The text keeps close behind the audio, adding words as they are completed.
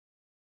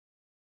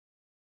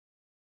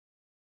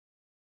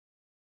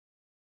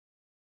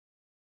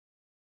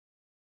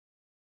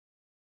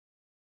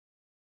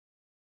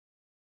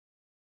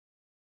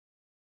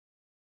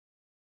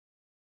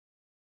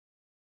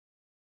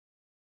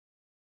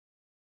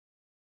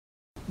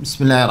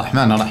بسم الله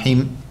الرحمن الرحيم.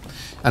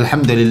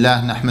 الحمد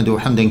لله نحمده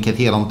حمدا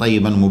كثيرا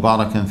طيبا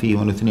مباركا فيه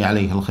ونثني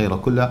عليه الخير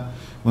كله،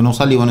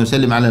 ونصلي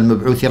ونسلم على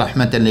المبعوث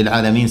رحمة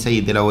للعالمين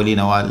سيد الأولين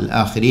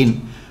والآخرين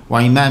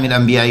وإمام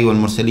الأنبياء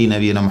والمرسلين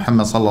نبينا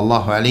محمد صلى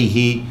الله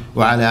عليه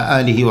وعلى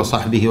آله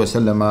وصحبه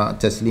وسلم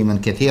تسليما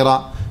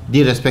كثيرا.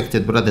 Dear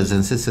respected brothers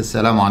and sisters,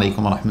 Assalamu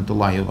alaikum wa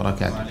rahmatullahi wa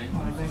barakatuh.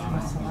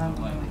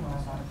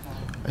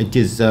 It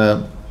is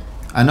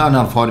an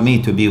honor for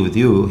me to be with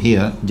you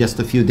here just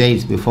a few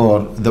days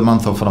before the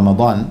month of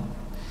Ramadan.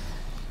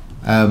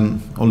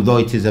 Although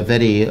it is a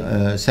very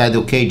sad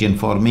occasion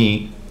for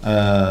me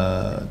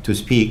to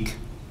speak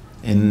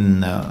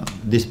in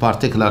this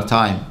particular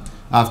time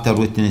after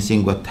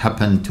witnessing what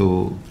happened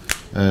to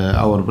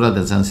our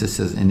brothers and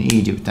sisters in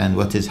Egypt and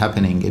what is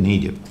happening in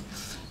Egypt.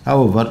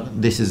 However,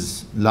 this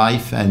is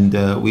life, and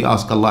we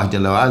ask Allah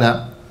Jalla wa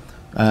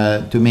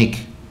Ala to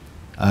make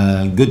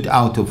good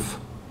out of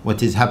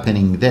what is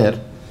happening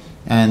there,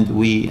 and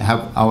we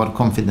have our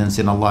confidence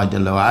in Allah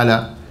Jalla wa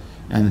Ala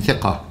and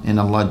thiqah in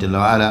Allah Jalla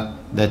wa Ala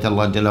that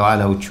Allah Jalla wa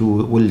Ala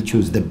will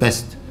choose the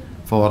best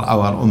for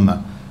our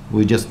ummah.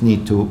 We just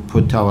need to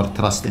put our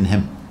trust in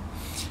Him.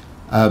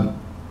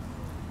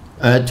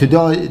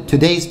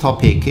 Today's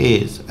topic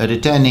is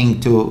returning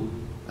to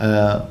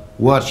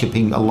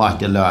worshipping Allah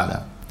Jalla wa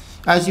Ala.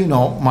 As you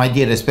know, my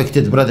dear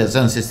respected brothers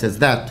and sisters,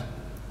 that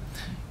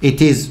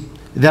it is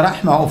the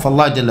rahmah of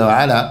Allah Jalla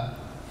wa Ala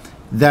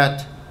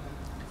that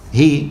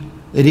He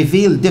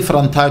revealed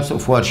different types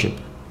of worship.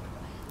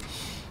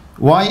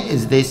 Why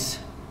is this?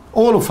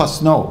 All of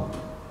us know,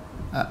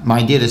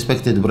 my dear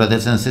respected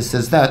brothers and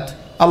sisters, that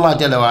Allah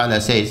Jalla wa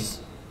Ala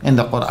says in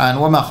the Quran,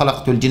 وَمَا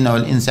خَلَقْتُ الْجِنَّ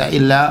وَالْإِنسَ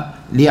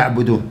إِلَّا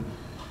لِيَعْبُدُونَ.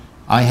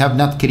 I have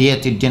not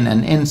created jinn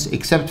and ins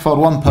except for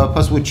one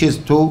purpose, which is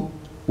to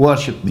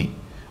worship me.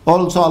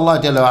 Also Allah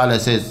Jalla wa Ala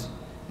says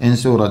in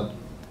Surah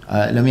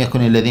لم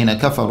يكن الذين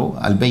كفروا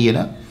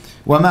البينة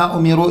وما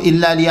أمروا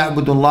إلا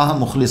ليعبدوا الله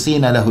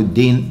مخلصين له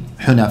الدين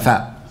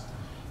حنفاء.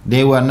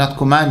 They were not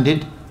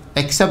commanded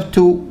except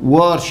to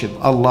worship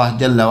Allah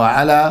Jalla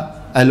wa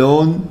Ala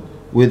alone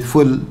with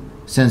full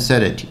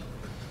sincerity.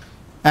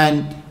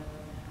 And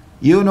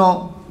you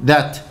know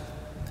that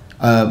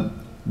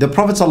the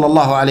Prophet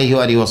sallallahu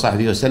alayhi wa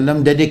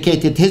sallam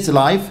dedicated his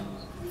life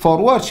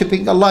for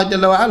worshipping Allah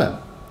Jalla wa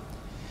Ala.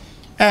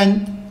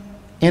 And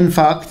in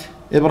fact,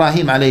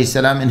 Ibrahim alayhi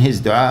salam in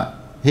his dua,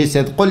 he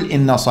said, قُلْ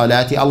إِنَّ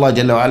صَلَاتِي. Allah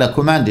Jalla wa Ala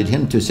commanded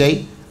him to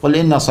say, قُلْ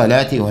إِنَّ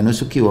صَلَاتِي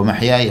وَنُسُكِي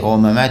وَمَحْيَاي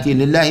وَمَمَاتِي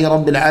لِلَّهِ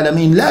رَبِّ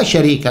الْعَالَمِينَ لَا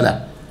شَرِيكَ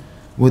لَهُ.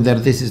 Whether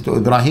this is to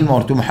Ibrahim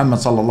or to Muhammad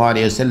sallallahu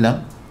alayhi wa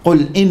sallam,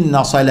 قُلْ إِنَّ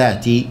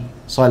صَلَاتِي,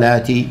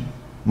 salati,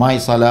 my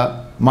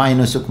salah, my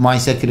nusuk, my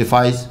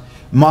sacrifice,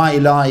 my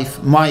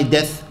life, my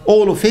death,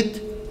 all of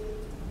it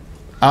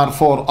are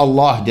for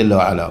Allah Jalla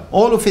wa Ala.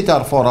 All of it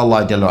are for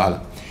Allah Jalla wa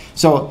Ala.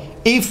 So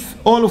if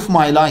all of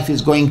my life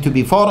is going to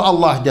be for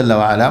Allah Jalla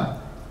wa Ala,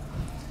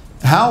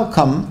 how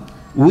come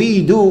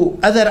we do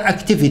other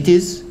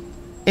activities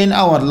in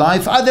our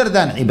life other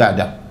than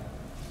ibadah?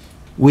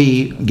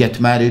 We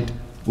get married,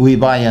 we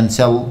buy and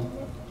sell,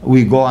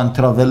 we go and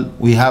travel,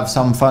 we have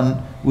some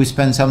fun, we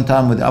spend some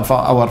time with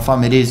our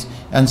families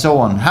and so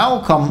on.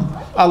 How come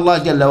Allah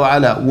Jalla wa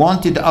Ala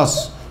wanted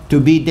us to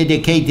be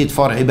dedicated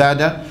for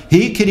ibadah?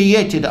 He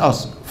created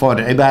us for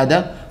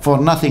ibadah, for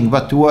nothing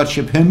but to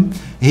worship Him.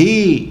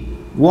 He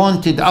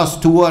wanted us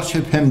to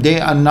worship Him day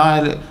and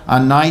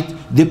night.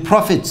 The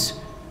prophets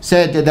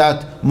said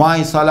that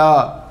my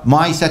salah,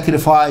 my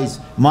sacrifice,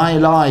 my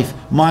life,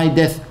 my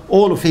death,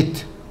 all of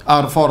it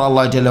are for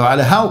Allah Jalla wa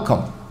Ala. How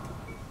come?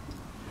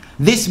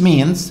 This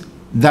means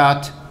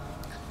that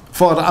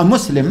for a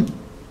Muslim,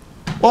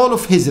 all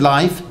of his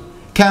life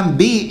can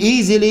be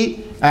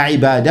easily a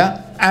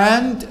ibadah,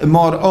 and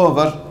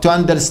moreover to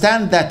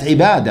understand that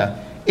ibadah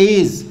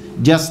is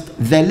just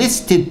the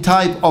listed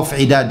type of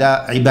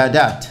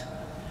ibadat.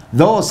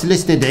 Those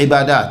listed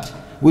ibadat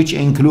which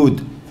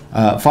include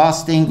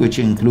fasting, which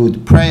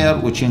include prayer,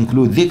 which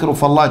include dhikr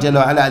of Allah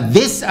Jalla wa Ala.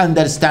 This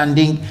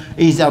understanding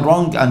is a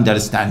wrong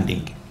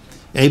understanding.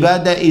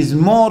 Ibadah is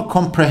more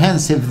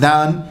comprehensive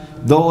than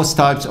those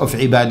types of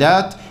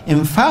ibadat.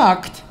 In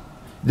fact,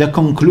 the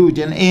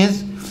conclusion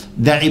is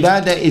the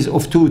ibadah is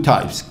of two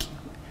types.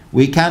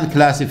 We can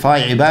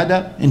classify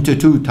ibadah into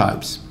two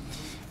types.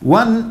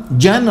 One,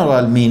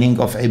 general meaning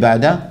of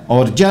ibadah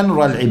or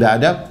general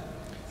ibadah,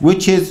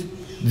 which is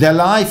the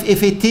life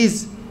if it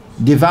is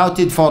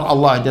devoted for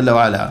Allah Jalla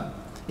wa Ala,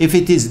 if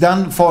it is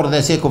done for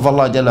the sake of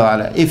Allah Jalla wa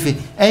Ala, if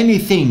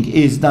anything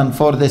is done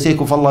for the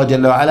sake of Allah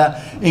Jalla wa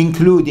Ala,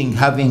 including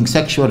having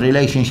sexual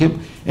relationship,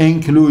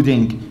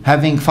 including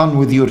having fun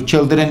with your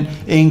children,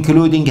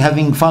 including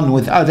having fun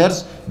with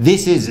others,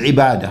 this is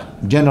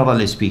ibadah,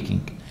 generally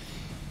speaking.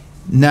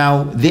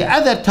 Now, the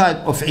other type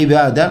of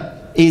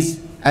ibadah is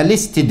a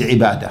listed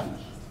ibadah.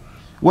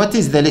 What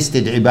is the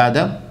listed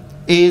ibadah?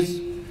 Is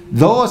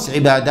those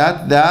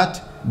ibadat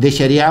that the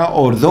Sharia,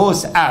 or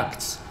those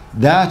acts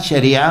that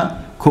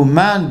Sharia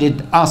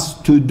commanded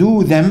us to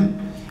do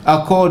them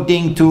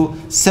according to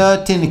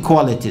certain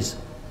qualities,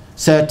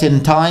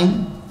 certain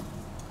time,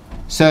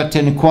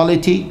 certain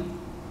quality,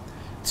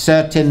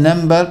 certain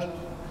number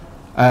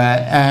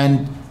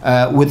and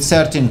with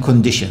certain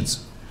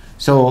conditions.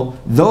 So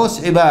those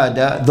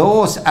ibadah,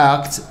 those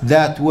acts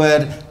that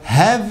were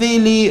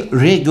heavily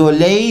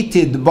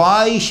regulated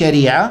by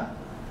Sharia,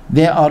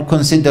 they are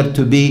considered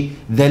to be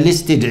the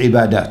listed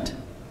ibadat.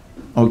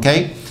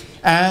 Okay?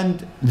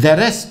 And the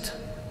rest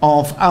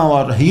of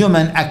our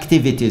human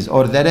activities,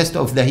 or the rest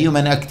of the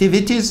human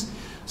activities,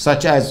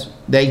 such as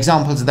the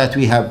examples that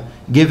we have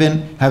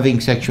given, having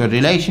sexual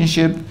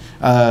relationship,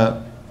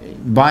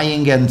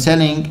 buying and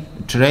selling,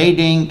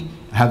 trading,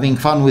 having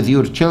fun with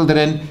your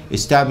children,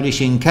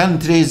 establishing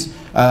countries,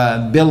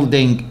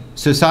 building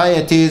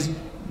societies,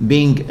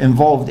 being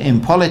involved in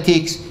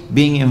politics,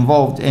 being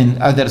involved in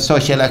other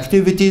social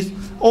activities,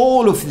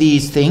 all of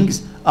these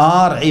things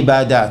are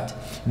ibadat.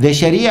 The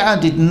Sharia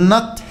did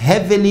not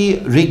heavily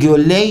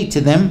regulate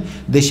them.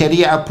 The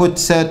Sharia put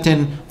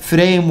certain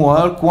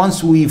framework.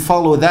 Once we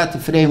follow that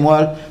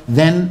framework,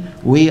 then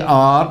we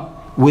are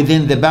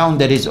within the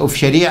boundaries of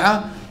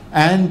Sharia,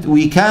 and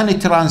we can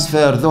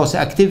transfer those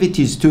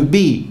activities to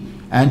be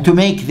and to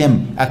make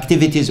them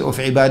activities of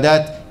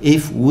ibadat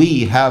if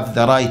we have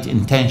the right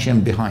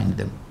intention behind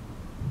them.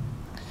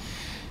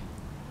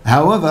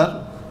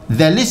 However,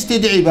 the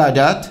listed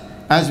ibadat,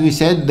 as we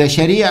said, the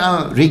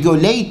Sharia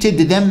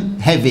regulated them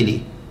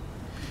heavily,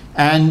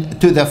 and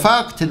to the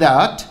fact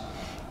that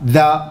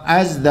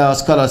as the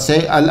scholars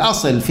say,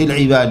 al-asl fil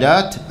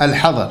ibadat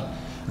al-hadar,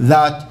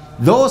 that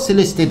those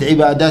listed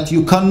ibadat,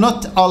 you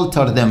cannot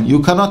alter them, you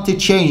cannot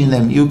change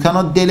them, you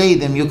cannot delay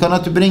them, you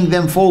cannot bring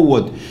them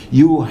forward.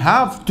 You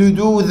have to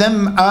do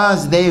them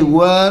as they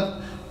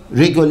were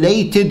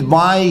regulated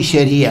by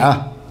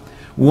Sharia.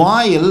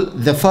 While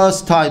the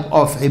first type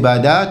of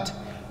ibadat,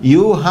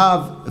 you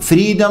have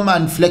freedom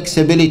and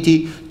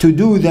flexibility to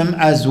do them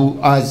as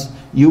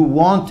you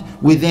want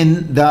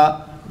within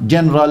the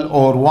general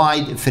or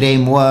wide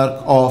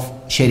framework of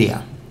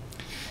Sharia.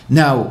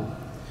 Now,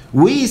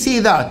 we see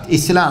that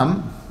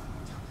Islam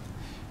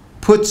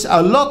puts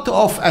a lot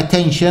of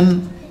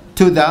attention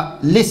to the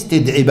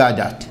listed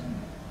ibadat.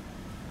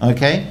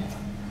 Okay?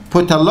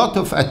 Put a lot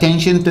of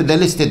attention to the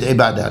listed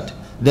ibadat.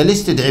 The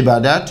listed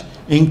ibadat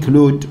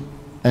include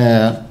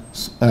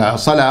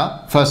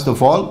salah, first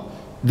of all,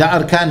 the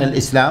arkan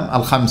al-Islam,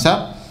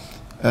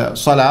 al-khamsa,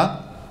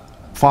 salah,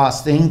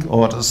 fasting,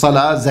 or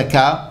salah,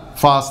 zakah,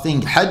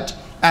 fasting, hajj,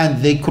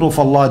 and dhikr of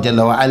Allah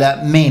Jalla wa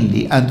Ala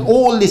mainly. And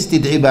all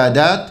listed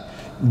ibadat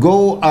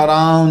go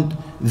around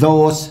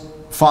those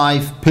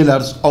 5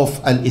 pillars of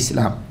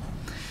al-Islam.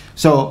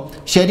 So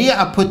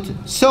Sharia put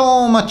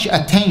so much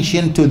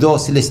attention to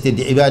those listed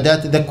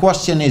ibadat. The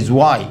question is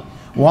why?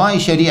 Why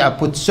Sharia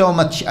put so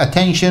much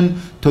attention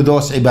to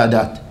those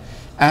ibadat?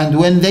 And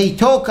when they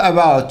talk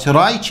about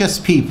righteous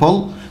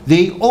people,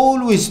 they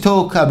always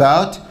talk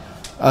about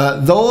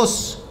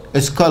those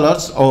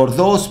scholars or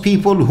those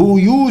people who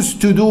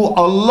used to do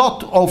a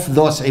lot of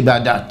those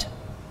ibadat.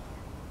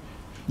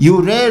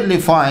 You rarely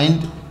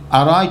find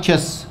a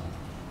righteous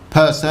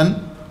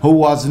person who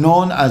was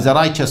known as a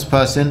righteous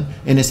person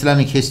in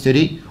Islamic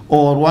history,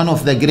 or one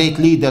of the great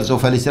leaders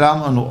of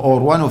Islam, or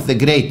one of the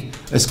great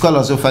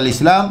scholars of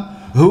Islam,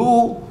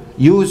 who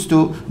used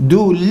to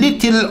do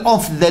little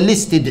of the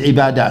listed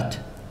ibadat.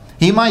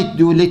 He might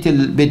do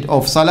little bit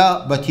of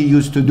salah, but he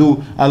used to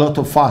do a lot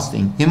of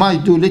fasting. He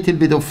might do little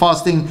bit of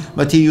fasting,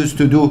 but he used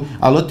to do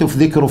a lot of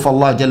dhikr of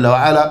Allah Jalla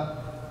wa Ala,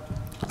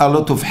 a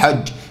lot of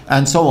hajj,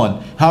 and so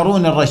on.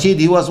 Harun al-Rashid,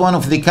 he was one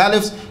of the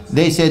caliphs.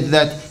 They said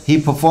that he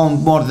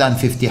performed more than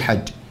 50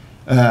 hajj.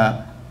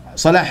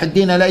 Salah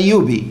ad-Din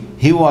al-Ayyubi,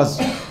 he was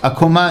a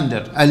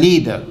commander, a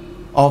leader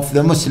of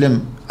the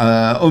Muslim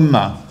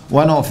ummah,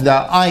 one of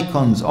the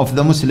icons of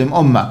the Muslim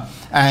ummah,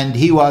 and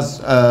he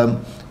was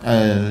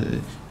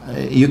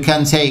you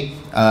can say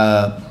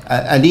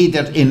a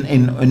leader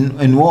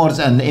in wars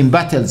and in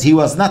battles. He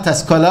was not a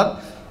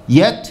scholar,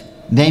 yet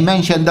they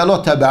mentioned a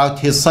lot about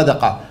his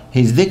sadaqah,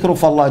 his dhikr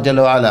of Allah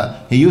Jalla wa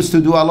Ala. He used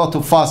to do a lot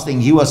of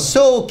fasting. He was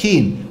so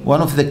keen.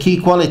 One of the key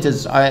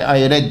qualities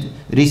I read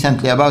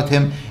recently about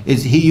him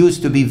is he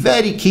used to be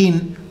very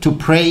keen to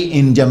pray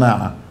in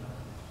jama'ah.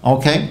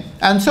 Okay?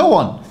 And so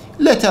on.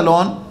 Let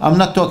alone, I'm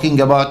not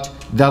talking about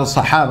the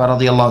Sahaba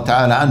radiallahu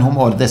ta'ala anhum,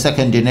 or the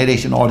second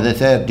generation or the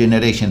third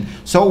generation.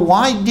 So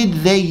why did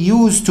they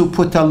used to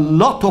put a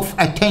lot of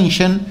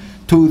attention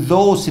to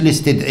those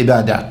listed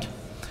ibadat?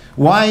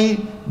 Why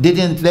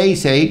didn't they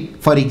say,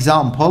 for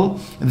example,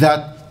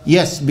 that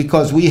yes,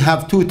 because we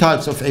have 2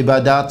 types of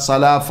ibadat,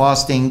 salah,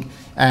 fasting,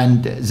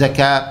 and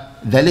zakah,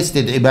 the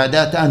listed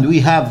ibadat, and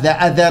we have the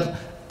other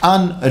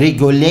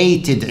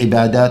unregulated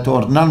ibadat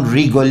or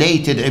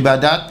non-regulated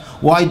ibadat.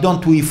 Why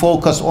don't we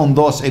focus on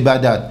those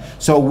ibadat?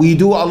 So we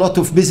do a lot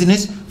of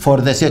business for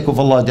the sake of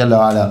Allah Jalla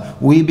wa Ala.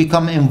 We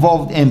become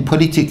involved in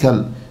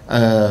political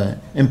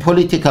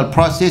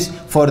process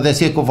for the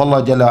sake of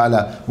Allah Jalla wa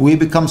Ala. We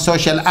become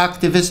social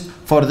activists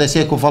for the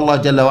sake of Allah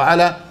Jalla wa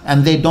Ala,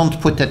 and they don't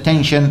put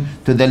attention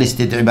to the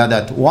listed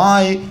ibadat.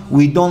 Why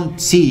we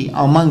don't see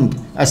among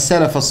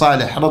as-Salaf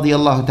as-Salih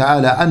radiyallahu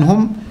ta'ala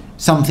anhum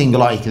something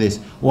like this?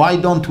 Why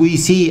don't we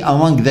see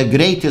among the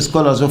greatest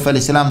scholars of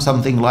Islam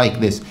something like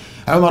this?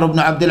 Umar ibn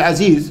Abdul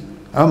Aziz,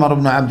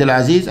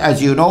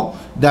 as you know,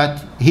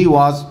 that he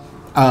was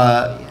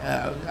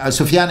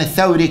Sufyan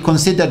al-Thawri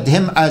considered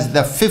him as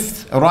the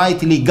fifth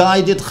rightly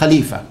guided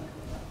Khalifa.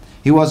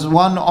 He was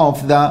one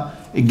of the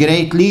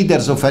great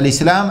leaders of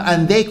Islam,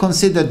 and they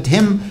considered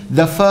him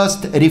the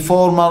first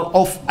reformer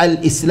of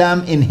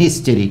Islam in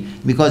history,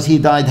 because he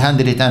died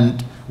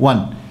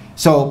 101.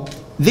 So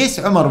this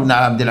Umar ibn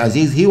Abdul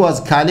Aziz, he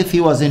was caliph,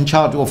 he was in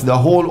charge of the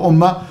whole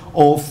ummah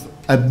of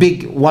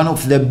one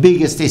of the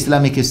biggest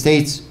Islamic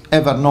states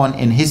ever known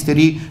in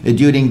history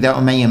during the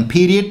Umayyan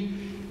period.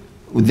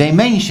 They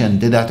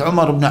mentioned that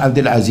Umar ibn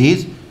Abdul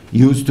Aziz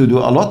used to do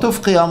a lot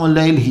of Qiyamul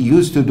Layl, he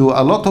used to do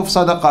a lot of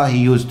Sadaqah, he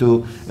used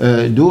to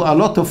do a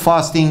lot of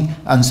fasting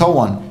and so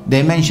on.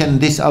 They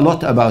mentioned this a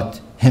lot about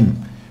him.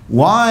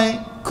 Why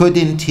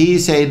couldn't he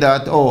say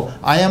that, oh,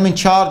 I am in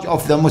charge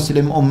of the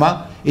Muslim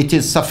Ummah, it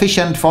is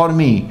sufficient for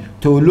me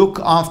to look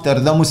after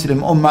the Muslim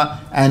Ummah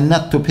and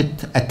not to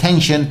put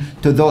attention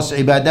to those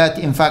ibadat.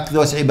 In fact,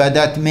 those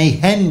ibadat may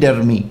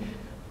hinder me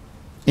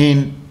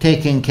in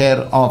taking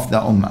care of the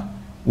Ummah.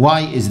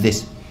 Why is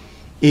this?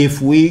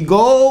 If we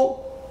go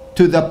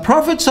to the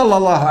Prophet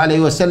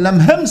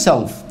ﷺ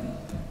himself,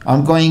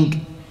 I'm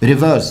going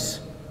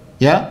reverse.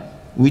 Yeah,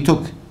 we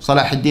took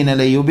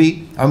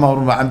hd1080, Umar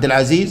ibn Abdul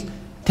Aziz.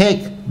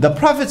 Take the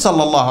Prophet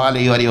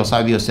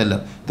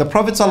ﷺ. The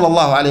Prophet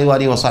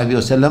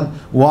ﷺ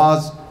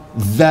was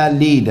the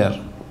leader,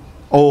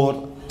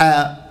 or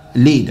a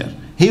leader.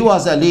 He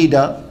was a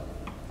leader.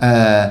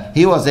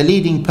 He was a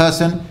leading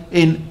person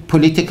in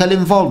political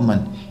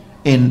involvement,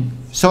 in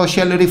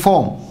social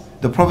reform.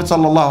 The Prophet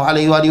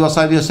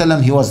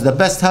ﷺ, he was the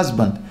best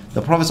husband.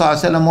 The Prophet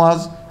ﷺ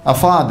was a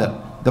father.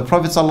 The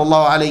Prophet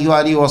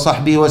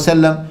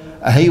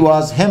ﷺ, he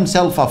was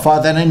himself a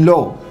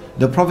father-in-law.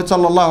 The Prophet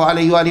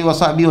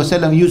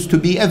ﷺ used to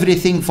be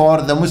everything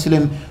for the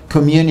Muslim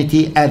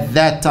community at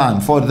that time,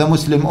 for the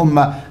Muslim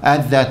Ummah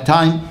at that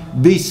time.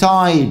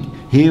 Beside,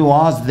 he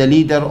was the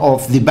leader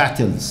of the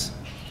battles.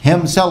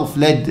 Himself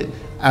led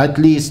at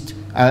least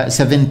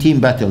 17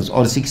 battles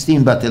or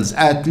 16 battles,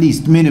 at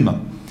least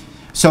minimum.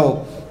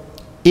 So,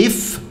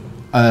 if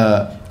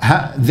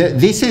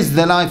this is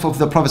the life of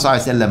the Prophet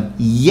ﷺ,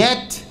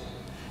 yet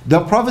the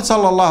Prophet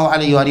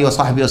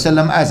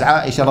ﷺ, as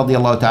Aisha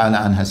radiallahu ta'ala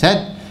anha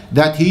said,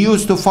 that he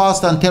used to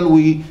fast until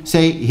we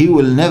say he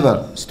will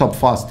never stop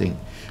fasting.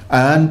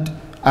 And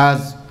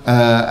as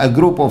a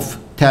group of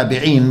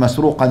tabi'een,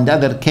 Masruq and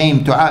other,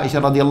 came to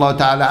Aisha radiallahu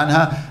ta'ala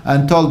anha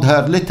and told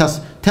her,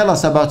 tell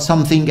us about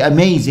something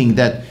amazing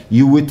that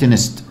you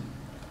witnessed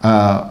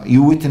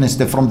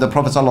from the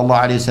Prophet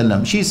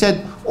ﷺ. She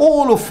said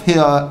all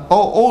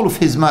of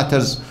his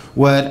matters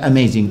were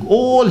amazing.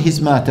 All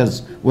his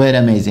matters were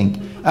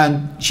amazing.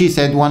 And she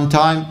said one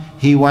time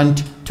he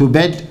went to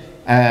bed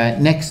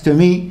next to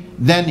me.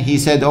 Then he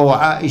said, oh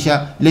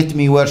Aisha, let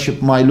me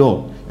worship my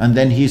Lord. And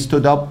then he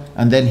stood up,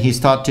 and then he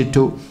started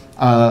to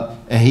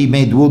he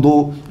made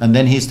wudu, and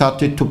then he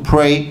started to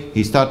pray.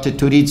 He started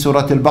to read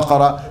Surah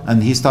Al-Baqarah,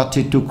 and he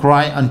started to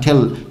cry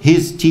until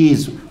his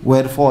tears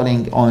were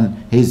falling on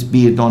his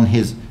beard, on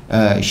his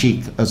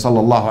cheek,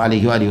 sallallahu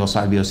alayhi wa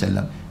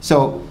sallam.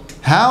 So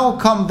how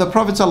come the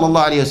Prophet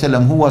sallallahu alayhi wa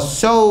sallam, who was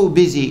so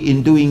busy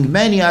in doing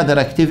many other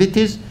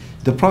activities,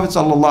 the Prophet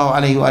sallallahu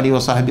alayhi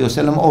wa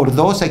sallam, or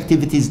those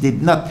activities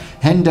did not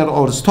hinder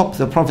or stop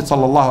the Prophet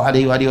sallallahu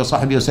alayhi wa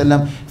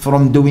sallam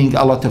from doing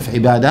a lot of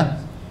ibadah?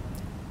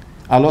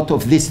 A lot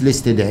of this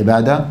listed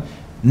ibadah,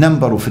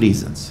 number of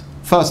reasons.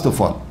 First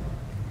of all,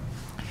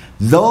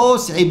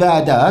 those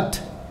ibadat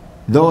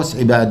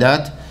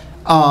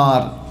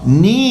are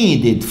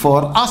needed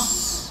for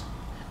us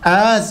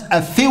as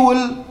a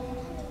fuel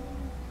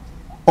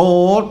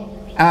or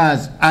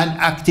as an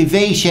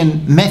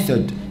activation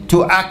method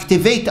to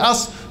activate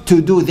us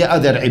to do the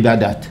other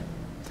ibadat.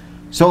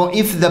 So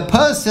if the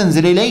person's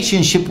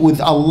relationship with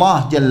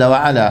Allah Jalla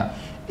wa Ala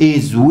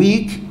is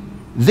weak,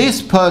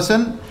 this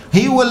person,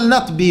 he will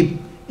not be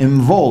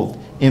involved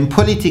in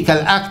political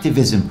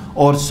activism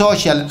or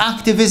social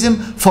activism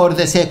for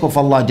the sake of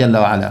Allah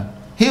Jalla wa Ala.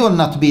 He will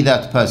not be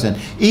that person.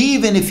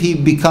 Even if he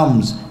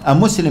becomes a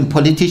Muslim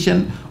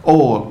politician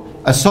or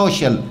a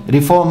social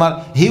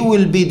reformer, he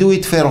will be doing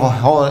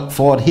it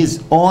for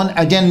his own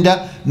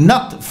agenda,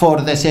 not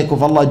for the sake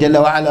of Allah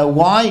Jalla wa Ala.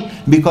 Why?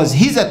 Because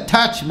his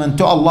attachment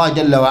to Allah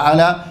Jalla wa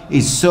Ala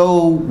is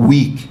so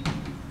weak.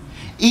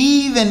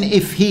 Even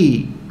if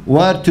he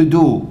were to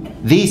do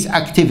these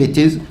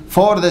activities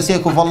for the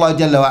sake of Allah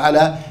Jalla wa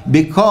Ala,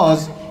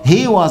 because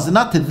he was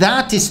not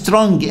that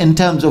strong in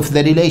terms of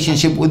the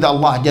relationship with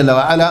Allah Jalla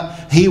wa Ala,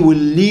 he will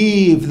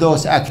leave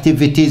those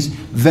activities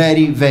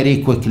very, very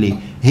quickly.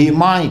 He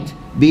might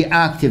be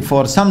active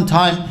for some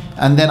time,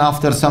 and then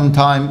after some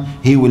time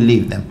he will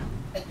leave them.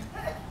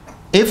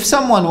 If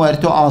someone were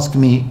to ask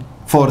me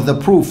for the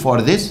proof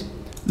for this,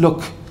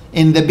 look,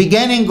 in the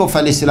beginning of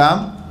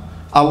Islam,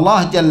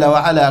 Allah Jalla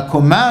wa Ala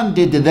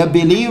commanded the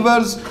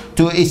believers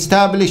to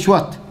establish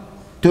what?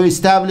 To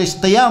establish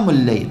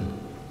Qiyamul Layl.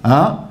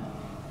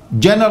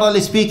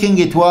 generally speaking,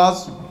 it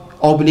was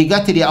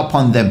obligatory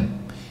upon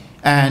them.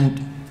 And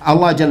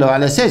Allah Jalla wa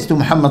Ala says to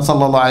Muhammad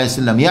sallallahu alayhi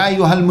wa sallam, Ya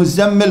ayyuhal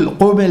muzammil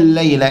qum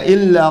al-layla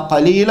illa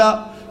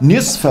qalila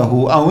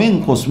nisfahu aw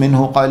inqus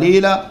minhu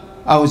qalila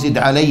aw zid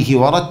alayhi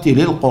wa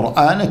rattilil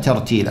Qur'ana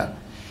tartila.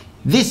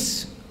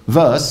 This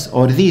verse,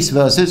 or these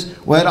verses,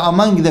 were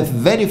among the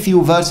very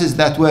few verses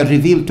that were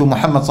revealed to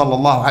Muhammad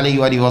sallallahu alayhi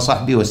wa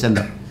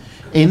sallam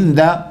in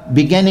the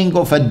beginning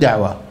of a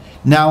da'wah.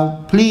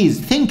 Now please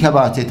think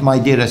about it, my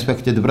dear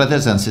respected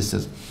brothers and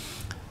sisters.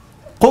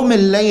 قُمِ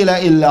اللَّيْلَ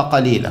إِلَّا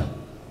قَلِيلًا.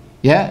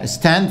 Yeah,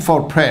 stand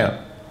for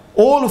prayer.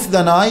 All of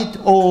the night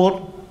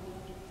or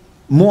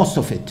most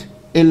of it.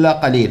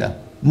 إِلَّا قَلِيلًا.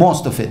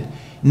 Most of it.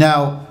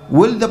 Now,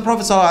 will the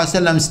Prophet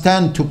ﷺ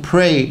stand to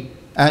pray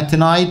at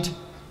night?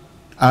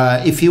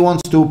 If he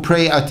wants to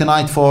pray at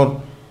night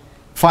for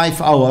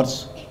 5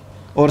 hours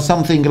or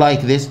something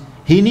like this,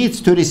 he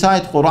needs to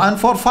recite Quran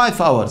for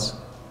 5 hours.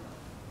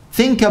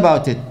 Think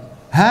about it.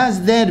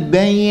 Has there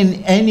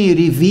been any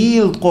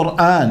revealed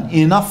Quran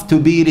enough to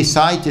be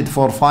recited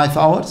for 5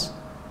 hours?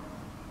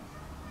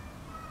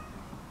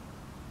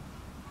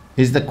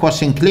 Is the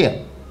question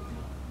clear?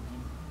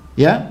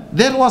 Yeah?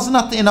 There was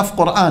not enough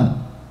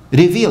Quran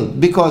revealed,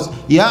 because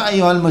Ya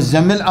ayyuhal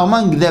muzammil,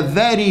 among the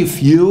very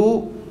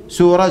few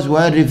surahs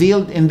were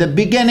revealed in the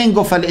beginning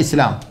of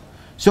Islam.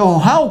 So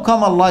how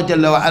come Allah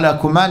Jalla wa Ala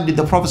commanded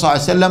the Prophet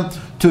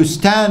ﷺ to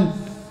stand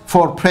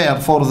for prayer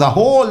for the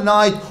whole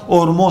night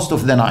or most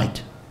of the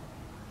night?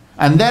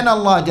 And then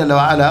Allah Jalla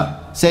wa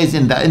Ala says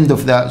in the end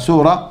of the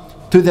surah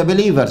to the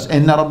believers,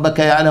 إِنَّ رَبَّكَ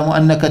يَعْلَمُ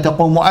أَنَّكَ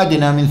تَقُومُ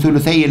أَدْنَى مِنْ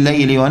ثُلُثَيِ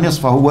اللَّيْلِ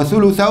وَنِصْفَهُ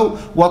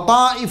وَثُلُثَهُ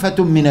وَطَائِفَةٌ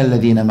مِّنَ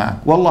الَّذِينَ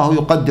مَعَكَ وَاللَّهُ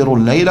يُقَدِّرُ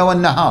اللَّيْلَ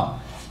وَالنَّهَارَ.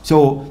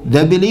 So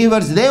the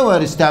believers, they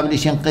were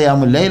establishing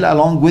Qiyamul Layl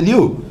along with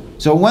you.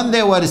 So when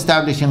they were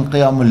establishing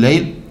Qiyamul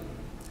Layl,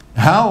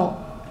 how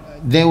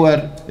they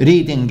were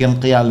reading in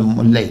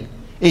Qiyamul Layl?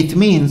 It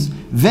means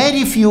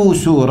very few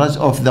surahs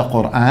of the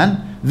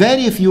Quran,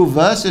 very few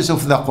verses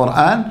of the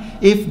Quran,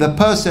 if the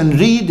person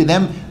read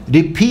them,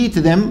 repeat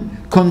them,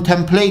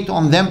 contemplate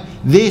on them,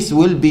 this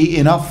will be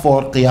enough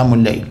for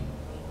Qiyamul Layl.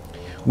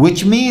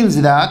 Which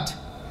means that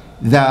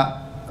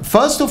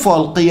first of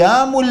all,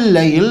 Qiyamul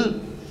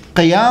Layl,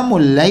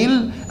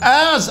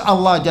 as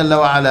Allah Jalla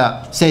wa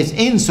Ala says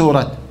in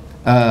Surah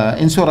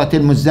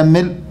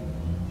Al-Muzammil,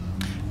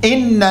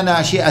 Inna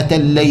nashi'ata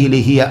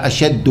al-layli hiya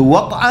ashaddu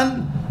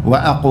wat'an wa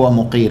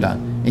aqwamu qila.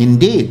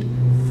 Indeed,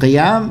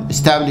 Qiyam,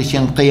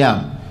 establishing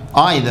Qiyam,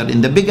 either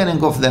in the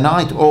beginning of the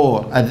night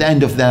or at the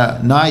end of the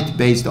night,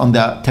 based on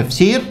the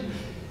tafsir.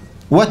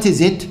 What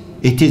is it?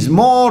 It is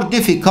more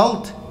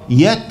difficult,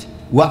 yet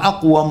wa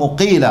aqwamu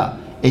qila.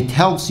 It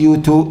helps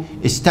you to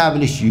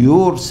establish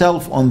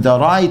yourself on the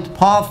right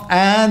path,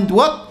 and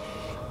what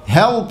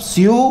helps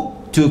you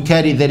to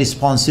carry the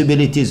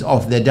responsibilities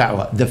of the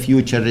da'wah, the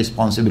future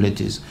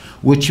responsibilities.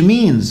 Which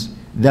means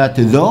that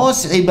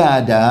those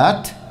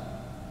ibadat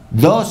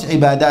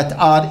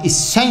are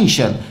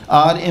essential,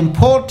 are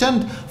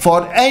important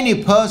for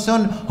any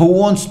person who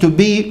wants to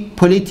be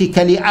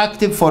politically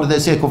active for the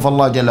sake of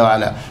Allah Jalla wa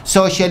Ala,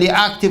 socially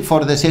active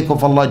for the sake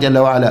of Allah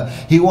Jalla wa Ala.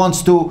 He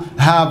wants to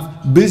have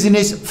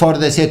business for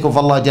the sake of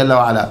Allah Jalla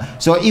wa Ala.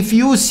 So if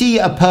you see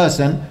a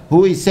person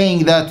who is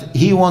saying that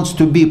he wants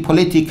to be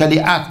politically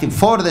active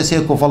for the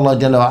sake of Allah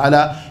Jalla wa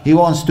Ala, he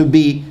wants to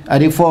be a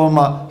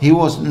reformer, he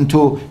wants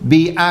to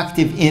be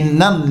active in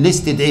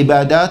non-listed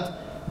ibadat,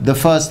 the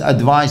first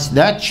advice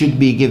that should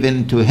be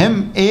given to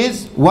him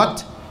is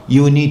what?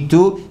 You need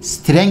to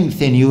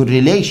strengthen your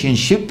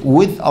relationship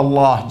with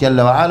Allah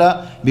Jalla wa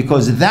Ala,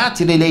 because that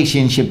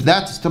relationship,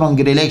 that strong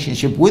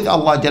relationship with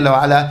Allah Jalla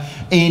wa Ala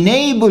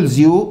enables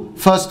you,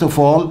 first of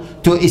all,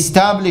 to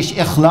establish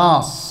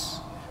ikhlas,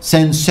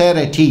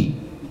 sincerity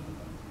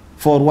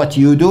for what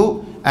you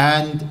do,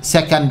 and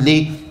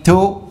secondly,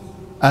 to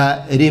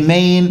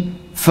remain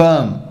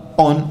firm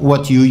on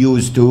what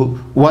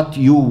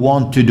you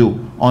want to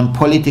do, on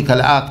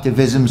political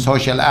activism,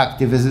 social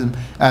activism,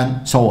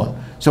 and so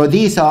on. So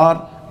these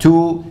are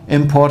two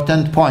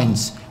important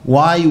points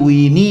why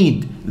we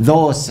need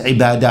those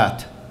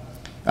ibadat,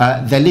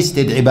 the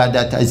listed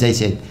ibadat, as I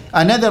said.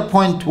 Another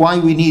point why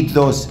we need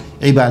those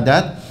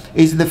ibadat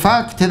is the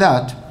fact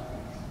that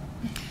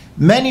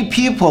many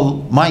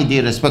people, my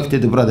dear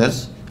respected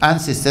brothers and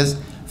sisters,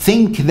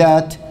 think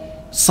that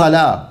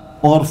salah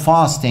or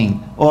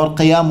fasting or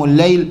Qiyamul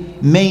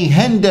Layl may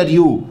hinder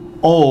you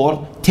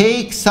or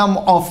take some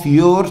of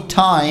your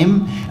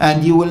time,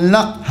 and you will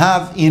not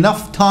have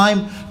enough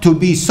time to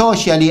be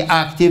socially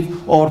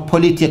active or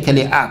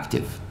politically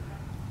active.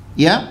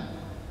 Yeah?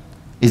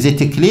 Is it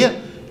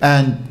clear?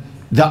 And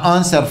the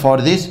answer for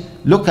this,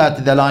 look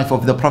at the life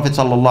of the Prophet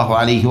sallallahu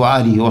alaihi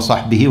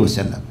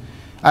wasallam.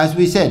 As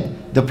we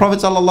said, the Prophet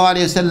sallallahu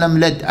alaihi wasallam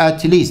led,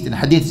 at least in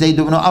Hadith Zayd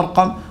ibn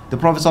Arqam, the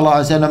Prophet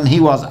ﷺ,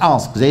 he was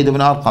asked, Zayd ibn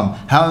Arqam,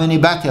 how many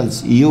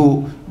battles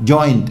you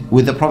joined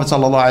with the Prophet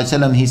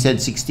ﷺ? He said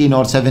 16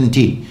 or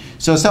 17.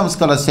 So some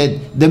scholars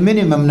said the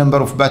minimum number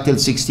of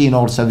battles 16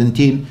 or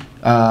 17.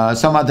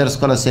 Some other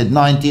scholars said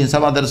 19.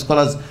 Some other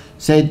scholars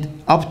said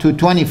up to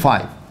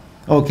 25.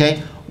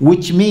 Okay,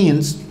 which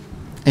means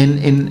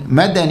in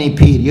Madani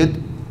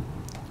period,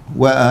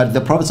 where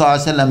the Prophet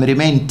ﷺ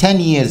remained 10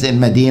 years in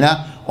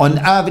Medina, on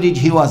average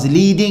he was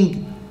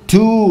leading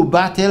 2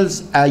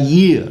 battles a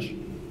year,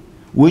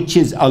 which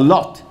is a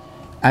lot.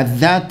 At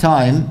that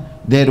time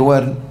there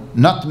were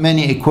not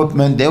many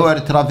equipment, they were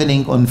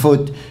traveling on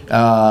foot,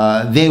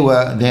 there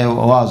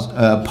was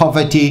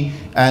poverty,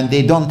 and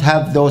they don't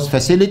have those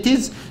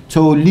facilities.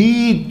 To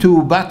lead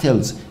 2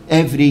 battles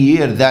every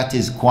year, that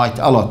is quite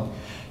a lot.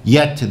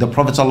 Yet the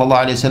Prophet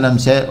ﷺ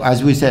said,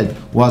 as we said,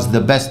 was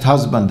the best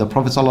husband. The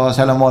Prophet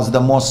ﷺ was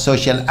the most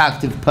social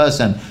active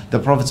person. The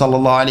Prophet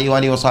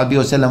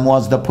ﷺ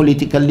was the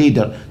political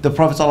leader. The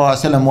Prophet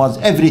ﷺ was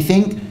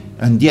everything,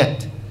 and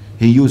yet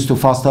he used to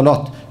fast a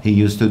lot. He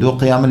used to do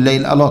qiyam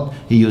al-layl a lot.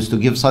 He used to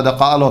give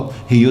sadaqah a lot.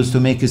 He used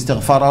to make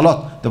istighfar a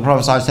lot. The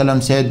Prophet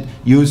ﷺ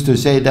used to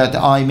say that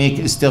I make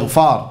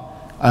istighfar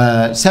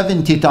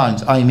 70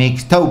 times, I make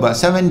tawbah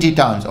 70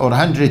 times or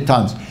 100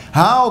 times.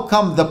 How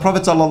come the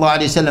Prophet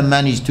ﷺ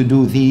managed to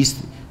do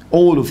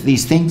all of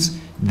these things?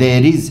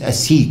 There is a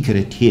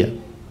secret here,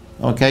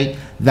 okay,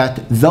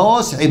 that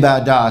those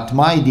ibadat,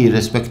 my dear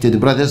respected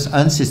brothers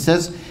and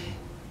sisters,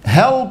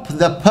 help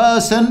the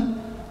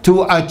person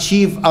to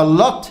achieve a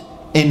lot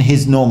in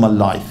his normal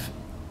life.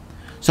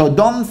 So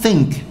don't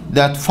think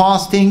that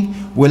fasting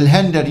will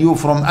hinder you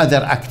from other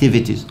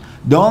activities.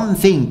 Don't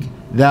think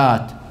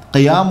that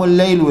Qiyamul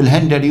Layl will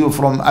hinder you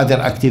from other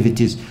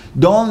activities.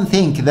 Don't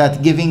think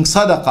that giving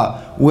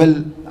sadaqah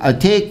will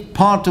take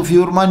part of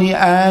your money,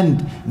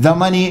 and the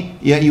money,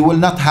 you will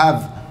not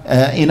have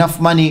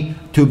enough money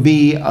to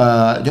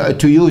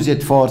use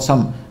it for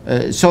some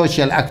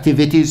social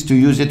activities, to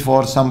use it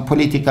for some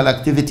political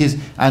activities,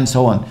 and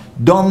so on.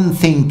 Don't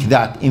think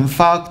that. In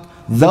fact,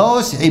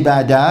 those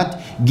ibadat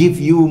give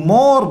you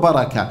more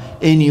barakah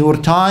in your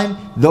time,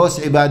 those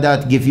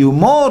ibadat give you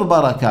more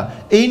barakah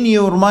in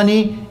your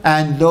money,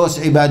 and those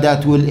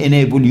ibadat will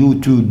enable you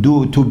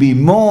to be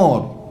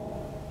more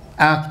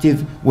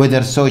active,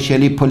 whether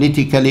socially,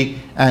 politically,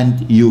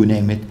 and you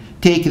name it.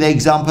 Take the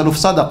example of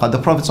sadaqah. The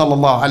Prophet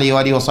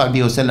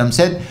ﷺ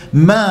said,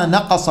 "Ma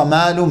naqasa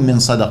malun min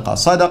sadaqah."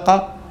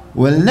 Sadaqah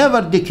will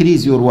never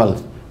decrease your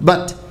wealth,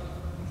 but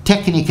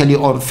technically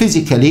or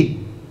physically,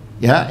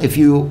 yeah, if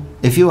you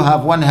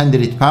have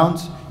 100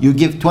 pounds, you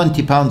give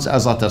 20 pounds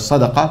as a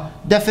sadaqah,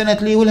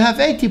 definitely you will have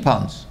 80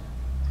 pounds.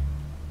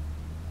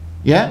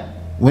 Yeah,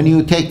 when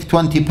you take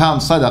 20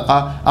 pounds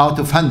sadaqah out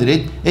of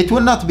 100, it will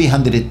not be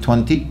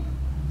 120,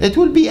 it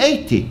will be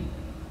 80.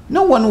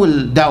 No one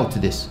will doubt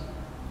this.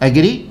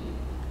 Agree?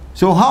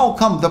 So how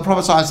come the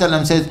Prophet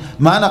ﷺ says,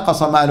 "Ma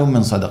naqasa malun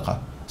min sadaqah"?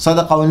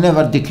 Sadaqah will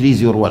never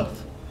decrease your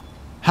wealth.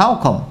 How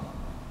come?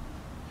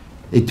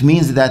 It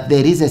means that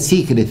there is a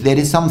secret, there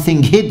is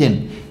something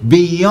hidden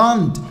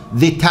beyond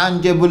the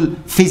tangible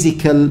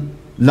physical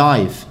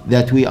life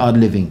that we are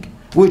living,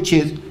 which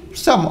is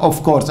some,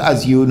 of course,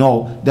 as you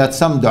know, that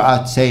some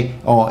du'at say,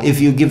 oh, if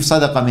you give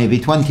sadaqah maybe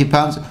 20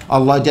 pounds,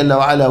 Allah Jalla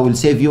wa Ala will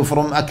save you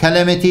from a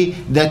calamity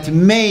that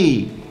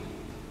may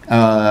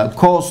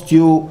cost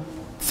you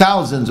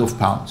thousands of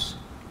pounds.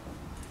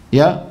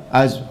 Yeah,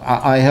 as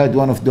I heard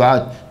one of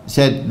du'at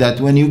said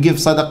that when you give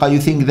sadaqah, you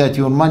think that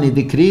your money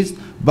decreased,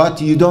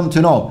 but you don't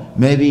know.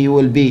 Maybe you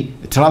will be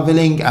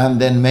traveling and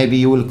then maybe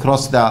you will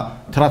cross the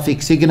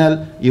traffic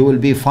signal, you will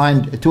be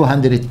fined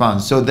 200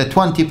 pounds. So the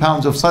 20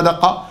 pounds of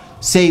sadaqah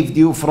saved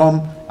you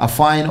from a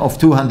fine of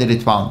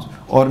 200 pounds.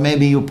 Or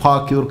maybe you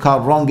park your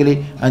car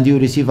wrongly and you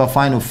receive a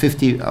fine of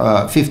 50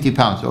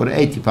 pounds or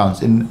 80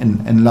 pounds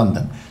in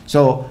London.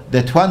 So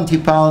the 20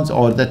 pounds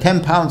or the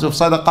 10 pounds of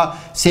sadaqah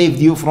saved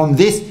you from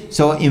this.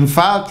 So in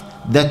fact,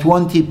 the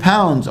 20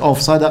 pounds of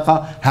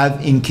sadaqah have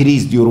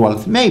increased your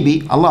wealth.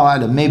 Maybe, Allah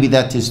Alam, maybe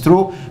that is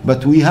true,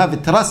 but we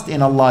have trust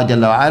in Allah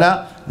Jalla wa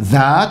Ala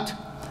that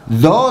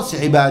those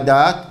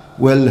ibadat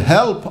will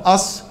help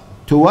us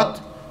to what?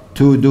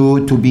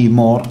 To be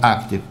more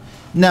active.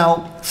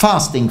 Now,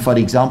 fasting, for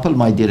example,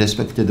 my dear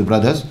respected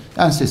brothers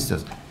and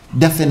sisters,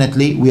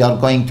 definitely we are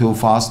going to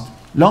fast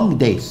long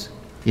days.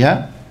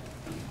 Yeah?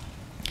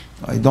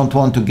 I don't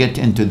want to get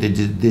into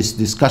this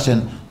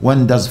discussion,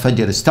 when does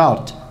Fajr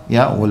start?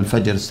 Yeah, will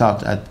Fajr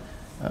start at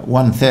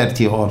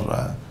 1:30 or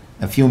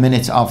a few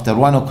minutes after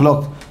 1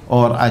 o'clock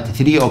or at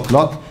 3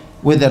 o'clock?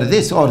 Whether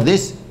this or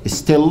this,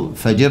 still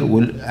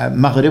Fajr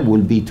Maghrib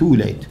will be too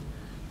late.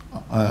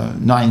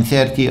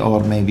 9:30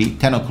 or maybe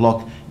 10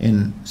 o'clock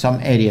in some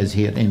areas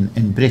here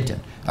in Britain,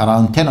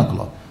 around 10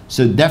 o'clock.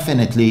 So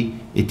definitely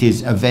it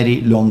is a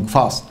very long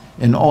fast.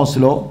 In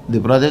Oslo, the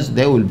brothers,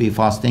 they will be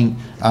fasting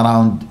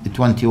around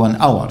 21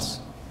 hours.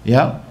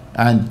 Yeah,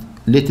 and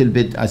little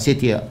bit a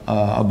city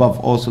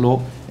above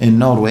Oslo in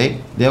Norway,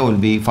 they will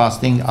be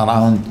fasting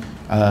around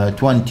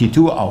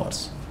 22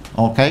 hours.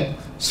 Okay,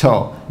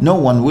 so no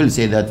one will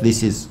say that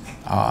this is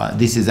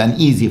an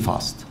easy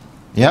fast.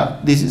 Yeah,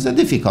 this is a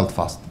difficult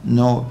fast.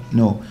 No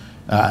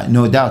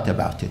doubt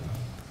about it.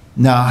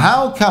 Now,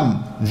 how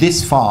come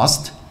this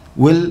fast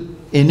will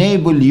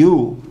enable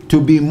you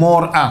to be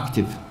more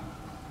active?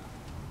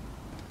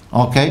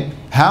 Okay,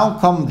 how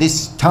come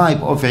this type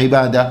of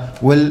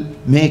ibadah will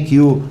make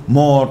you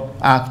more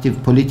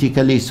active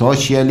politically,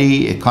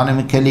 socially,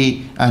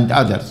 economically, and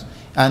others?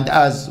 And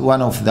as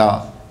one of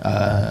the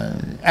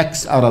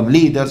ex-Arab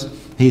leaders,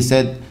 he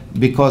said,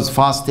 because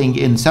fasting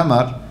in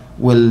summer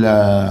will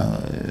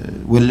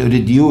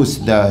reduce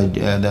the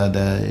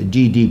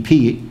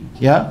GDP,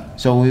 yeah,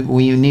 so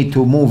we need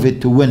to move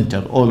it to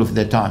winter all of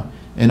the time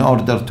in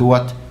order to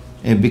what?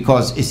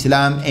 Because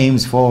Islam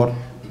aims for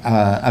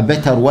a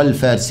better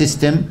welfare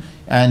system,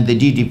 and the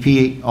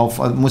GDP of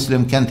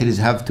Muslim countries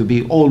have to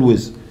be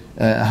always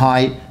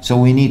high, so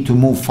we need to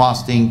move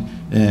fasting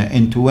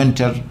into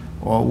winter,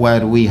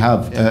 where we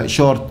have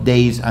short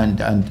days and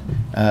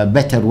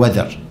better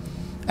weather.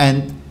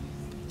 And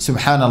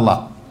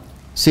subhanallah,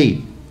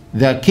 see,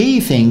 the key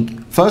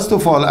thing, first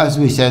of all, as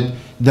we said,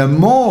 the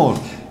more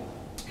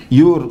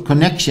your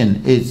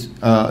connection is,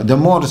 the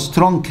more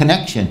strong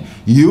connection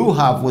you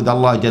have with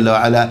Allah Jalla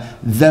wa Ala,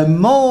 the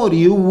more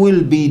you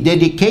will be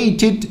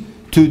dedicated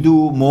to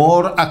do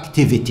more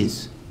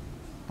activities.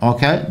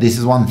 Okay, this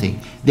is one thing.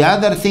 The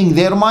other thing,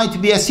 there might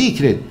be a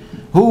secret.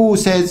 Who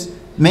says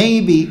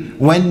maybe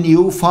when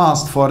you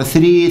fast for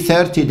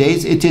 30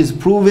 days, it is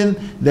proven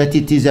that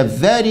it is a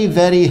very,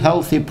 very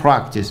healthy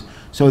practice.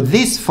 So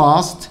this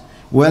fast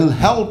will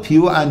help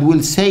you and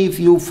will save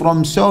you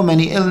from so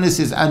many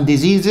illnesses and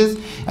diseases,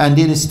 and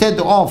instead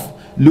of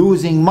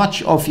losing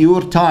much of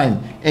your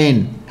time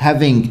in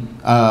having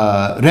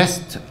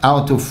rest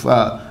out of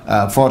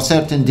for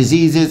certain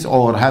diseases,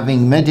 or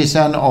having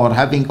medicine, or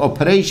having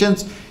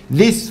operations,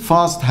 this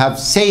fast have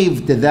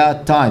saved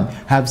that time,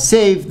 have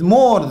saved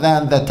more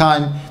than the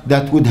time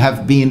that would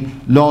have been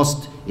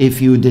lost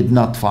if you did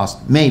not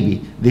fast.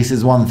 Maybe this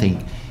is one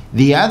thing.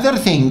 The other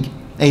thing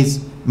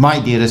is, my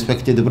dear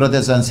respected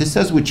brothers and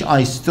sisters, which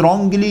I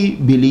strongly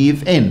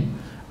believe in,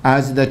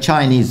 as the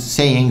Chinese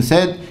saying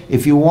said,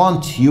 if you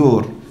want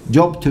your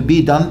job to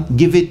be done,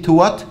 give it to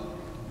what?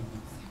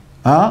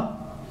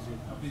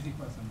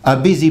 A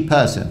busy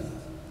person.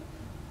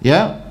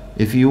 Yeah?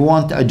 If you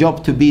want a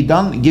job to be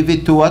done, give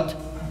it to what?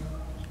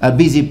 A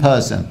busy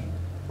person.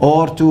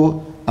 Or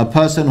to a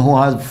person who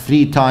has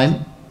free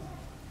time.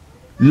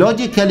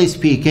 Logically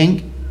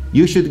speaking,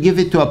 you should give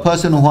it to a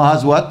person who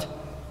has what?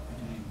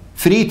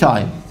 Free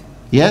time.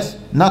 Yes?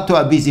 Not to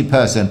a busy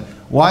person.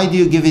 Why do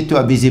you give it to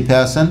a busy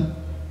person?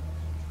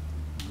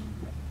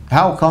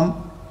 How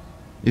come?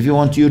 If you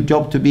want your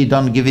job to be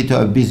done, give it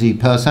to a busy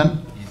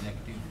person.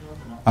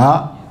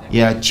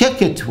 Yeah,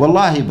 check it.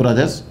 Wallahi,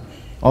 brothers.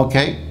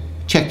 Okay?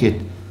 Check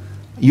it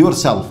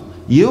yourself.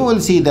 You will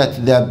see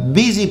that the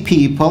busy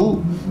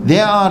people, they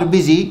are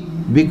busy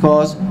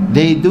because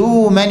they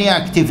do many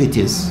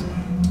activities.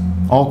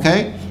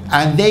 Okay?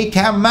 And they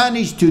can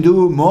manage to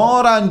do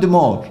more and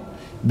more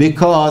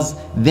because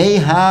they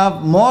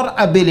have more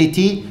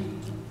ability.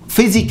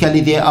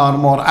 Physically they are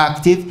more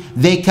active.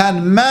 They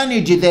can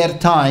manage their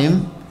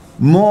time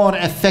more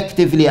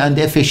effectively and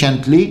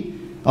efficiently.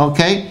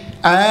 Okay?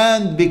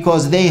 And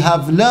because they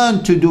have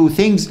learned to do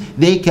things,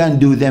 they can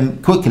do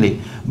them quickly.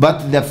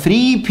 But the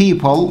free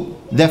people,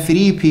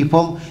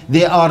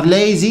 they are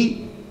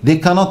lazy. They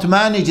cannot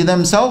manage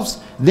themselves.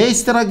 They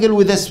struggle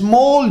with a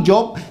small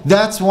job.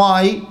 That's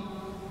why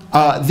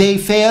they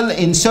fail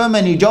in so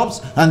many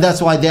jobs, and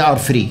that's why they are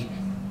free.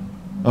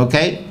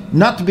 Okay?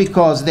 Not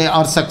because they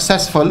are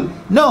successful.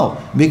 No,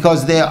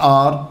 because they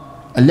are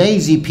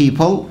lazy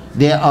people.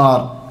 They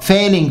are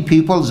failing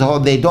people, so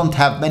they don't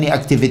have many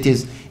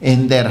activities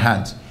in their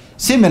hands.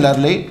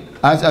 Similarly,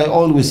 as I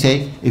always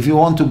say, if you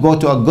want to go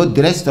to a good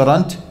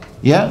restaurant,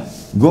 yeah,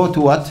 go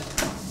to what?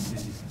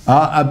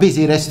 A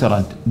busy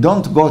restaurant.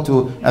 Don't go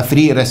to a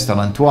free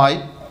restaurant.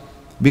 Why?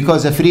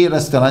 Because a free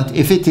restaurant,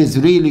 if it is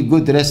really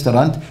good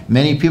restaurant,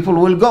 many people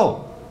will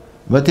go.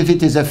 But if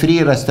it is a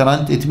free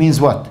restaurant, it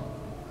means what?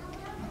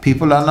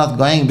 People are not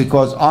going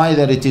because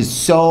either it is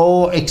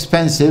so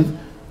expensive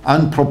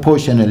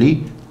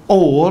unproportionally,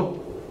 or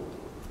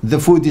the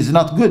food is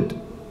not good.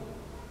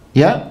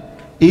 Yeah?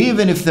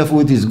 Even if the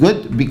food is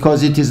good,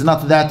 because it is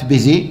not that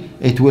busy,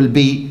 it will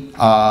be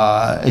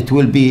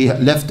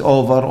left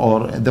over,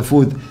 or the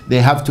food, they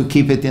have to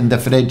keep it in the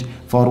fridge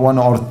for 1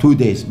 or 2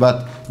 days.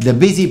 But the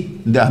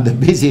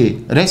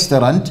busy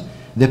restaurant,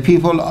 the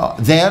people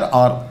there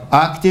are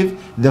active,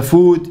 the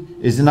food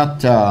is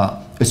not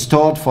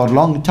stored for a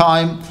long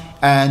time,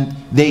 and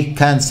they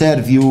can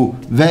serve you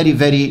very,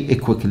 very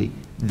quickly.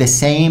 The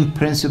same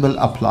principle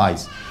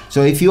applies.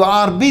 So if you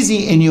are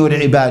busy in your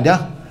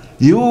ibadah,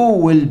 you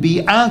will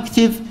be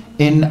active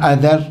in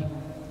other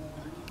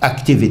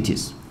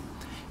activities.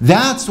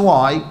 That's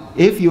why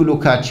if you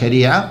look at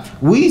Sharia,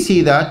 we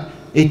see that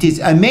it is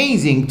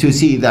amazing to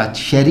see that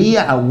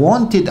Sharia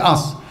wanted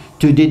us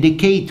to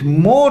dedicate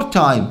more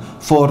time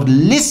for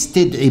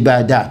listed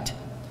ibadat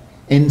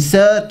in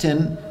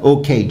certain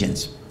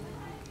occasions.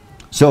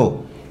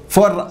 So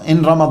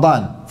in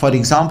Ramadan, for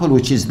example,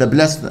 which is the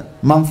blessed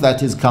month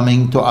that is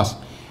coming to us,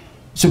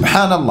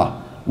 subhanallah,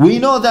 we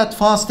know that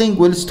fasting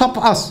will stop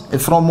us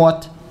from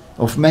what?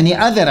 Of many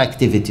other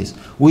activities.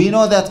 We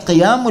know that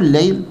Qiyamul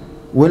Layl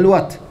will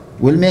what?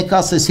 will make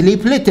us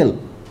sleep little.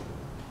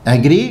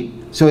 Agree?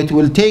 So it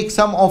will take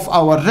some of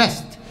our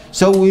rest.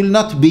 So we will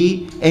not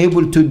be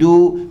able to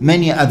do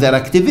many other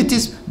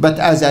activities. But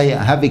as I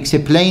have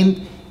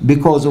explained,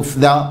 because of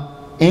the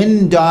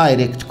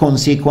indirect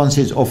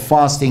consequences of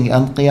fasting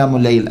and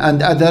Qiyamul Layl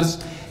and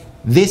others,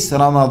 this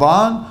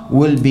Ramadan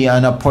will be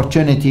an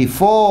opportunity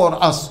for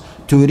us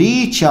to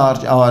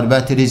recharge our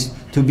batteries,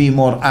 to be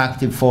more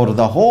active for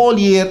the whole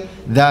year.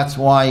 That's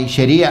why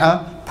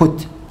Sharia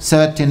put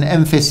certain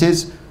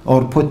emphasis,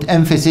 or put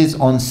emphasis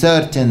on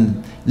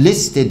certain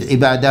listed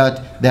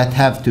ibadat that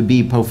have to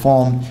be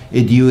performed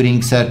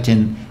during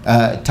certain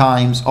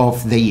times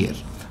of the year.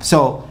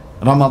 So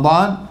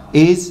Ramadan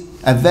is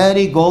a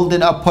very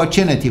golden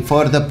opportunity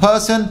for the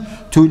person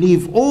to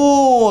leave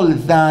all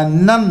the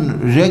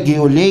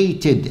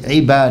non-regulated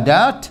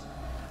ibadat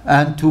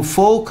and to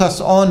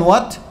focus on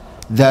what?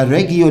 The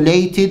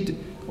regulated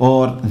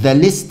or the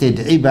listed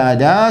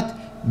ibadat,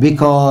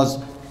 because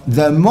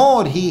the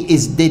more he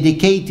is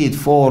dedicated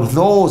for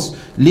those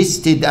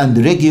listed and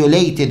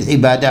regulated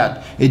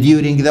ibadat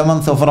during the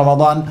month of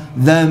Ramadan,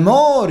 the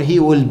more he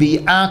will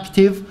be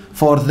active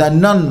for the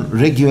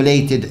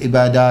non-regulated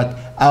ibadat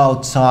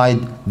outside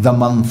the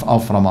month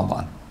of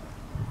Ramadan.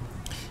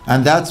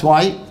 And that's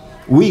why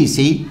we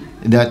see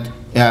that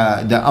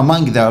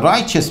among the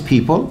righteous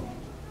people,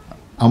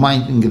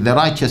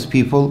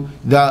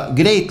 the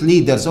great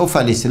leaders of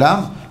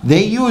Islam,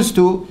 they used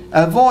to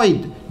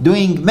avoid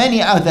doing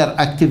many other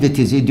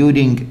activities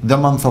during the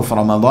month of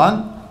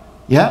Ramadan,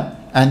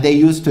 and they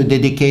used to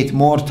dedicate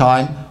more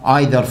time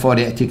either for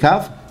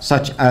i'tikaf,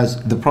 such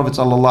as the Prophet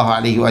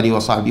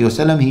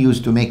ﷺ, he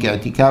used to make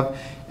i'tikaf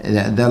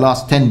the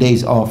last 10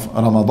 days of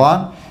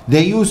Ramadan.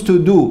 They used to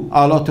do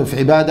a lot of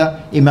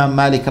ibadah. Imam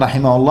Malik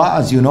rahimahullah,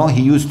 as you know,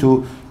 he used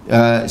to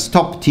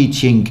stop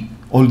teaching.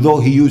 Although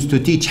he used to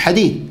teach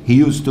hadith, he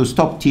used to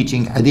stop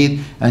teaching hadith,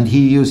 and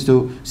he used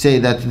to say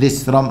that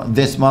this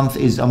month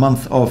is a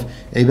month of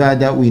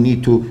ibadah, we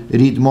need to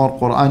read more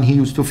Quran. He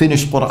used to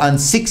finish Quran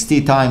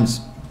 60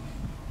 times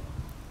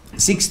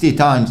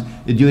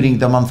during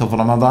the month of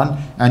Ramadan,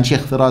 and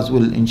Shaykh Firaz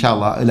will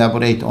inshallah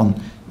elaborate on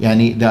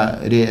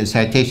the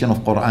recitation of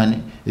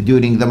Quran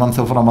during the month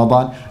of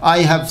Ramadan.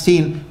 I have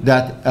seen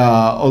that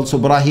also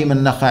Ibrahim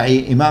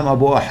al-Nakha'i, Imam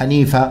Abu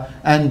Hanifa,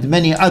 and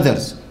many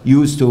others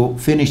used to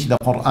finish the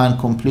Quran,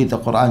 complete the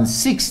Quran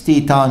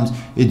 60 times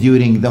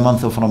during the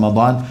month of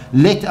Ramadan,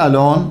 let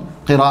alone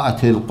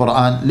qira'at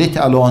al-Quran, let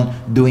alone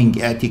doing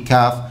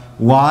i'tikaf.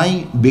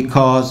 Why?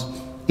 Because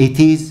it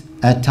is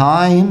a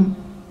time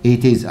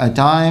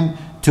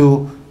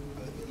to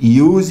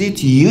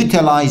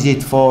utilize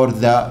it for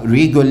the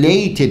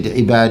regulated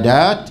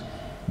ibadat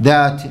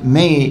that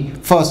may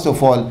first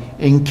of all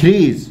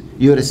increase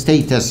your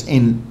status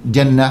in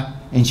Jannah,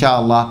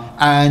 inshallah,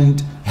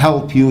 and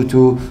help you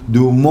to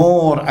do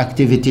more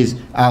activities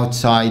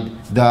outside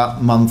the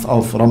month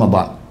of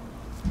Ramadan.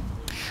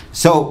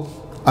 So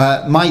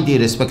my dear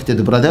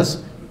respected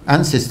brothers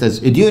and sisters,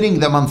 during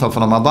the month of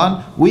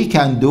Ramadan we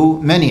can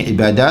do many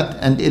ibadat,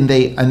 and in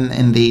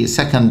the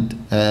second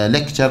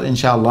lecture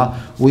inshallah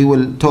we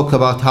will talk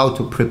about how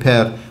to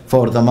prepare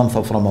for the month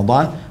of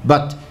Ramadan.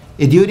 But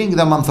during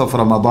the month of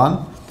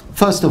Ramadan,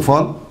 first of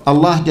all,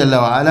 Allah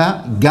Jalla wa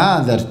Ala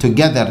gathered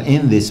together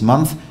in this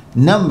month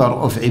number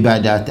of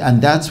ibadat,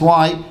 and that's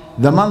why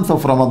the month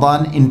of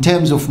Ramadan in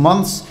terms of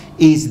months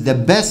is the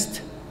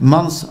best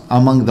month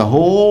among the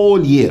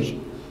whole year.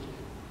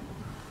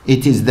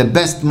 It is the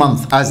best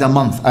month, as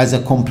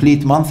a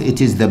complete month.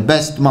 It is the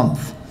best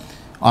month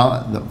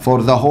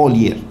for the whole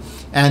year.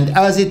 And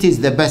as it is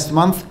the best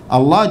month,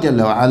 Allah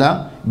Jalla wa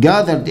Ala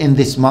gathered in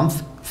this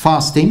month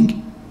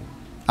fasting.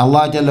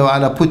 Allah Jalla wa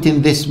Ala put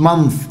in this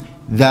month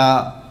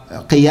the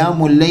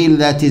Qiyamul Layl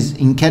that is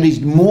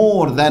encouraged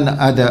more than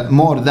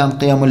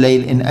Qiyamul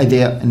Layl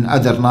in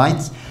other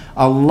nights.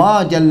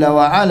 Allah Jalla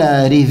wa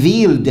Ala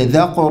revealed the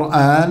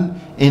Quran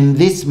in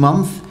this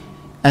month.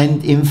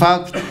 And in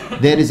fact,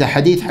 there is a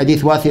hadith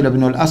Wathil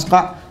ibn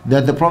al-Asqa,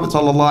 that the Prophet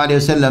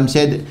ﷺ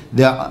said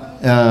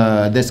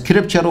the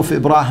scripture of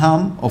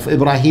Ibrahim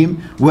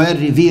were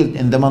revealed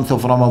in the month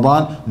of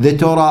Ramadan. The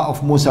Torah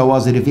of Musa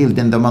was revealed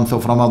in the month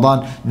of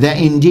Ramadan. The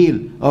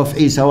Injil of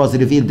Isa was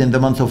revealed in the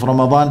month of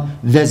Ramadan.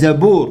 The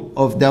Zabur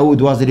of Dawood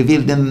was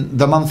revealed in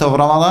the month of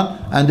Ramadan.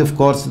 And of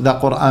course, the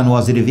Quran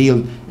was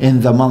revealed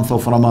in the month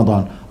of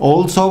Ramadan.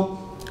 Also,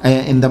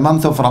 in the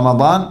month of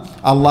Ramadan,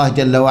 Allah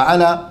Jalla wa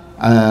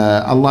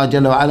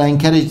Ala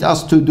encouraged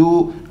us to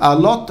do a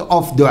lot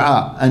of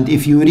dua. And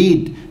if you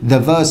read the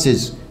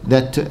verses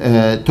that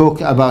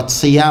talk about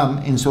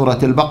Siyam in Surah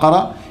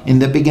Al-Baqarah, in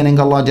the beginning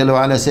Allah Jalla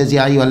wa Ala says,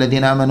 Ya ayyuha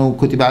alladhina amanu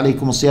kutiba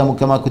alaykum as-siyamu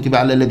kama kutiba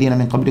ala alladhina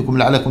min qablikum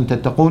la'alakum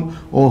tattaqun.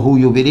 O who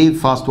you believe,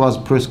 fast was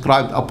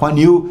prescribed upon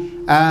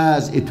you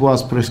as it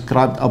was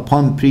prescribed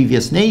upon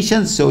previous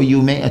nations, so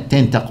you may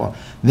attain taqwa.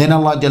 Then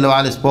Allah Jalla wa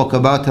Ala spoke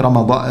about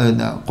Ramadan,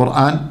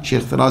 Quran.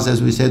 Shaykh Firaz,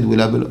 as we said,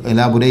 will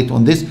elaborate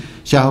on this.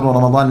 شهر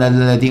رمضان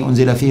الذي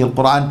أنزل فيه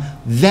القرآن.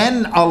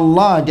 Then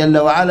Allah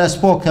Jalla wa Ala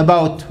spoke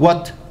about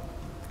what?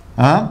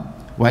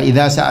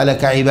 وإذا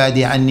سألك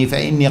عبادي عني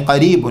فإني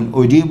قريب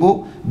أجيب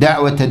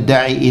دعوة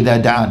الداعي إذا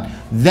دعان.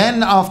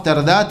 Then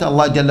after that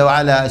Allah Jalla wa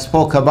Ala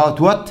spoke about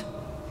what?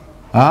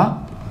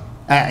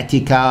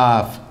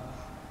 اعتكاف.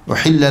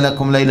 أحل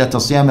لكم ليلة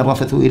الصيام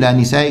الرفث إلى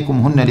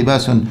نسائكم هن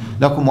لباس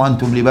لكم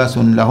وأنتم لباس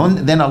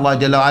لهن. Then Allah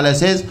Jalla wa Ala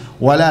says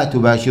ولا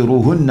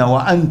تباشروهن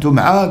وأنتم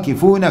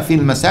عاكفون في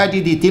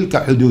المساجد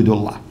تلك حدود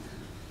الله.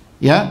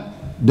 Yeah,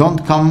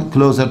 don't come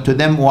closer to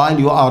them while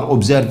you are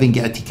observing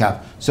i'tikaf.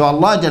 So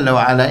Allah Jalla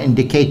wa Ala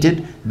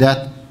indicated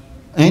that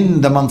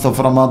in the month of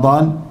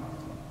Ramadan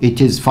it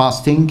is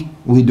fasting.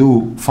 We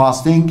do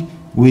fasting,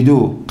 we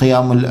do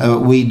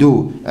qiyamul, we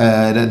do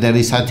the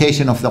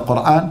recitation of the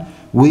Quran.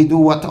 We do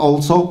what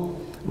also?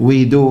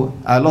 We do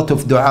a lot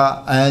of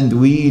dua and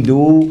we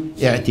do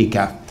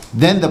i'tikaf.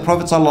 Then the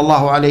Prophet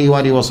sallallahu alaihi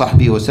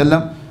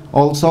wasallam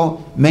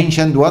also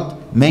mentioned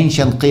what?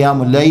 Mentioned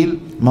qiyamul layl.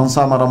 من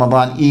صام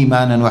رمضان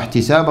إيمانا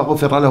واحتسابا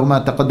غفر له ما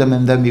تقدم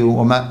من ذنبه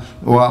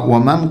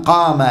ومن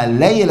قام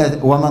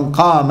ليلة ومن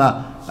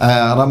قام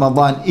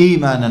رمضان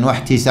إيمانا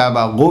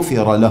واحتسابا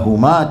غفر له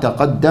ما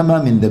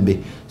تقدم من ذنبه.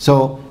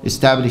 So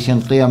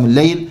establishing قيام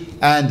الليل.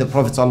 And the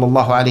Prophet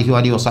sallallahu alaihi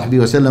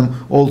wasallam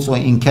also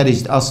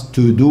encouraged us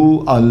to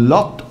do a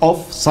lot of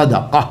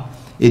sadaqah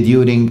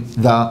during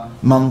the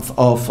month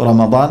of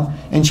Ramadan.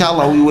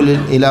 Inshallah, we will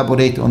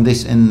elaborate on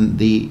this in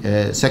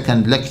the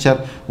second lecture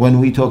when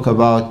we talk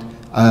about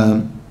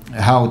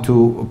how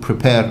to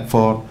prepare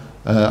for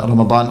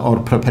Ramadan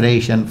or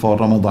preparation for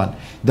Ramadan.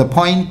 The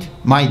point,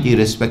 my dear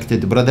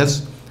respected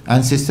brothers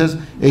and sisters,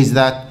 is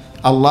that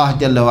Allah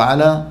Jalla wa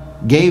Ala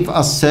gave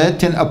us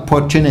certain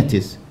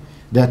opportunities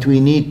that we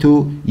need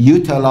to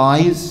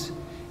utilize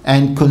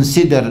and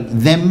consider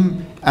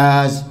them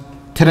as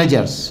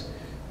treasures.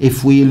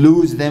 If we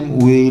lose them,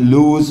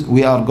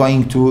 we are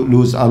going to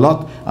lose a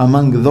lot.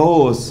 Among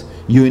those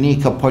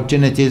unique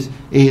opportunities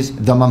is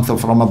the month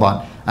of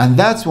Ramadan. And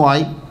that's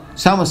why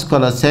some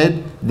scholars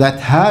said that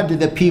had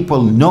the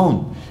people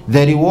known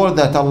the reward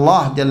that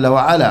Allah Jalla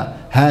wa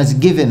Ala has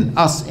given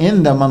us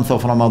in the month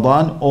of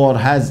Ramadan, or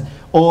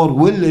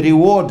will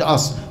reward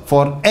us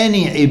for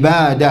any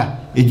ibadah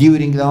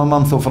during the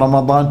month of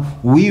Ramadan,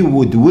 we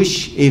would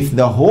wish if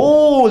the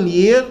whole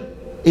year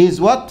is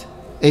what?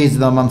 Is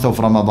the month of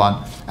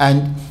Ramadan.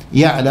 And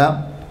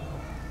Ya'la,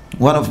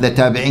 one of the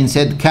tabi'in,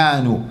 said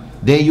Kanu,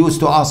 they used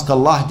to ask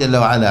Allah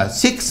Jalla wa Ala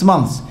 6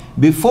 months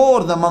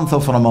before the month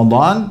of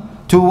Ramadan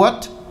to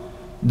what?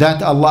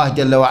 That Allah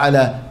Jalla wa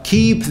Ala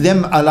keep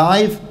them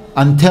alive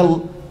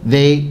until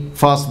they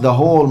fast the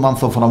whole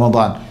month of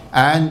Ramadan.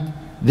 And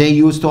they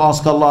used to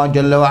ask Allah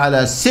Jalla wa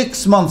Ala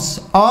 6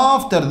 months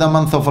after the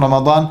month of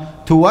Ramadan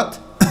to what?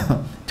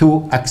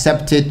 To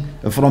accept it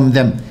from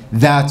them.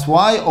 That's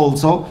why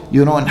also,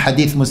 you know, in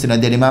Hadith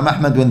Musnad Imam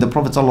Ahmad, when the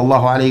Prophet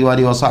sallallahu alaihi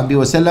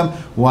wasallam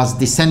was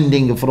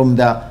descending from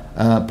the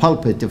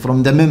pulpit,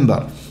 from the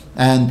minbar,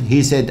 and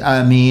he said,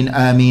 Ameen,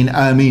 Ameen,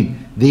 Ameen.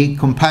 The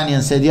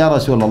companion said, Ya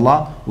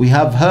Rasulullah, we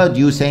have heard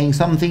you saying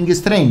something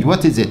strange.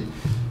 What is it?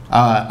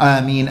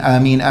 Ameen,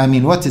 Ameen,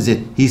 Ameen. What is it?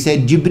 He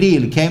said,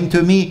 Jibreel came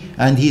to me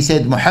and he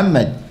said,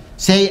 Muhammad,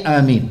 say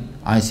Ameen.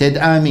 I said,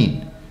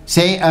 Ameen.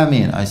 Say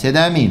Ameen. I said,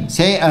 Ameen.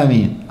 Say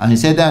Ameen. I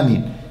said,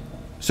 Ameen.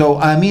 So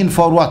Ameen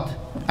for what?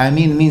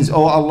 Ameen means,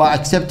 oh Allah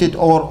accept it,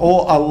 or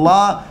oh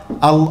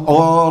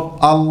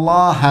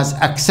Allah has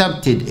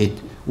accepted it.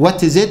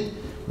 What is it?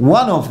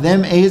 One of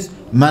them is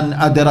Man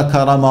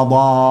adraka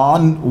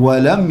Ramadan wa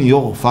lam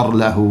yughfar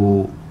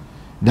lahu.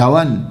 The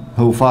one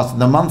who fasts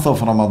the month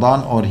of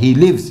Ramadan, or he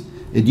lives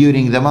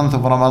during the month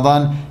of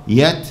Ramadan,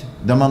 yet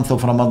the month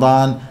of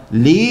Ramadan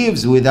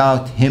leaves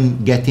without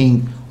him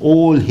getting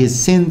all his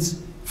sins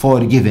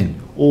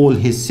forgiven, all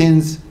his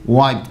sins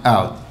wiped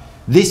out.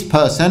 This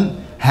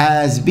person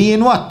has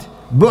been what?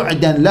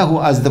 Bu'dan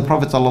lahu, as the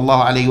Prophet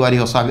sallallahu alaihi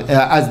wasallam,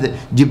 as the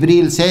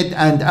Jibreel said,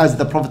 and as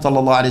the Prophet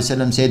sallallahu alaihi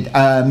wasallam said,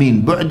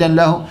 Ameen. Bu'dan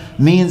lahu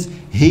means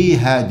he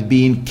had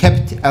been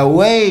kept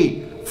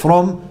away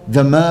from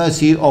the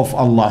mercy of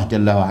Allah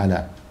Jalla wa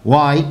Ala.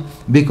 Why?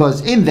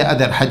 Because in the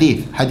other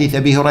hadith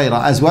Abi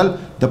Hurairah as well,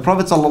 the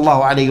Prophet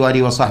sallallahu alaihi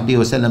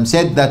wasallam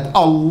said that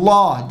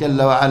Allah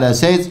Jalla wa Ala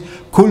says,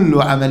 كل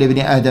عمل ابن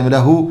آدم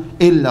له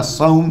إلا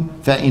الصوم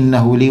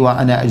فإنه لي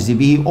وأنا أجزي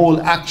به.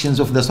 All actions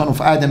of the son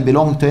of Adam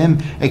belong to him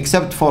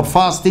except for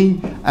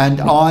fasting, and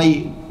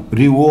I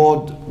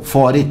reward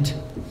for it.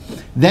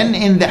 Then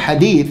in the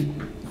hadith,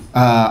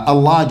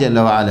 Allah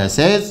Jalla wa Ala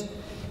says,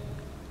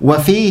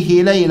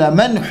 وفيه ليلة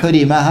من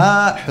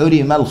حرمها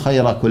حرم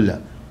الخير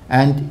كله.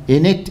 And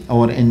in it,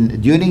 or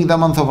during the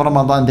month of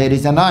Ramadan, there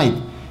is a night.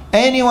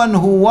 Anyone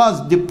who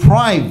was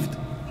deprived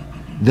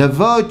the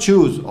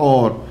virtues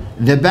or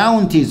the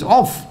bounties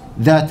of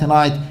that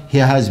night, he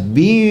has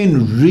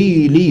been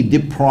really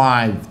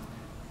deprived.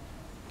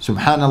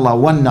 Subhanallah,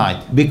 one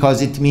night.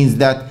 Because it means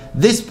that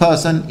this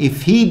person,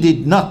 if he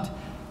did not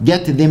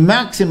get the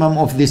maximum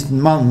of this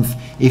month,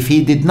 if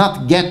he did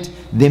not get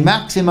the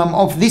maximum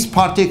of this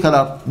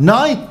particular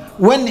night,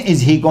 when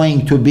is he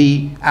going to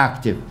be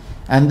active?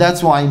 And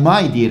that's why,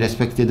 my dear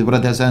respected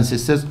brothers and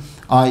sisters,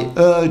 I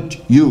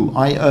urge you,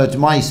 I urge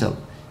myself,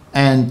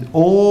 and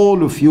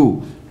all of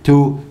you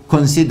to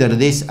consider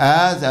this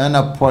as an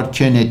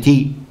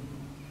opportunity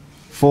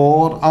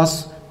for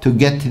us to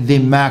get the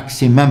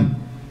maximum,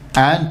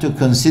 and to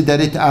consider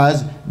it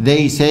as,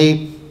 they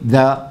say,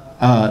 the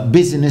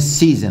business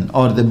season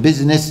or the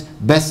business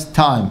best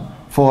time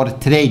for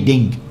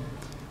trading.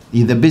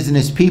 The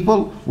business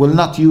people will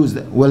not lose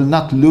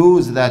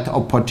that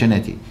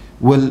opportunity,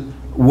 will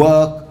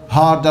work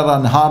harder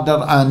and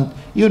harder. And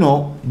you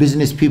know,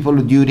 business people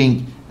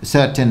during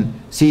certain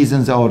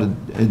seasons or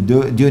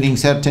during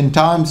certain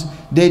times,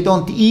 they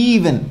don't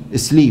even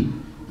sleep.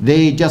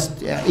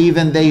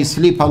 They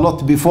sleep a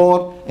lot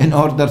before in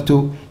order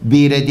to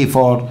be ready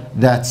for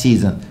that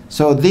season.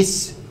 So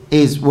this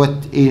is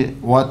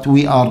what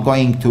we are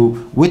going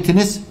to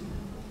witness,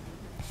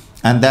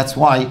 and that's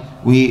why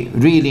we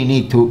really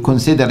need to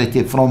consider it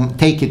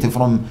take it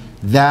from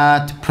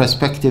that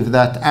perspective,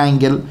 that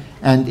angle,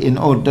 and in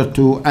order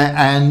to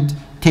and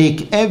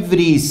take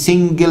every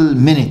single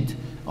minute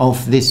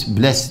of this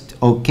blessed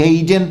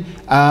occasion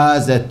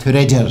as a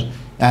treasure.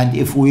 And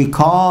if we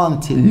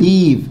can't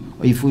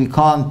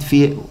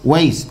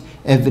waste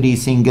every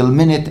single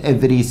minute,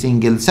 every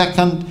single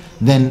second,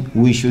 then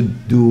we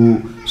should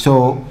do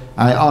so.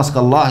 I ask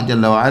Allah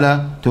Jalla wa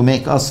Ala to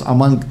make us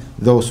among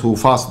those who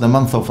fast the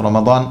month of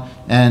Ramadan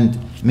and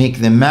make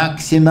the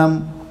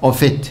maximum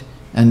of it,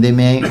 and they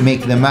may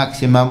make the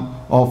maximum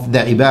of the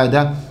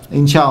ibadah.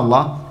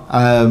 Inshallah,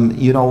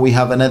 you know, we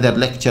have another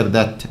lecture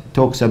that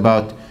talks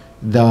about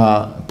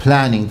the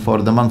planning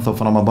for the month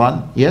of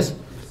Ramadan. Yes?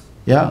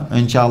 Yeah,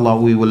 inshallah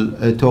we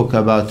will talk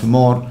about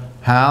more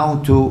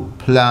how to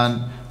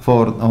plan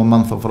for a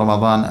month of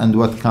Ramadan, and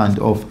what kind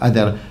of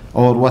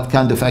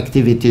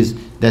activities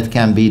that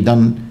can be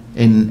done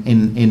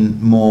in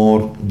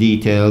more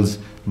details.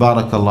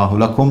 Barakallahu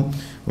lakum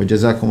wa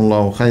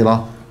jazakumullahu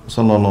khaira.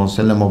 Sallallahu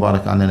sallam wa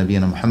barak ala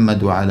nabiyyina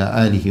Muhammad wa ala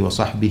alihi wa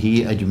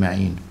sahbihi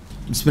ajma'in.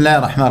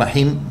 Bismillahir Rahmanir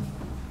Rahim.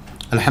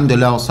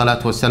 Alhamdulillah wa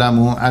salatu wa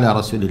salamu ala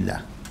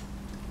Rasulillah.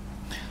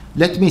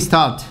 Let me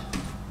start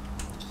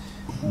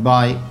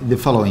by the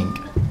following.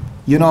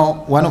 You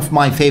know, one of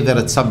my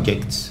favorite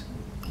subjects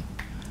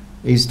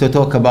is to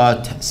talk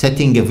about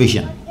setting a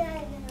vision.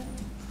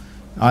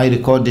 I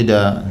recorded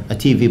a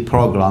TV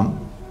program,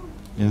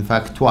 in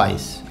fact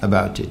twice,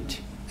 about it.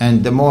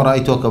 And the more I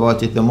talk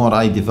about it, the more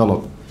I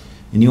develop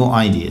new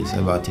ideas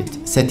about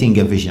it, setting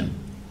a vision.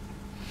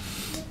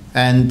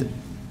 And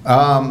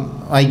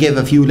I gave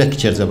a few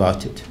lectures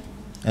about it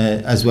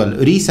as well.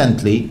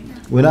 Recently,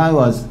 when I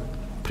was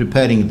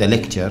preparing the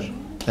lecture,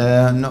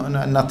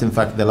 not in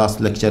fact the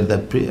last lecture, the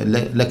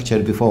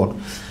lecture before,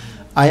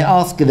 I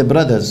asked the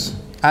brothers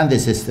and the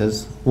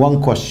sisters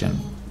one question.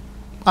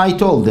 I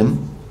told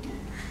them,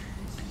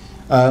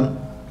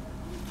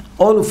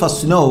 all of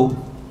us know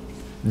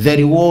the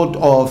reward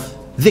of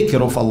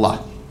dhikr of Allah,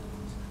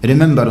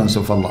 remembrance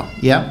of Allah.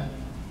 Yeah?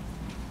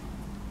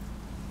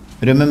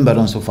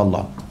 Remembrance of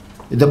Allah.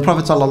 The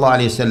Prophet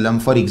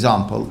ﷺ, for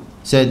example,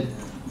 said,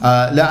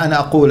 لا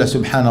أنا أقول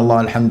سبحان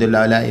الله الحمد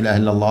لله لا إله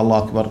إلا الله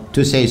الله أكبر.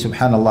 To say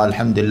سبحان الله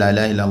الحمد لله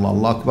لا إله إلا الله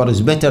الله أكبر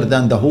is better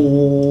than the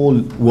whole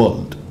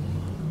world.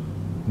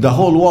 The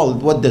whole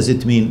world, what does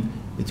it mean?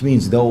 It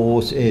means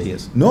those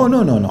areas. No.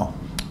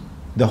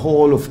 The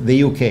whole of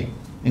the UK,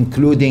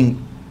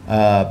 including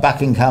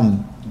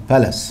Buckingham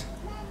Palace,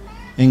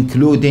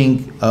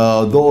 including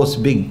those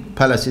big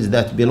palaces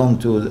that belong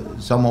to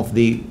some of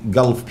the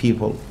Gulf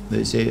people.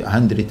 They say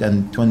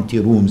 120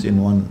 rooms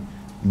in one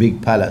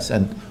big palace.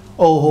 And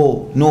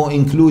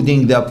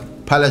including the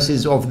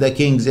palaces of the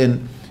kings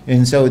in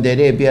Saudi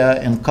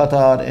Arabia, in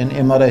Qatar, in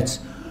Emirates,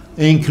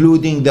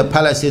 including the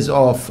palaces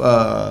of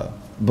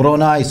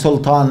Brunei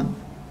Sultan.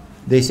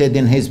 They said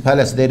in his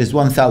palace there is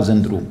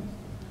 1,000 rooms.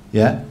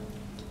 Yeah?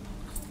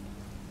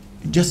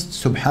 Just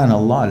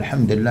subhanallah,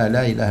 alhamdulillah,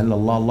 la ilaha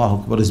illallah, Allahu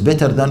Akbar is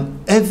better than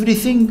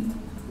everything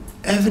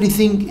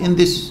in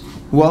this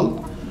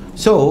world.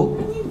 So,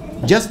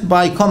 just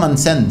by common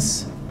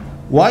sense,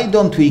 why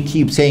don't we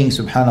keep saying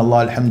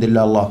subhanallah,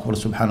 alhamdulillah, Allahu Akbar,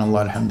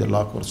 subhanallah,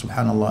 alhamdulillah, Akbar,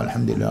 subhanallah,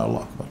 alhamdulillah,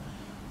 Allahu Akbar.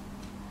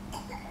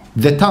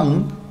 The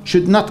tongue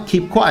should not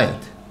keep quiet.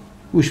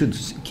 We should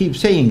keep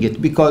saying it,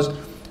 because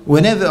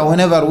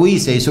whenever we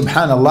say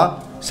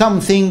subhanallah,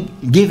 something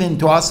given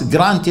to us,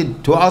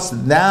 granted to us,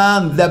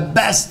 than the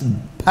best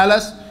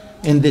palace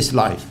in this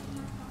life.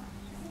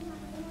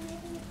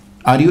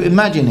 Are you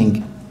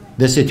imagining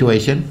the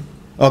situation?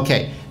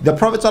 Okay. The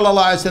Prophet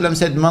ﷺ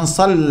said, "Man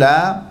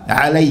salla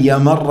alayya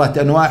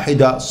marratan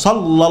wahida,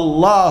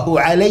 sallallahu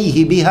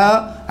alayhi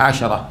biha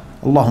ashara."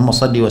 Allahumma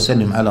salli wa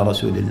sallim ala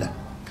Rasulillah.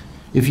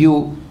 If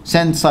you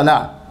send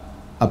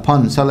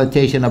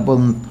salutation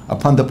upon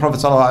the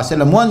Prophet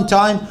ﷺ one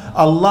time,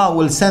 Allah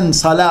will send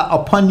salah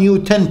upon you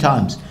 10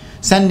 times.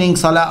 Sending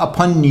salah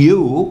upon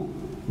you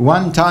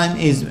one time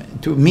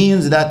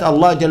means that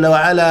Allah Jalla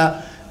wa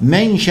Ala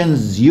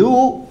mentions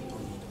you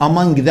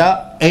among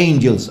the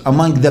angels,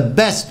 among the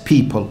best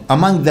people,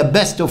 among the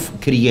best of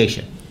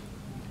creation.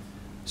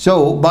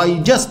 So by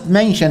just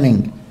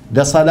mentioning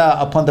the salah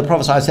upon the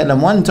Prophet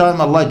ﷺ one time,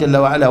 Allah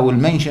Jalla wa Ala will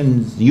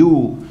mention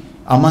you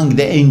among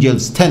the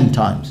angels 10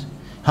 times.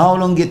 How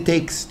long it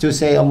takes to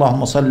say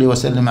Allahumma salli wa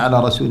sallim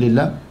ala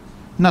Rasulillah?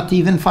 Not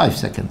even 5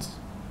 seconds.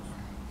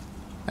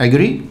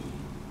 Agree?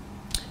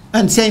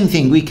 And same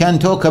thing, we can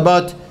talk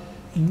about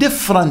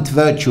different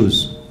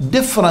virtues.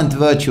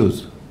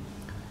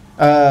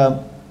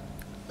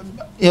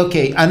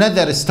 Okay,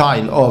 another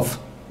style of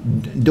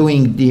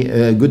doing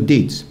the good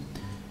deeds.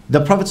 The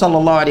Prophet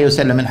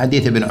ﷺ in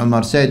Hadith ibn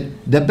Umar said,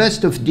 the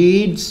best of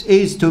deeds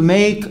is to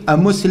make a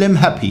Muslim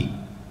happy.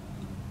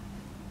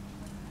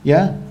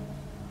 Yeah?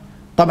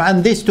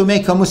 طبعا this to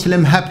make a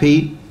Muslim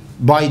happy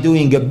by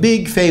doing a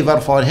big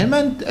favor for him,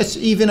 and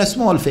even a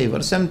small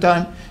favor.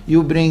 Sometimes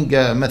you bring,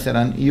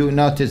 مثلا, you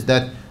notice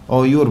that,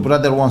 or your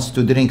brother wants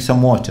to drink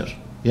some water.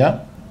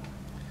 Yeah?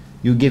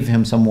 You give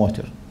him some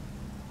water.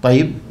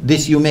 طيب,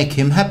 this you make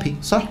him happy.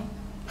 صح?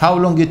 How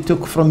long it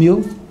took from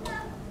you?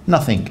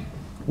 Nothing.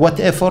 What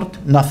effort?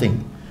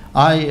 Nothing.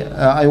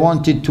 I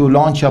wanted to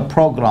launch a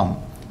program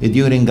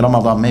during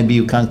Ramadan. Maybe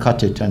you can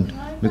cut it, and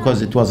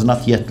because it was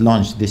not yet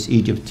launched, this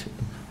Egypt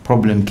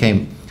problem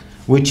came,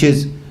 which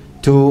is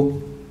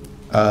to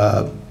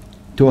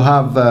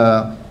have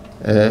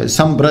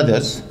some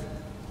brothers,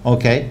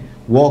 okay,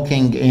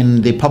 walking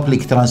in the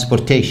public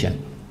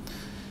transportation,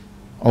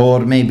 or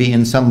maybe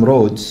in some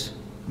roads,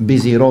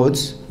 busy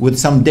roads, with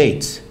some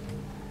dates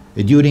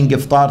during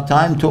iftar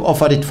time to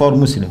offer it for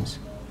Muslims.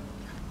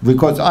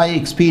 Because I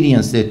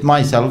experienced it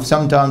myself.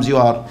 Sometimes you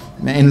are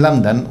in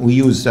London, we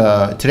use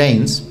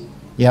trains,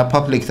 yeah,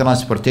 public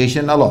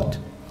transportation a lot.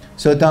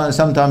 So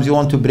sometimes you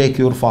want to break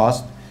your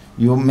fast,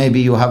 maybe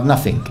you have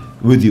nothing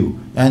with you,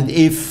 and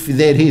if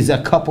there is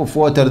a cup of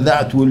water,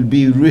 that will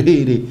be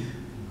really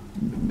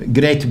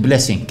great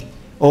blessing.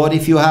 Or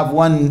if you have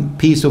one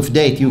piece of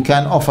date, you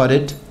can offer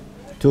it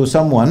to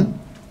someone,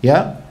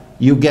 yeah,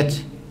 you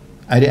get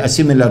a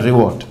similar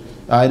reward.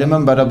 I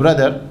remember a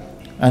brother,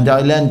 and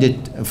I learned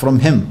it from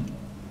him.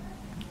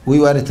 We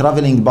were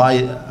traveling by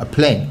a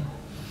plane,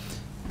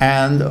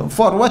 and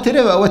for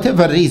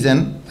whatever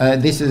reason,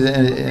 this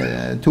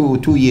is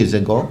 2 years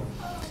ago,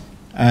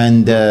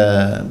 and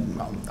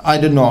I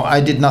don't know,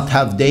 I did not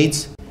have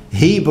dates.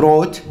 He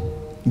brought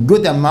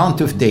good amount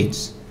of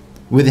dates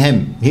with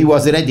him. He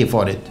was ready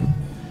for it.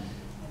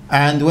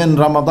 And when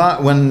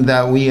Ramadan, when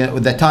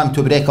the time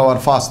to break our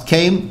fast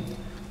came,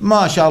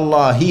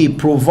 mashallah, he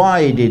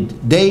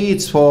provided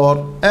dates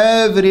for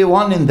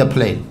everyone in the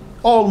plane,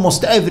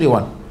 almost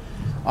everyone.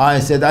 I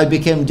said, I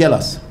became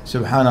jealous.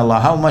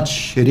 Subhanallah, how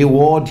much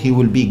reward he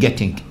will be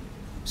getting.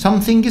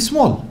 Something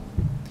small.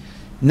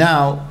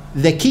 Now,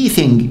 the key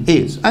thing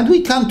is, and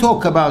we can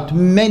talk about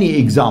many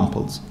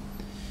examples,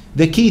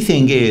 the key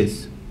thing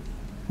is,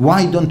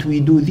 why don't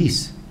we do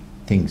these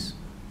things?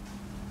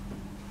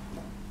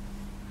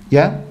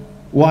 Yeah?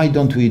 Why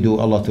don't we do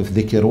a lot of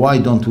dhikr? Why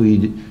don't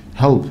we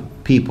help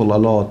people a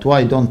lot?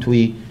 Why don't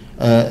we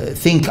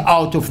think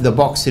out of the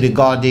box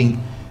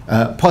regarding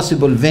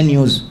possible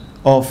venues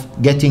of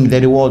getting the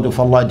reward of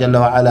Allah Jalla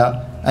wa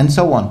Ala, and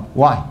so on?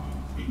 Why?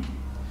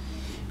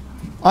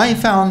 I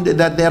found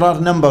that there are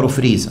a number of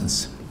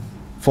reasons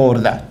for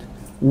that.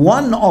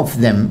 One of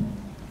them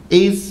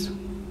is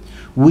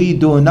we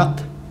do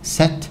not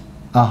set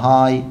a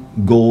high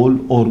goal,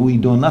 or we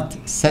do not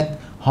set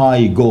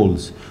high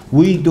goals.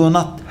 We do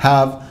not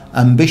have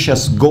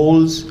ambitious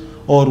goals,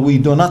 or we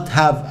do not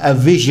have a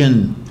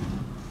vision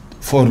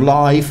for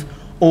life,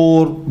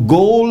 or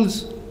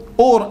goals,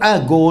 or a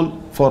goal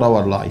for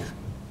our life.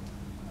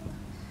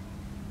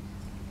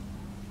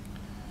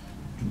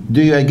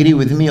 Do you agree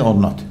with me or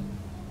not?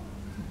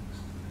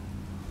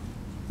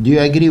 Do you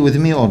agree with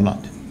me or not?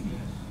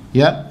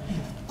 Yeah?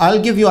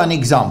 I'll give you an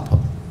example.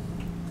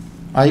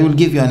 I will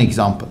give you an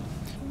example.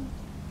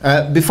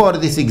 Before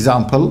this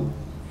example,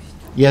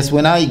 yes,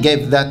 when I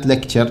gave that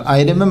lecture,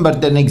 I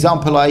remembered an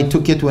example. I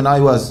took it when I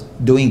was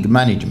doing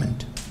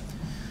management.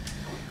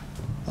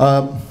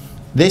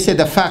 They said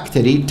a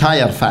factory,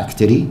 tire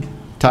factory,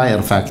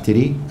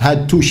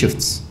 had 2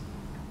 shifts.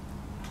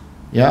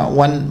 Yeah,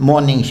 one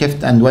morning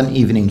shift and one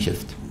evening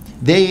shift.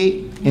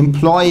 They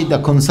employed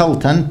a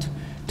consultant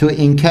to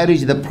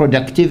encourage the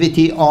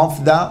productivity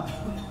of the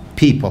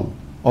people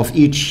of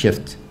each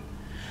shift.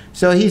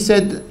 So he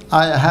said,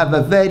 I have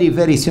a very,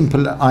 very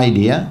simple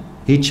idea.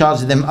 He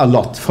charged them a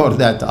lot for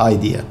that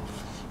idea.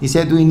 He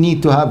said, we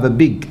need to have a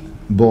big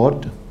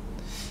board,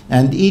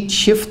 and each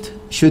shift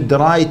should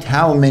write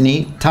how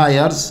many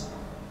tires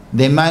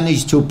they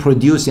managed to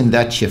produce in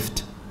that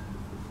shift.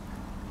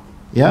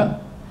 Yeah?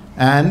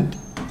 And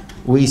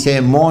we say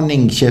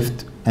morning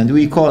shift, and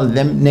we call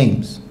them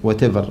names,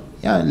 whatever.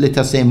 Yeah, let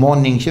us say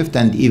morning shift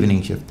and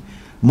evening shift.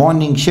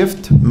 Morning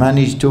shift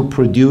managed to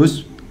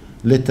produce,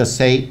 let us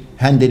say,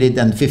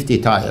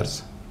 150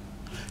 tires.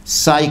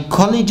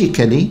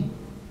 Psychologically,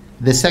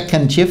 the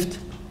second shift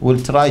will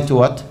try to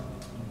what?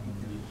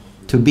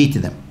 To beat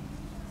them.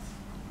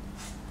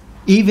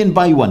 Even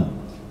by 1.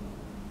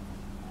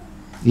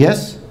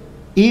 Yes?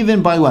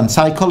 Even by 1,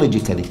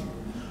 psychologically.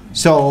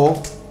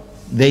 So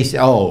they say,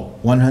 oh,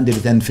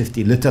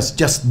 150, let us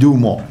just do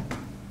more.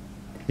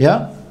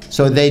 Yeah?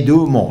 So they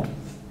do more.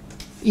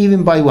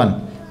 Even by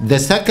 1.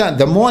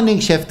 the morning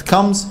shift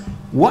comes,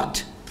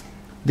 what?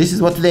 This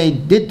is what they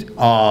did.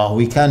 Oh,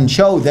 we can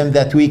show them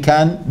that we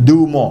can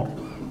do more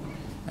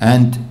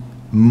and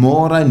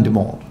more and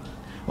more.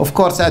 Of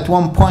course, at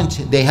one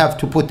point they have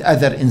to put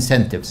other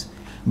incentives.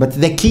 But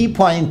the key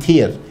point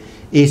here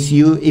is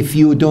if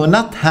you do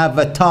not have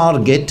a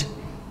target,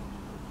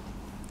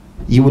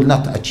 you will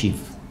not achieve.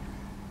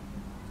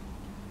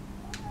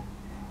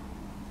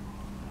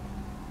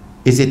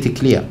 Is it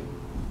clear?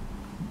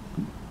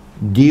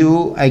 Do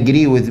you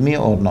agree with me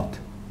or not?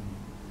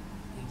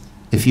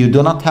 If you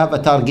do not have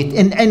a target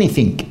in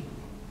anything,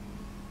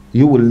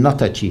 you will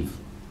not achieve.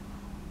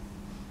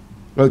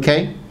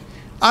 Okay?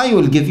 I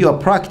will give you a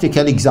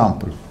practical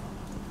example.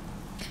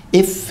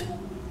 If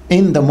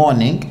in the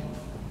morning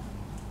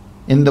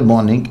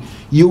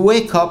you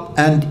wake up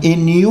and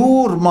in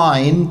your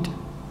mind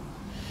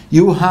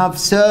you have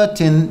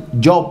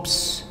certain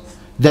jobs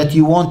that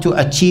you want to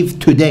achieve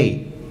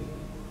today,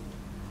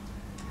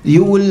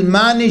 you will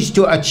manage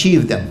to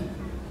achieve them.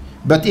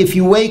 But if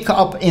you wake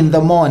up in the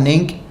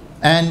morning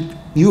and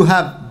you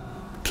have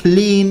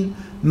clean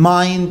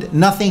mind,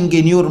 nothing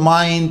in your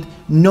mind,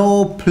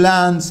 no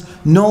plans,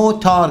 no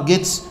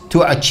targets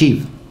to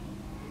achieve,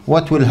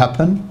 what will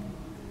happen?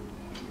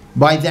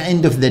 By the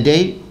end of the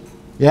day,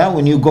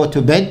 when you go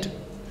to bed,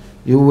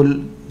 you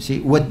will see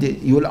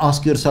you will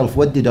ask yourself,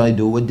 what did I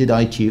do? What did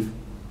I achieve?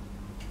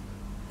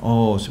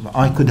 Oh, so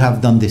I could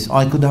have done this,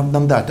 I could have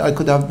done that, I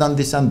could have done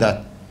this and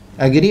that.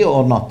 Agree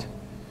or not?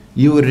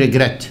 You will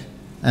regret,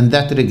 and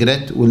that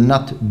regret will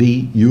not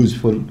be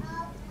useful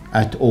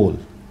at all.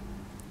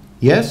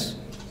 Yes?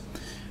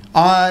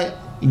 I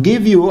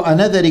give you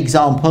another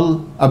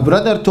example. A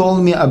brother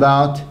told me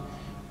about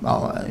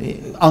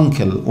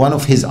one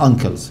of his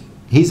uncles.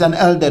 He's an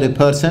elderly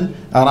person,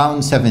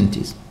 around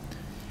 70s.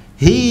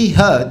 He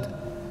heard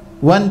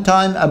one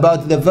time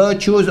about the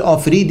virtues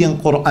of reading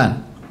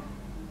Quran.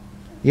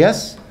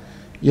 Yes?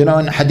 You know,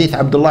 in Hadith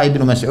Abdullah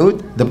ibn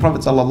Mas'ud, the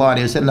Prophet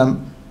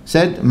ﷺ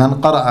said,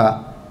 "Man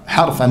qara'a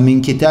harfan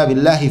min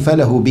kitabillahi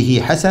falahu bihi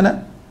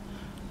hasana."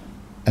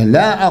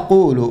 لا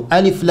أقول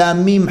ألف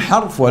لام ميم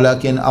حرف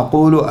ولكن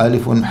أقول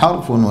ألف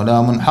حرف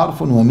ولام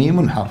حرف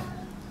وميم حرف.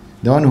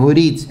 The one who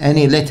reads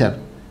any letter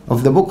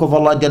of the book of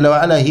Allah Jalla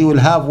wa Ala, he will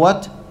have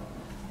what?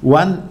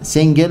 One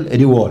single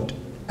reward.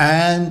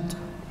 And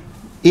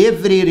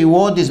every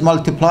reward is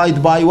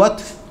multiplied by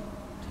what?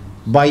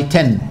 By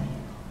 10.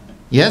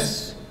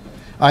 Yes?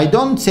 I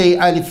don't say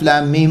Alif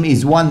Lam Mim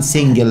is one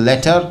single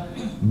letter,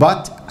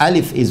 but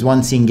Alif is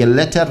one single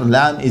letter,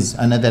 Lam is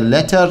another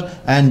letter,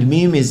 and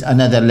Mim is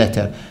another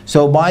letter.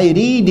 So by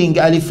reading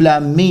Alif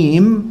Lam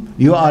Mim,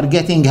 you are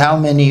getting how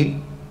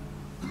many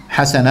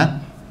hasana?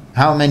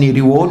 How many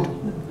reward?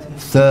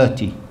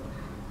 30.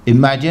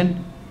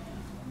 Imagine.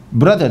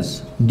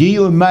 Brothers, do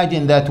you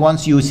imagine that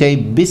once you say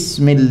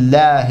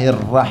Bismillahir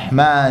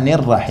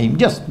Rahmanir Rahim,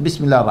 just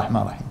Bismillahir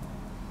Rahmanir Rahim,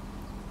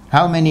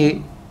 how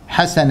many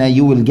hasana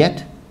you will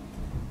get?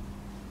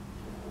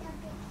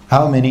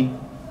 How many?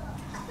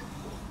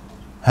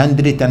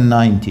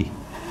 190.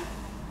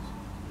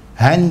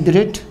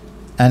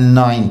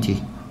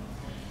 190.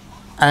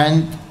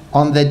 And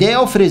on the day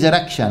of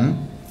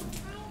resurrection,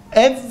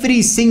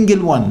 every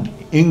single one,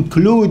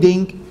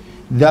 including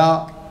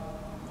the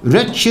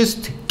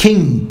richest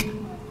king,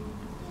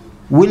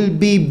 will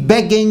be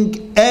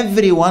begging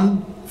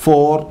everyone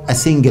for a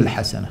single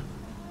hasana.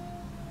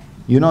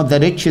 You know, the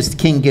richest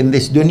king in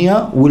this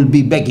dunya will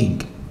be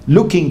begging,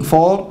 looking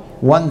for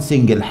one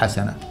single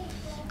hasana.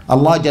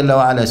 Allah Jalla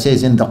wa Ala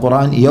says in the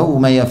Quran, يَوْمَ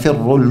يَفِرُّ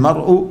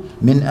الْمَرْءُ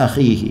مِنْ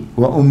أَخِيهِ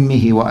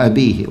وَأُمِّهِ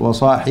وَأَبِيهِ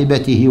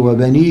وَصَاحِبَتِهِ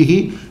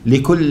وَبَنِيهِ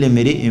لِكُلِّ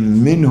امْرِئٍ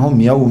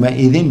مِّنْهُمْ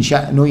يَوْمَئِذٍ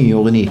شَأْنٌ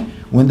يُغْنِيهِ.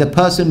 When the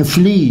person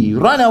flee,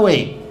 run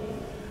away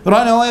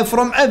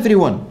from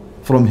everyone,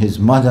 from his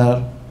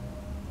mother,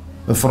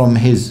 from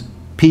his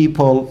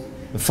people,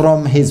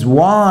 from his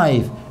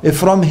wife,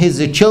 from his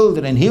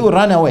children, he will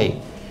run away.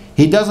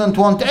 He doesn't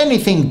want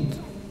anything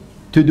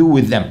to do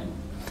with them.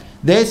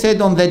 They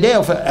said on the day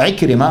of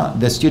Ikrimah,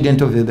 the student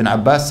of Ibn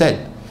Abbas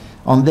said,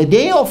 on the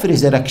day of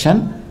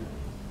resurrection,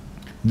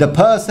 the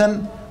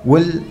person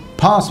will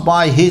pass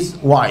by his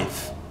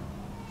wife,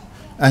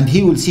 and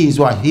he will see his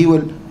wife.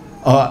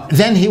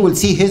 Then he will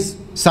see his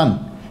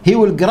son. He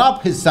will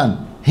grab his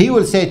son. He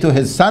will say to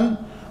his son,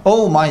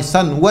 "Oh my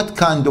son, what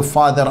kind of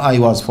father I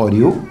was for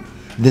you?"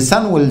 The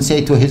son will say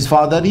to his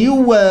father, "You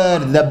were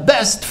the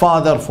best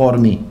father for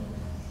me."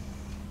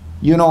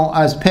 You know,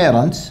 as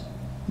parents,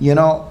 you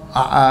know,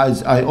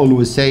 as I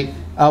always say,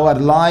 our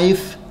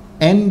life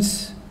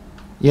ends,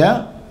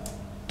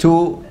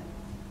 to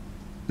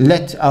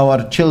let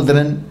our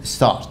children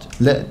start.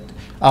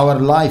 Our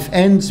life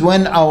ends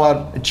when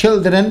our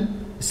children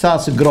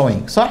starts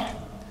growing. صح?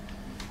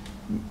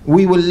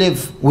 We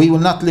will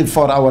not live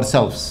for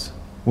ourselves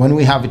when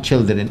we have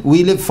children.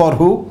 We live for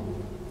who?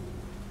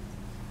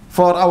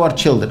 For our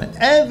children.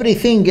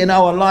 Everything in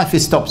our life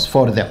stops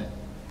for them.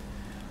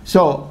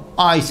 So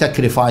I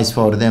sacrifice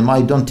for them.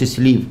 I don't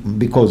sleep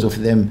because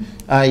of them.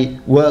 I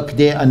work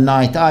day and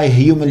night. I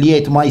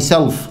humiliate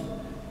myself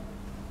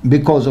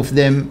because of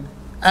them.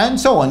 and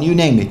so on, you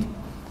name it.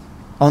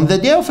 On the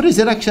day of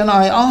resurrection,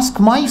 I ask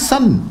my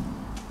son,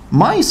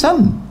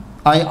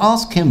 I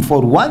ask him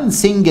for one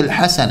single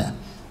hasana.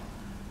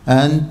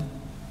 And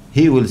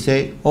he will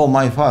say, oh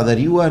my father,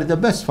 you are the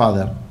best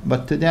father,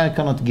 but today I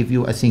cannot give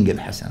you a single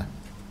hasana.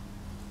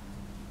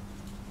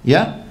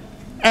 Yeah?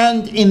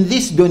 And in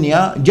this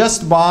dunya,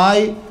 just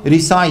by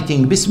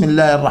reciting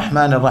Bismillah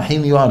ar-Rahman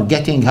ar-Rahim, you are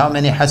getting how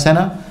many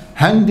hasana?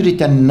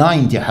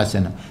 190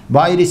 hasana.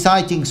 By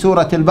reciting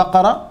Surah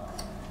Al-Baqarah,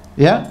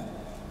 yeah?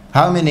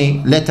 How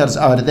many letters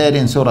are there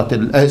in Surah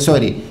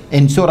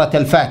in Surah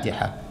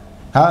Al-Fatiha?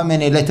 How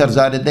many letters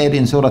are there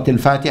in Surah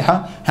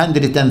Al-Fatiha?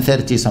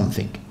 130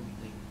 something.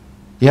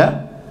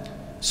 Yeah?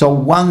 So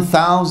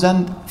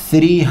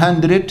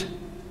 1,300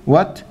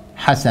 what?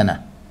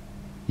 Hasana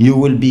you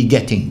will be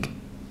getting.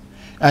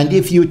 And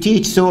if you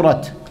teach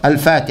Surah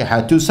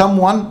Al-Fatiha to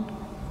someone,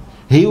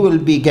 he will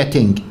be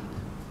getting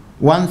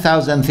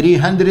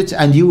 1,300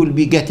 and you will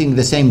be getting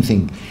the same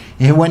thing.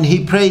 When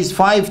he prays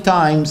 5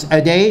 times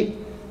a day,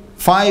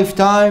 5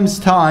 times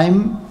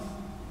time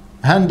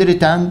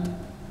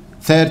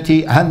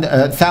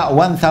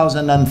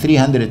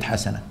 1,300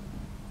 hasana.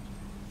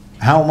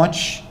 How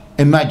much?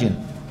 Imagine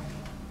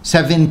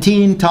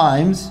 17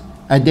 times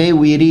a day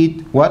we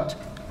read what?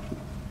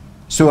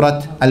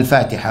 Surah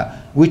Al-Fatiha,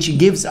 which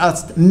gives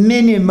us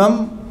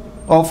minimum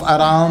of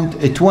around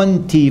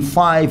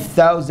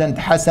 25,000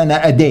 hasana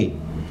a day.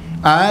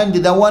 And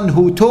the one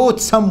who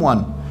taught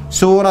someone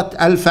Surah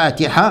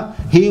Al-Fatiha,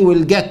 he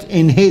will get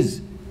in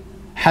his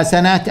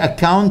hasanat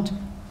account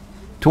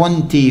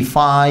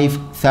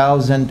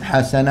 25,000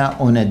 hasana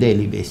on a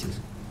daily basis.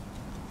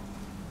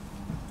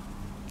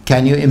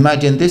 Can you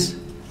imagine this?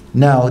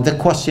 Now the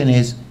question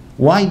is,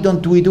 why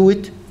don't we do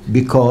it?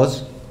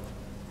 Because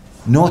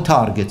no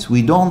targets,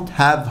 we don't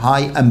have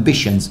high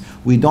ambitions,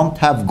 we don't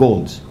have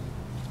goals.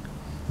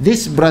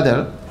 This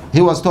brother,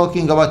 he was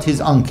talking about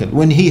his uncle.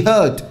 When he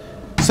heard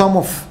some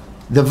of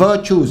the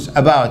virtues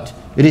about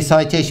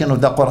recitation of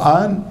the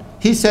Quran,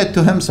 he said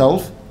to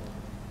himself,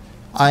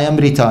 I am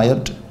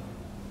retired,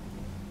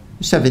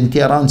 70,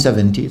 around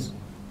 70s.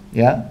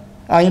 Yeah,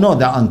 I know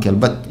the uncle,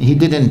 but he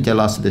didn't tell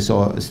us the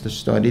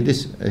story.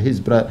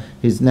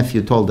 His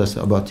nephew told us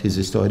about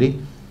his story.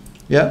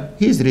 Yeah,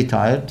 he's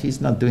retired,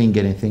 he's not doing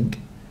anything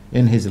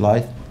in his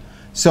life.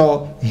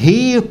 So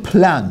he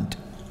planned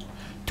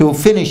to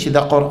finish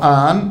the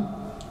Quran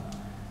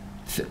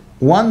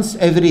once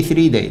every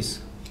 3 days.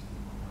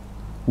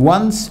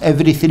 Once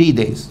every 3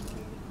 days.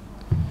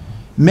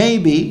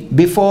 Maybe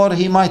before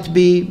he might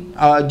be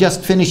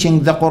just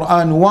finishing the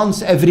Quran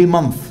once every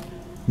month.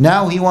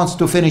 Now he wants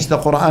to finish the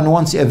Quran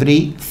once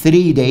every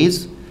 3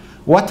 days.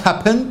 What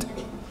happened?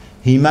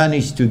 He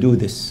managed to do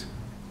this.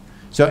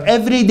 So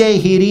every day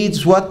he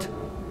reads what?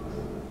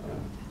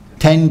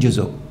 10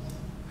 juzu.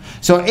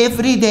 So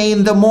every day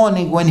in the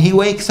morning when he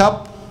wakes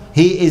up,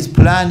 he is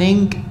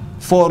planning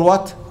for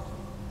what?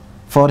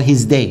 For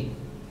his day.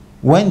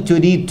 When to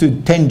read to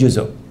 10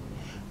 juzu.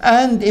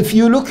 And if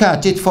you look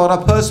at it, for a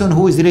person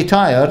who is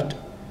retired,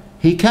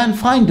 he can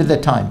find the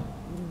time.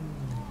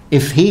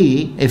 If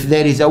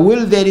there is a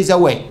will, there is a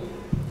way.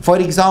 For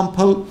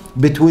example,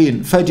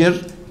 between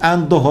Fajr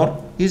and Dhuhr,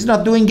 he's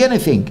not doing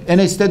anything.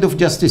 And instead of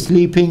just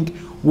sleeping,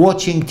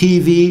 watching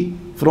TV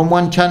from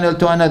one channel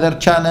to another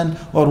channel,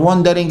 or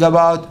wandering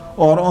about,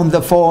 or on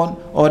the phone,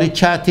 or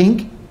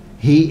chatting,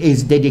 he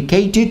is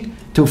dedicated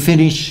to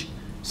finish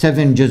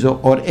 7 juzu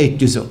or 8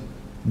 juzu.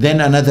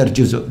 Then another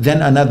juzu,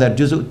 then another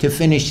juzu, to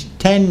finish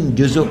 10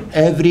 juzu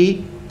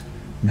every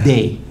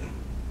day.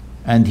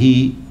 And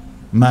he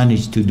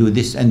managed to do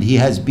this, and he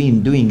has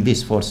been doing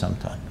this for some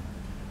time.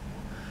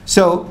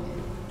 So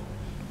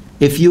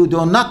if you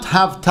do not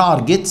have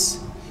targets,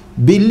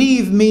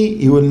 believe me,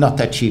 you will not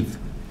achieve.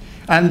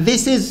 And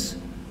this is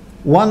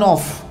one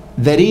of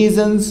the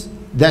reasons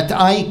that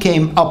I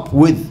came up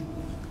with,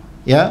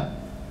 yeah,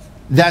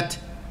 that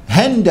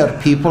hinder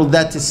people,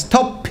 that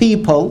stop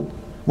people.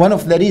 One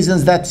of the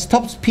reasons that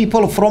stops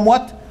people from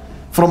what?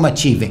 From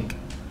achieving.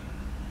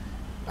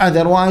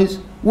 Otherwise,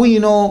 we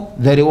know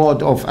the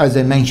reward of, as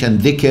I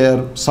mentioned,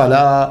 dhikr,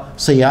 salah,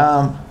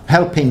 siyam,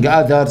 helping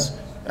others,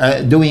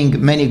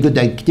 doing many good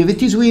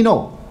activities, we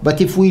know.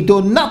 But if we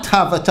do not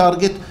have a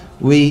target,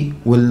 we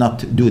will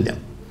not do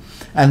them.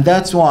 And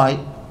that's why,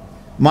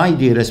 my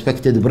dear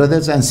respected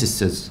brothers and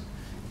sisters,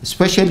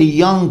 especially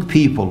young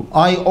people,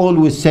 I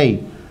always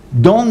say,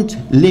 don't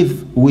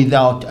live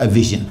without a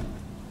vision.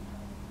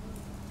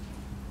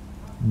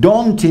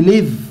 Don't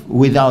live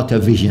without a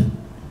vision.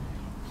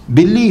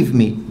 Believe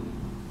me,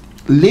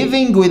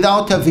 living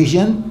without a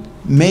vision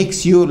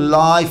makes your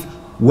life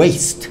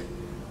waste.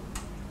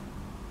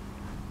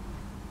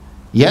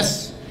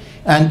 Yes?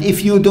 And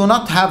if you do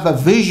not have a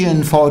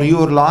vision for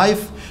your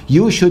life,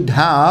 you should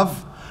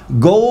have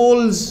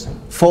goals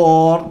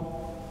for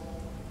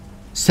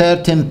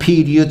certain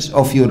periods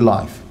of your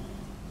life.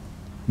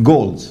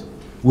 Goals.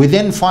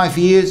 Within 5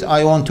 years,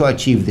 I want to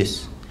achieve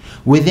this.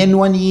 Within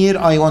 1 year,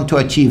 I want to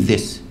achieve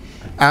this.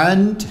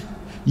 And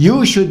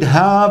you should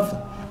have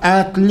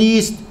at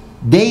least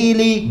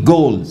daily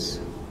goals.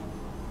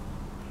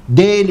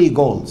 daily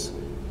goals.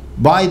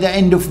 By the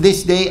end of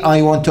this day,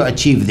 I want to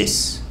achieve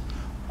this.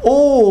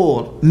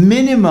 Or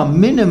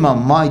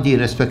minimum, my dear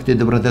respected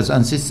brothers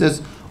and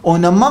sisters,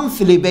 on a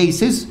monthly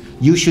basis,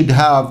 you should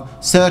have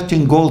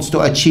certain goals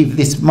to achieve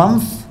this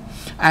month,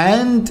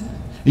 and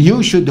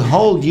you should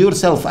hold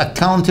yourself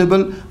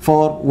accountable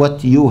for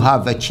what you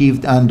have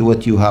achieved and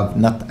what you have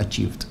not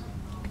achieved.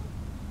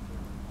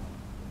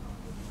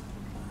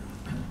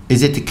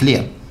 Is it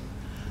clear?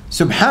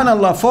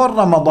 Subhanallah, for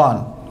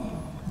Ramadan,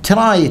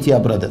 try it, ya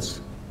brothers.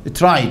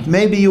 Try it.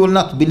 Maybe you will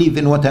not believe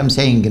in what I'm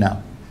saying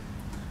now,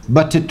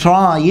 but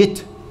try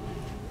it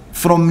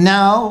from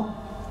now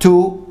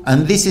to,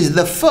 and this is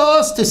the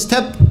first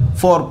step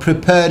for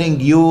preparing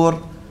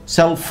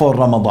yourself for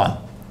Ramadan,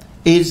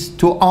 is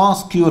to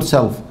ask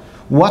yourself,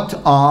 what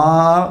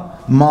are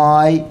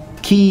my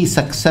key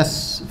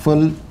success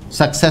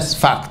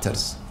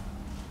factors?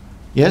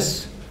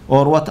 Yes?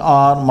 Or what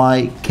are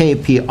my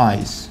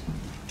KPIs?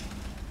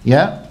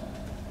 Yeah?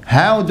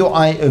 How do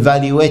I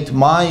evaluate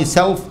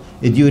myself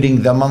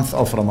during the month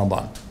of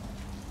Ramadan?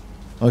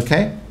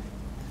 Okay?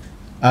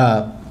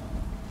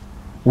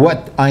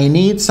 What I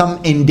need some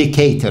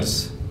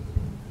indicators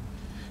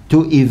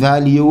to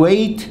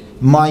evaluate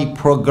my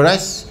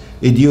progress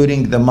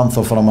during the month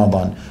of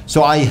Ramadan.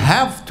 So I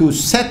have to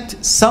set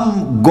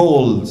some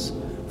goals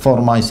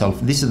for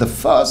myself. This is the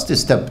first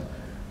step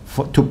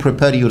to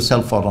prepare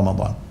yourself for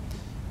Ramadan.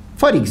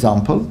 For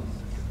example,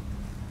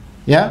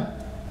 yeah,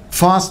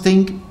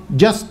 fasting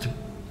just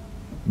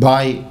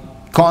by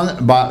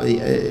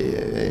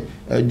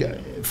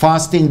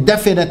fasting,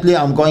 definitely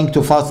I'm going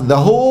to fast the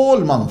whole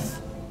month.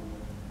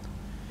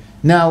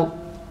 Now,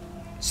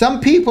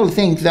 some people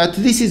think that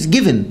this is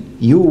given.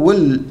 You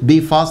will be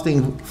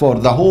fasting for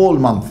the whole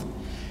month.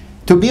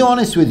 To be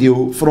honest with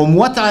you, from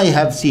what I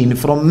have seen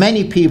from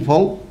many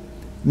people,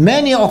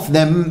 many of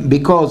them,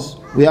 because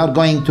we are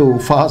going to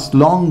fast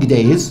long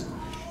days,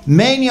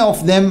 many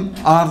of them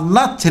are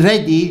not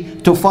ready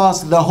to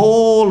fast the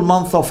whole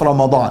month of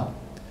Ramadan.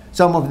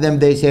 Some of them,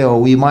 they say, oh,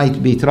 we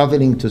might be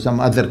traveling to some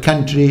other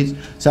countries.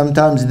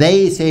 Sometimes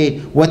they say,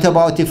 what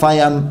about if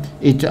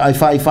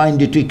I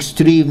find it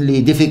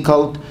extremely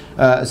difficult?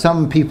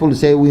 Some people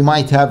say we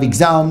might have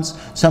exams.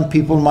 Some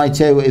people might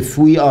say if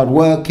we are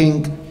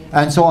working,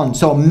 and so on.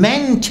 So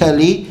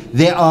mentally,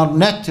 they are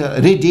not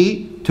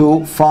ready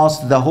to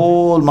fast the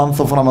whole month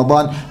of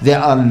Ramadan. They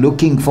are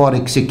looking for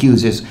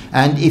excuses.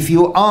 And if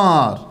you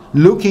are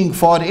looking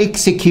for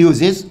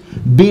excuses,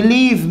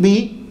 believe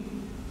me,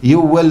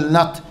 you will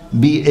not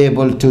be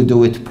able to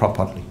do it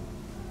properly.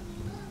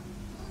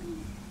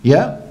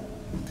 Yeah?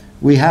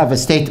 We have a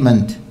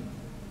statement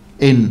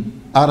in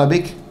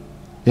Arabic.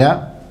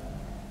 Yeah?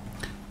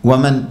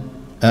 ومن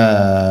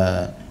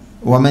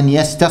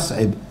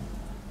يستصعب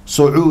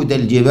صعود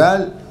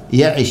الجبال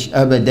يعش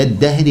أبد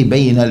الدهر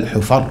بين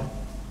الحفر.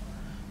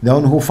 The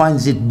one who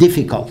finds it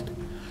difficult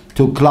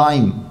to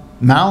climb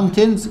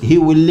mountains, he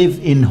will live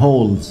in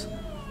holes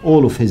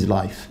all of his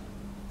life.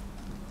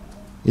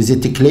 Is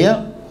it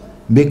clear?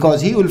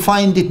 Because he will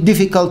find it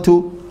difficult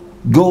to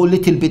go a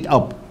little bit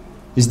up.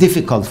 It's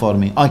difficult for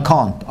me. I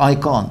can't.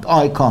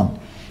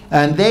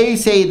 And they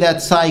say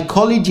that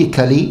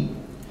psychologically,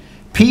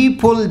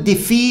 people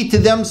defeat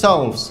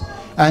themselves.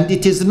 And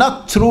it is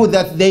not true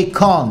that they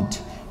can't.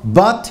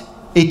 But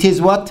it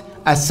is what?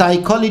 A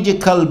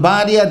psychological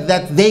barrier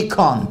that they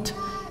can't.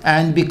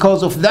 And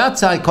because of that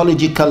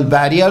psychological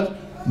barrier,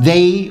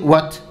 they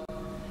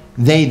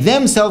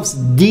themselves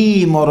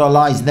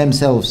demoralize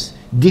themselves,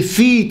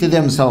 defeat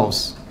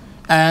themselves,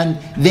 and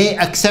they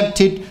accept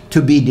it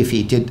to be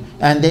defeated,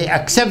 and they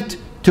accept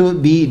to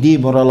be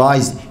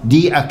demoralized,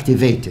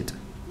 deactivated.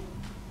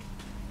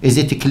 Is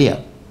it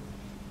clear?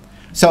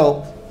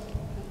 So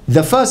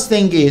the first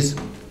thing is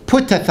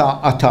put a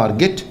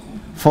target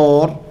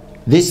for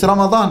this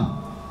Ramadan.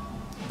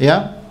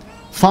 Yeah,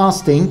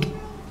 fasting.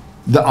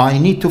 I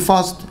need to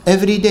fast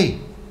every day.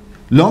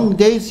 Long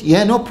days,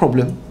 yeah, no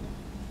problem.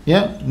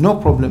 Yeah, no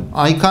problem.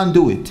 I can't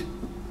do it.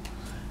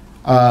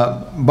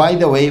 By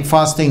the way,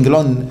 fasting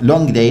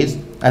long days,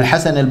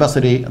 Al-Hasan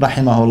al-Basri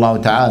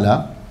rahimahullah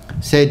ta'ala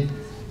said,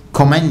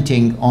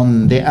 commenting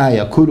on the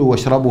ayah, كُلُوا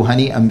وَاشْرَبُوا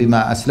هَنِيئًا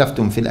بِمَا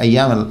أَسْلَفْتُمْ فِي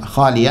الْأَيَّامِ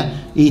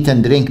الْخَالِيَةِ, eat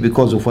and drink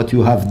because of what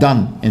you have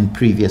done in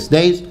previous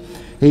days.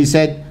 He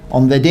said,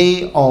 on the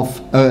day of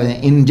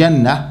in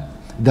Jannah,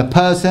 the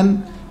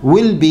person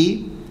will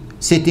be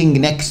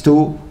sitting next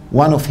to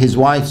one of his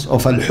wives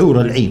of Al-Hur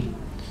Al-Ain,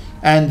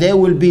 and they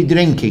will be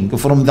drinking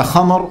from the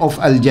khamr of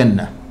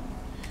Al-Jannah,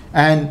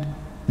 and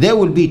they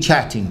will be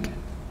chatting,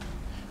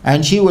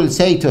 and she will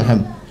say to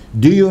him,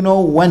 do you know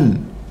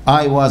when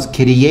I was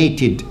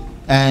created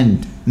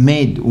and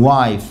made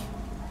wife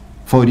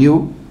for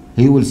you?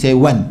 He will say,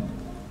 when?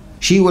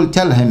 She will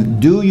tell him,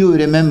 do you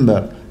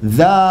remember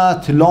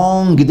that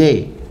long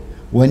day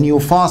when you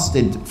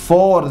fasted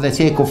for the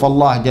sake of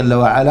Allah Jalla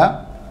wa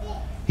Ala?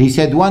 He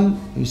said, when?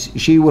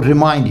 She will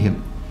remind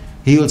him.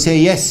 He will say,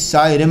 yes,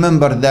 I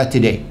remember that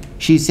day.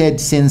 She said,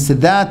 since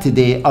that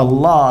day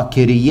Allah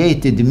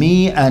created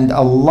me and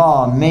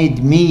Allah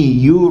made me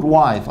your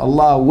wife.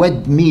 Allah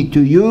wed me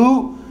to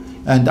you.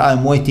 and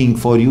I'm waiting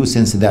for you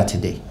since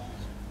that day.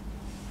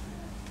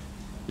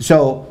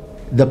 So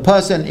the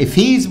person, if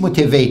he is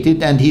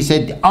motivated and he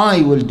said,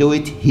 I will do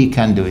it, he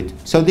can do it.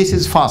 So this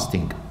is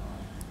fasting.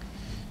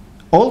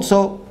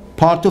 Also,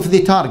 part of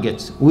the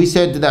targets, we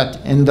said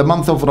that in the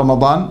month of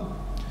Ramadan,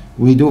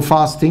 we do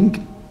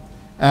fasting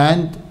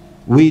and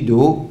we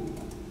do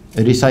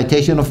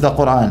recitation of the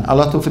Quran, a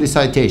lot of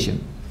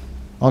recitation.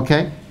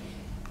 Okay?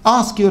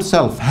 Ask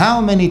yourself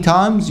how many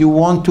times you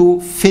want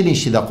to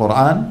finish the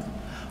Quran,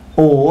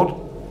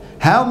 or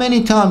how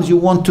many times you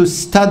want to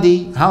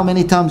study, how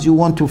many times you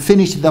want to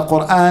finish the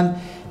Quran,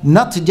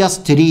 not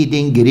just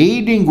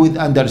reading with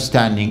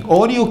understanding,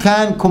 or you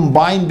can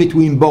combine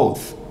between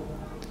both.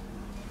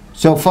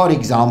 So for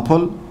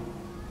example,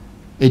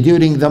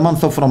 during the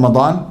month of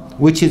Ramadan,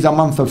 which is a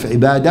month of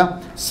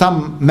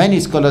ibadah, many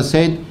scholars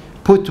said,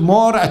 put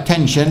more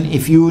attention,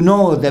 if you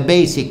know the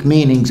basic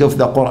meanings of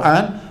the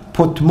Quran,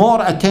 put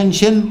more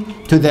attention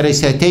to the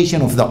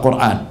recitation of the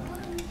Quran.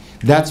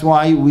 That's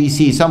why we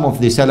see some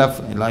of the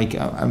Salaf, like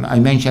I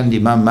mentioned,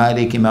 Imam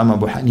Malik, Imam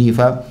Abu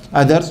Hanifa,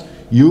 others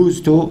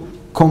used to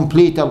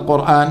complete the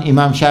Quran,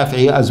 Imam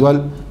Shafi'i as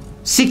well,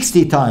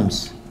 60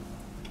 times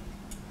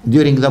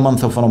during the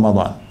month of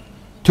Ramadan.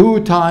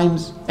 2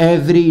 times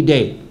every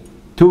day.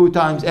 2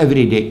 times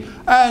every day.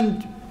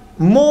 And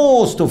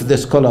most of the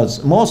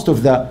scholars, most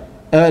of the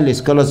early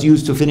scholars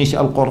used to finish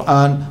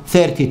Al-Quran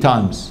 30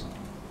 times.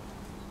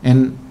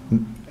 And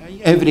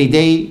every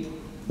day,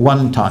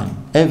 1 time.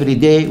 Every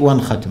day,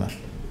 1 khatmah.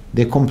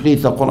 They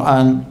complete the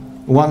Quran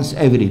once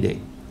every day.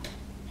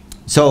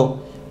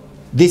 So,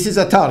 this is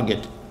a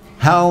target.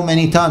 How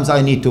many times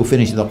I need to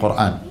finish the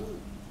Quran?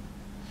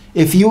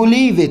 If you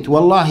leave it,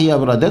 wallahi ya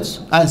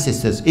brothers and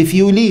sisters, if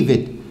you leave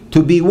it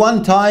to be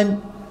 1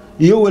 time,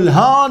 you will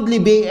hardly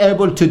be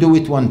able to do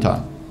it 1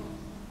 time.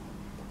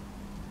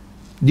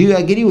 Do you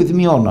agree with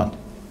me or not?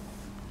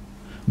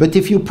 But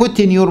if you put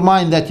in your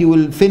mind that you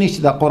will finish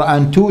the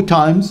Quran 2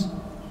 times,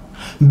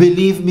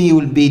 believe me, you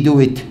will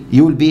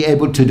be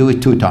able to do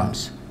it 2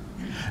 times.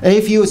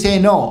 If you say,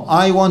 no,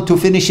 I want to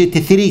finish it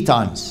 3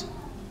 times,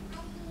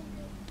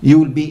 you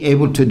will be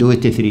able to do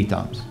it 3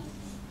 times.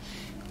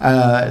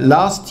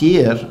 Last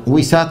year,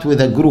 we sat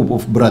with a group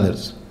of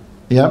brothers.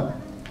 Yeah?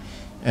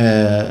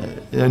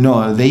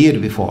 No, the year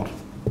before.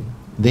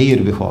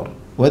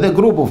 With a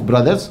group of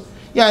brothers,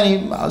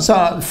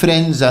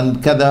 friends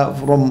and kada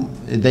from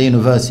the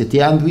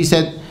university, and we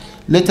said,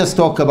 let us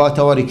talk about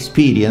our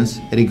experience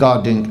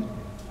regarding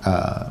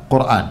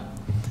Quran.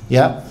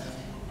 Yeah,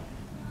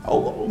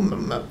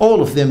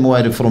 all of them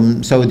were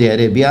from Saudi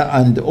Arabia,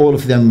 and all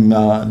of them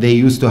they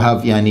used to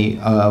have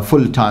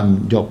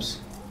full-time jobs,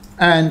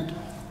 and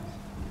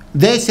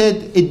they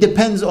said it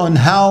depends on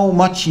how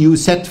much you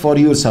set for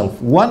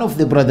yourself. One of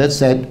the brothers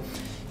said,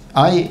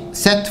 I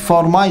set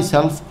for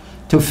myself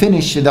to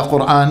finish the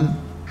Quran,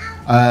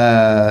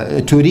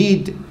 to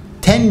read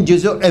 10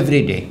 juz'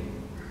 every day.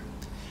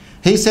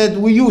 He said,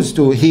 we used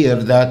to hear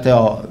that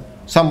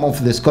some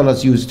of the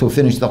scholars used to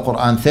finish the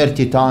Quran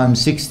 30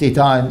 times, 60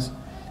 times.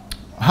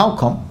 How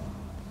come?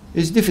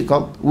 It's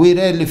difficult. We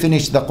rarely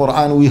finish the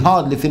Quran. We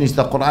hardly finish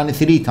the Quran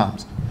 3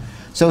 times.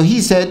 So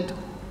he said,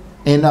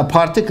 in a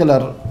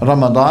particular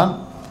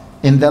Ramadan,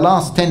 in the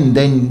last 10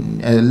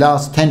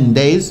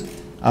 days,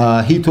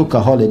 he took a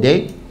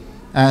holiday,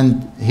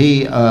 and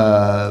he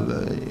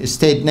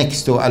stayed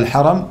next to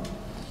Al-Haram,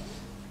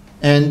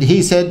 and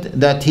he said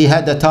that he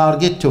had a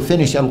target to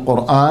finish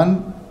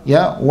Al-Quran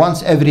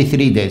once every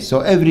 3 days, so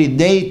every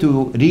day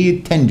to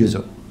read 10 juz'.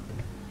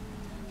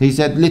 He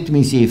said, let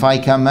me see if I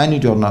can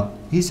manage or not.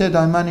 He said,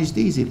 I managed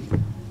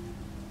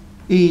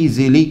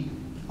easily.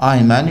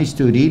 I managed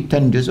to read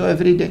 10 juz'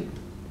 every day.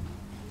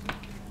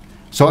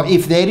 So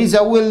if there is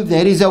a will,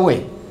 there is a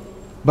way,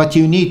 but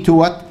you need to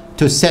what?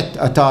 To set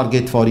a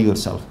target for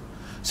yourself.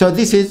 So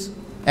this is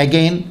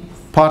again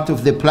part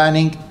of the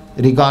planning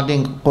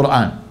regarding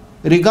Quran.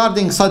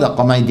 Regarding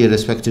sadaqah, my dear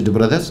respected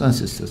brothers and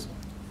sisters,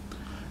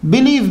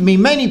 believe me,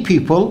 many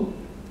people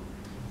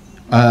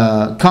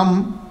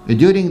come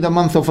during the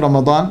month of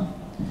Ramadan.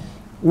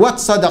 What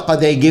sadaqah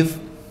they give?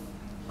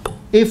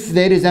 If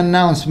there is an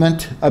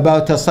announcement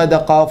about a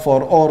sadaqah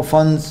for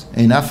orphans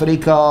in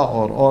Africa,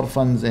 or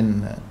orphans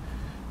in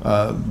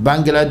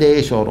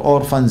Bangladesh, or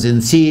orphans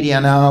in Syria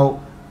now,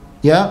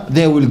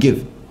 they will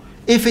give.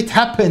 If it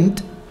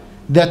happened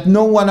that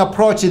no one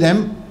approached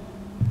them,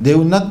 they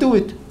will not do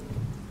it.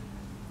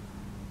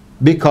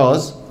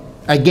 Because,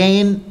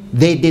 again,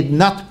 they did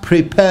not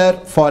prepare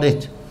for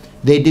it.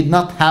 They did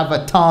not have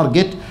a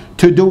target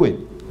to do it.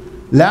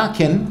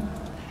 Lakin,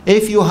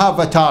 if you have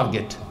a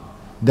target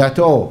that,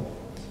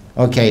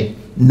 okay,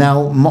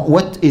 now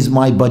what is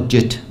my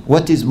budget?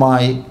 What is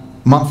my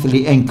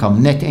monthly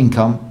income, net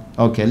income?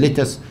 Okay, let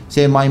us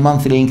say my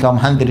monthly income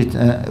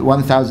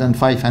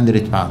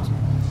 1,500 pounds.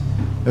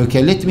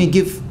 Okay, let me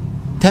give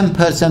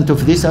 10%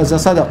 of this as a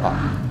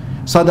sadaqah.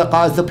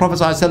 Sadaqah, as the Prophet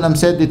ﷺ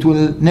said, it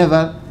will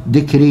never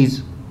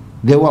decrease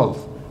the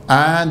wealth.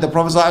 And the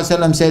Prophet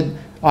ﷺ said,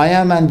 I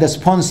am and the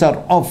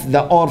sponsor of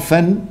the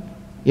orphan,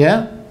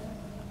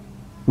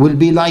 will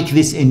be like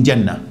this in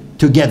Jannah.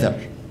 together.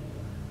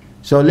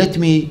 So let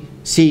me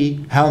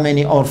see how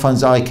many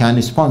orphans I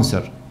can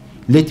sponsor.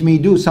 Let me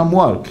do some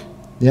work.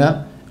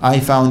 Yeah, I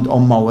found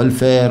Ummah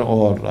Welfare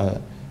or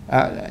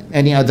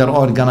any other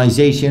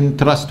organization,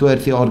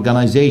 trustworthy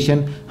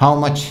organization, how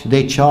much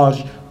they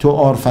charge to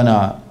orphan,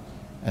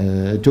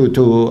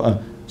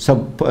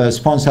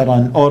 sponsor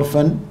an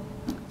orphan,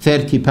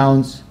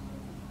 £30,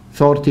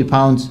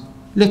 £40.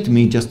 Let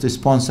me just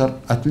sponsor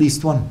at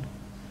least 1,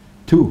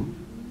 2,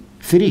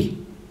 3.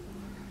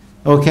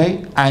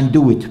 Okay, and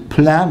do it.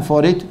 Plan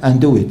for it and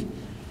do it.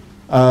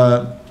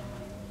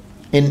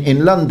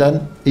 In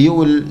London, you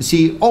will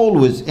see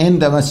always in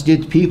the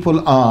masjid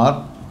people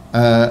are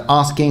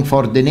asking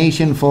for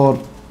donation for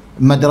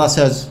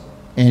madrasas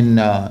in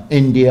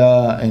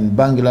India, in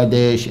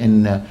Bangladesh,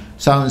 in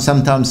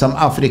sometimes some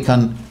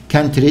African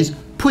countries.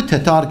 Put a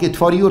target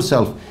for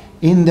yourself.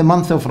 In the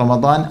month of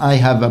Ramadan, I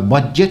have a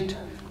budget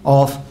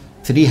of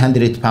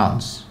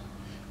 £300.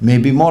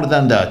 Maybe more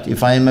than that.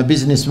 If I am a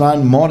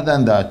businessman, more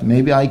than that.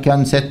 Maybe I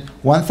can set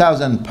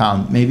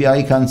 £1,000. Maybe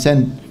I can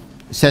set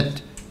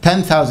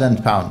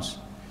 £10,000.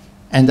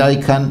 And I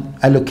can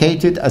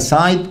allocate it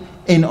aside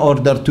in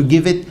order to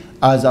give it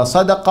as a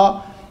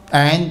sadaqah.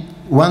 And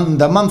when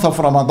the month of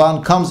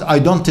Ramadan comes, I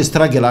don't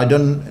struggle. I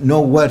don't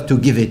know where to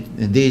give it.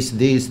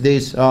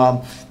 This.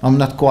 I'm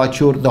not quite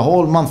sure. The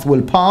whole month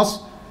will pass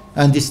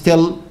and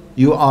still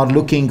you are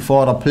looking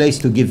for a place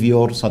to give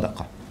your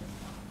sadaqah.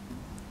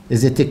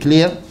 Is it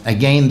clear?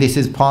 Again, this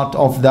is part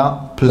of the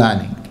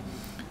planning.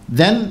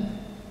 Then,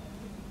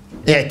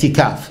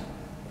 i'tikaf.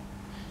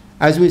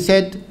 As we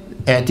said,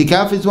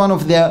 i'tikaf is one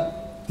of the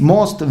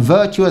most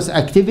virtuous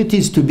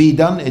activities to be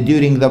done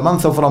during the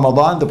month of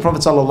Ramadan. The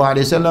Prophet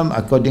ﷺ,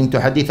 according to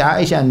Hadith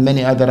Aisha and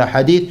many other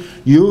hadith,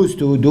 used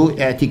to do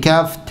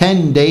i'tikaf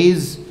 10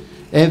 days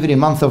every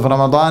month of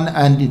Ramadan.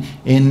 And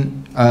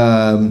in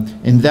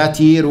that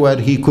year where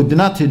he could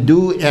not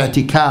do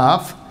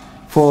i'tikaf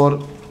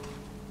for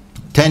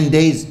 10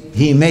 days,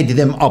 he made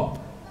them up.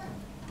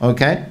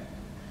 Okay?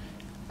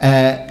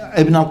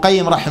 Ibn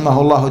al-Qayyim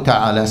rahimahullah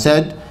ta'ala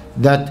said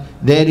that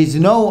there is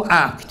no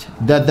act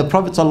that the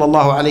Prophet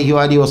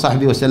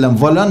ﷺ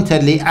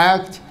voluntarily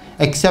act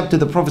except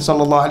the Prophet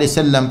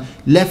ﷺ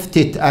left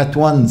it at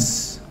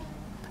once,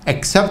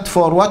 except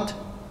for what?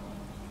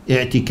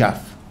 I'tikaf.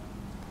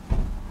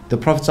 The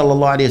Prophet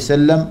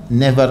ﷺ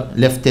never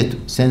left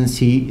it since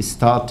he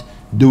started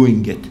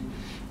doing it.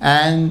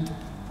 And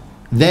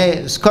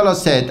the scholar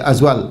said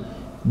as well,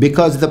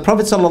 because the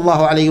Prophet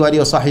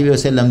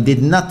ﷺ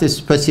did not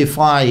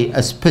specify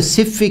a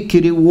specific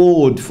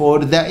reward for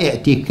the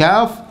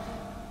i'tikaf,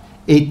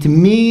 it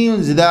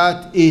means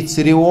that its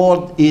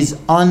reward is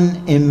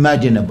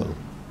unimaginable.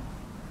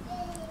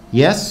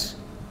 Yes?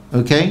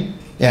 Okay?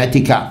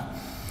 I'tikaf.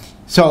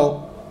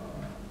 So,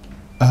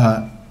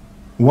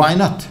 why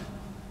not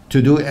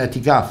to do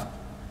i'tikaf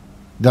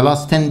the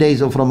last 10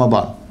 days of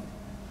Ramadan?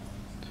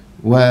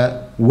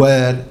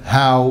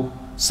 How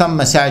some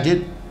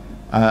masajid,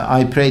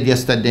 I prayed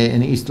yesterday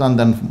in East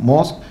London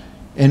Mosque,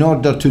 in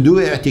order to do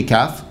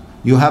i'tikaf,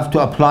 you have to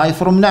apply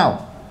from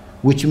now,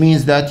 which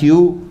means that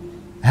you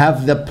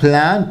have the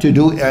plan to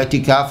do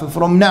i'tikaf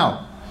from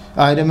now.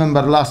 I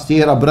remember last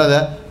year a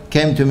brother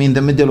came to me in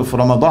the middle of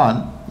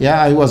Ramadan.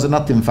 Yeah, I was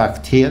not in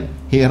fact here.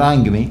 He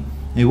rang me.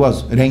 He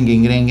was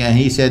ringing, and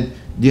he said,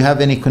 do you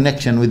have any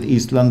connection with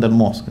East London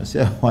Mosque? I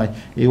said, why?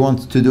 He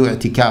wants to do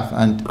i'tikaf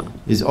and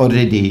is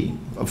already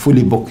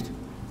fully booked.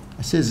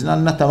 I said, it's not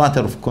a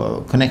matter of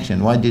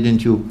connection. Why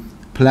didn't you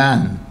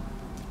plan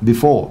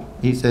before?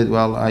 He said,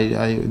 well,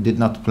 I did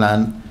not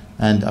plan,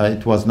 and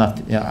it was not,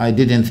 I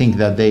didn't think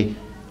that they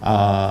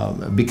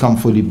become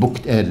fully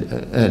booked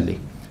early.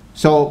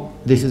 So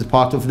this is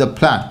part of the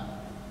plan.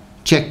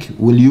 Check,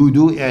 will you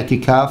do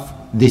i'tikaf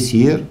this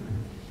year?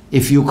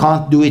 If you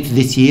can't do it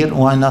this year,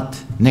 why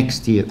not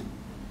next year?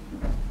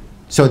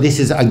 So this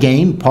is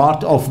again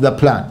part of the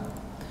plan.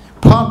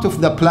 Part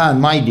of the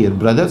plan, my dear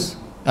brothers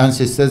and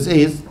sisters,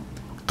 is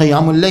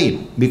Qiyamul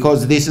Layl,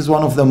 because this is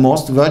one of the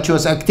most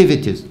virtuous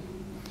activities.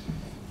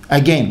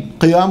 Again,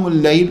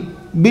 Qiyamul Layl,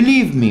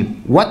 believe me,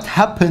 what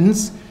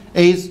happens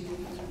is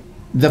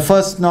the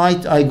first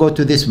night I go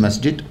to this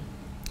masjid,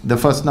 the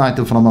first night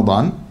of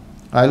Ramadan,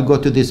 I'll go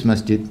to this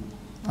masjid.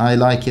 I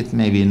like it,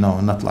 maybe no,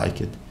 not like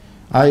it.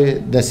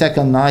 The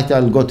second night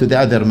I'll go to the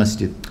other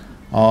masjid.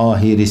 Oh,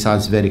 he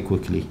recites very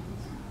quickly.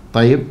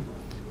 طيب.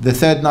 The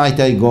third night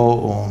I go,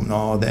 oh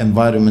no, the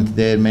environment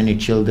there, many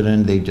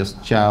children, they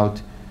just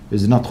shout.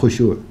 It's not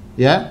khushu'.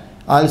 Yeah?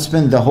 I'll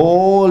spend the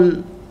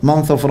whole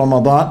month of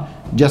Ramadan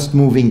just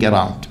moving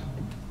around.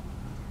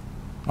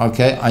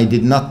 Okay? I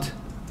did not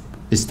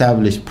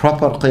establish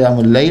proper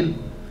Qiyamul Layl.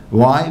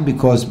 Why?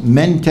 Because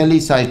mentally,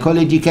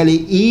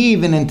 psychologically,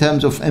 even in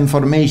terms of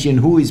information,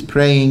 who is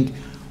praying,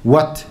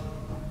 what,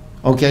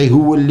 okay, who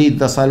will lead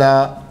the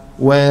salah,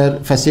 where,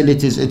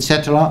 facilities,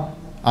 etc.,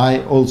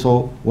 I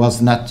also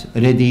was not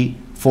ready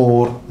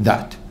for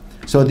that.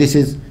 So this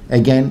is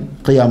again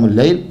Qiyamul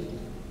Layl.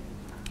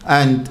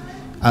 And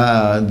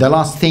the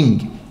last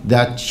thing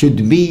that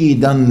should be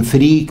done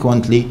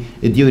frequently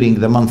during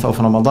the month of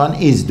Ramadan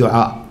is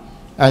dua.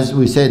 As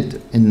we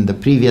said in the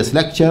previous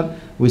lecture,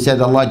 we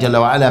said Allah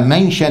Jalla wa Ala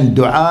mentioned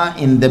dua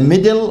in the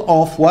middle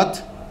of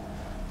what?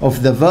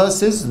 Of the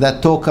verses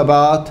that talk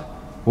about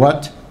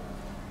what?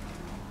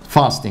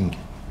 Fasting.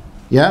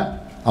 Yeah?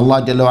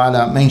 Allah Jalla wa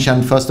Ala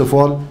mentioned first of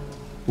all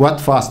what?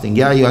 Fasting.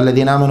 Ya ayyuha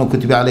alladhina amanu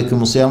kutiba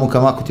alaykum as-siyamu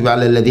kama kutiba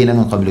ala alladhina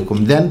min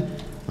qablikum. Then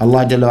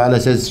Allah Jalla wa Ala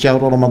says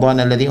shahru Ramadan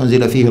alladhi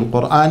unzila fihi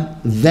al-Quran.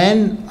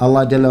 Then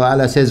Allah Jalla wa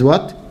Ala says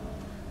what?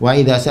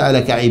 وإذا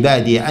سألك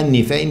عبادي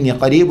عني فإني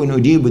قريب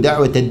أجيب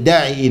دعوة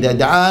الداعي إذا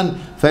دعان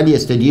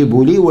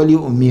فليستجيبوا لي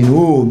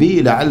وليؤمنوا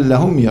بي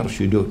لعلهم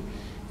يرشدون.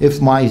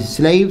 If my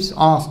slaves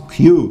ask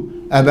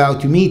you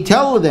about me,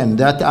 tell them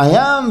that I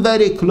am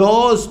very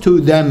close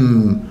to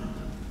them.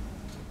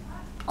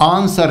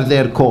 Answer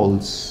their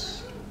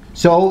calls.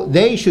 So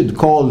they should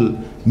call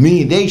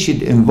me, they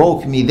should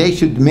invoke me, they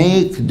should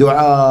make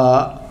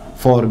dua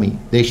for me.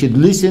 They should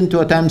listen to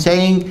what I'm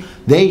saying,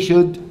 they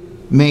should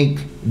make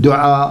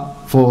dua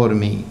for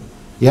me.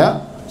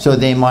 Yeah? So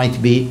they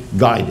might be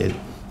guided.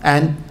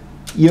 And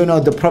you know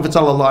the Prophet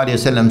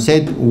ﷺ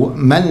said,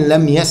 "Man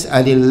lam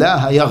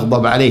yas'alillah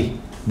yaghdab alayh."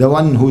 The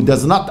one who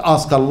does not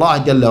ask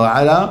Allah Jalla wa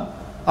Ala,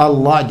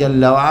 Allah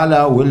Jalla wa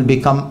Ala will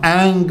become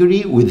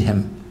angry with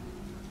him.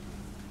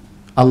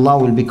 Allah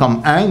will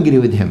become angry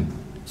with him.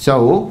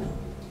 So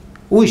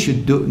we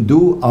should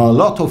do a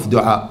lot of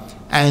dua,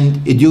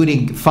 and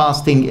during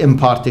fasting in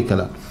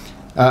particular.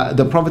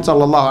 The Prophet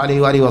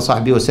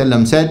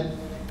ﷺ said,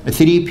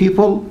 3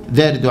 people,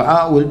 their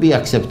dua will be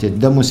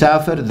accepted: the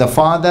musafir, the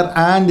father,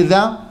 and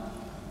the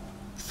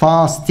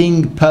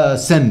fasting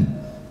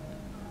person.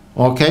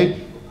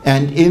 Okay?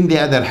 And in the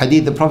other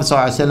hadith, the Prophet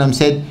ﷺ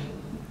said,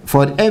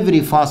 for every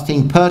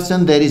fasting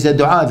person there is a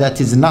dua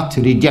that is not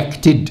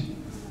rejected.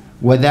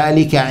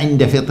 وَذَلِكَ عِنْدَ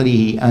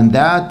فِطْرِهِ. And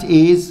that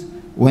is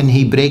when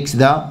he breaks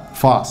the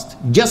fast,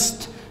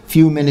 just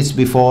few minutes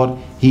before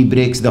he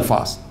breaks the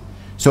fast.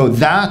 So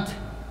that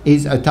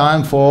is a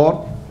time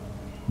for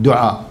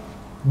dua.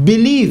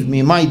 Believe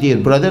me, my dear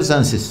brothers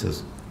and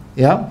sisters,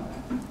 yeah,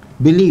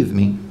 believe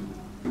me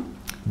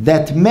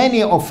that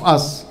many of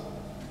us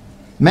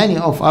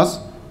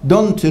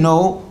don't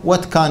know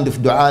what kind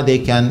of dua they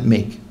can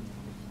make.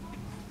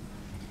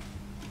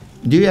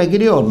 Do you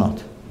agree or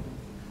not?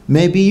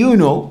 Maybe you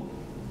know,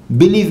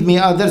 believe me,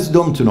 others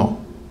don't know.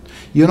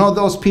 You know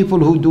those people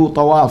who do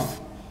tawaf,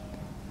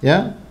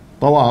 yeah,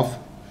 tawaf,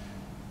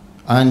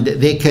 and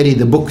they carry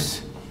the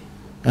books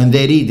and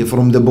they read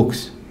from the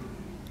books.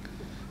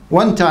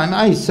 One time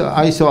I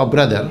saw a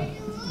brother,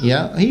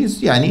 yeah,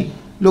 he's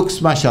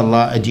looks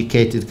mashallah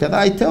educated.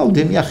 I told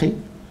him, ya akhi,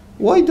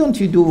 why don't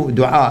you do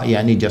dua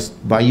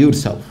just by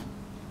yourself?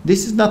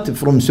 This is not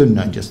from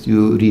sunnah, just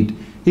you read.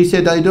 He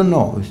said, I don't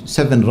know,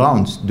 7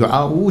 rounds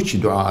dua.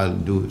 Which dua I'll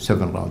do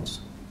 7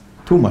 rounds?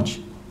 Too much.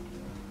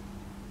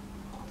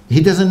 He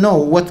doesn't know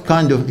what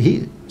kind of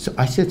so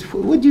I said,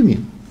 what do you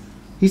mean?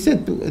 He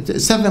said,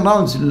 7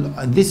 rounds,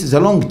 this is a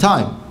long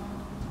time.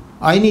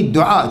 I need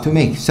dua to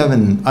make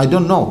 7, I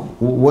don't know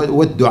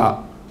what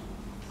dua.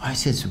 I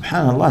said,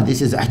 subhanallah,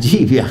 this is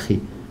ajib, ya akhi.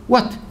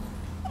 What?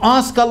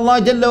 Ask Allah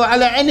Jalla wa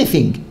Ala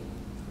anything.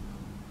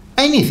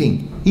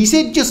 Anything. He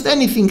said, just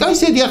anything. I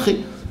said, ya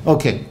akhi,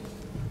 okay.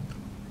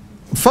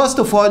 First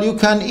of all, you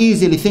can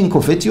easily think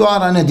of it. You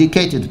are an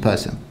educated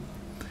person.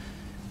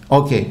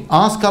 Okay.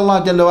 Ask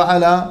Allah Jalla wa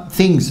Ala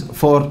things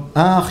for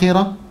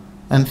akhirah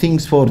and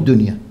things for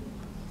dunya.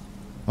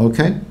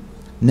 Okay.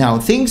 Now,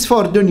 things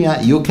for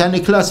dunya, you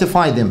can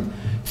classify them.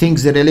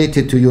 Things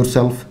related to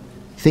yourself,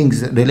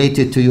 things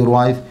related to your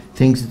wife,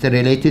 things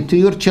related to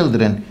your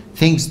children,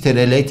 things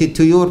related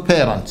to your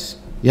parents.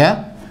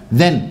 Yeah?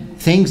 Then,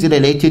 things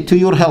related to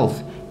your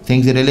health,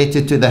 things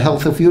related to the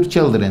health of your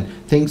children,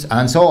 things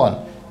and so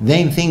on.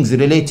 Then things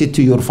related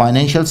to your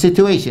financial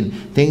situation,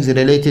 things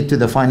related to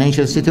the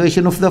financial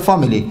situation of the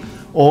family.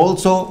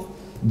 Also,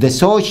 the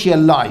social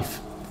life.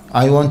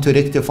 I want to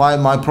rectify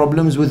my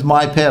problems with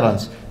my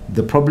parents,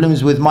 the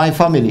problems with my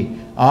family.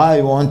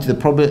 I want to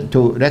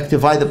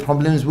rectify the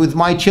problems with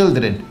my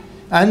children,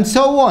 and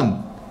so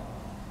on.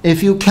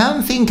 If you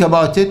can think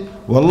about it,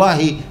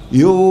 wallahi,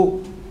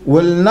 you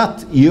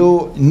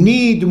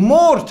need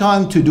more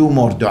time to do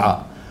more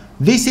dua.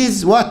 This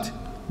is what?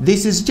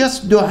 This is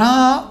just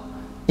dua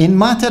in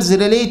matters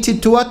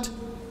related to what?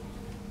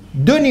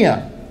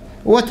 Dunya.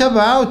 What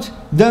about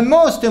the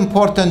most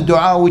important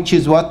dua, which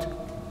is what?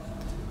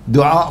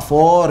 Dua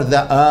for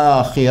the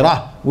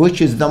akhirah,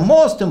 which is the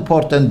most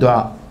important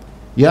dua.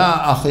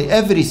 Ya akhi,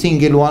 every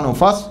single one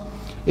of us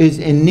is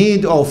in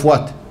need of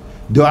what?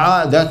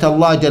 Dua that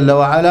Allah Jalla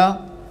wa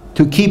Ala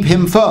to keep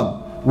him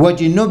firm.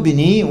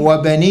 وَجِنُّبْنِي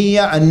وَبَنِيَّ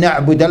أَن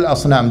نَعْبُدَ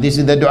الْأَصْنَامِ. This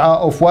is the dua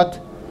of what?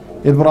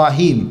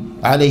 Ibrahim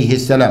alayhi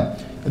salam.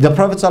 The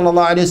Prophet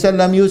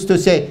ﷺ used to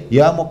say,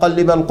 Ya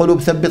muqallib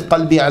al-qulub thabbit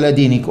qalbi ala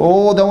dinik.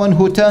 Oh, the one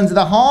who turns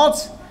the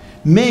hearts,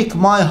 make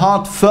my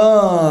heart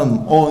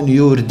firm on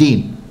your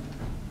deen.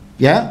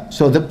 Yeah?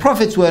 So the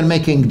Prophets were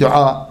making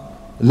dua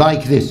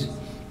like this.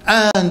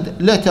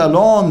 and let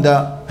alone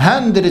the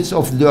hundreds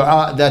of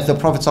dua that the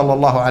Prophet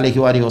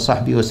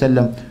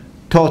ﷺ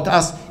taught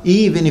us.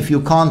 Even if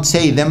you can't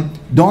say them,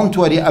 don't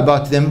worry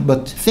about them,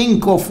 but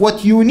think of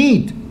what you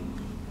need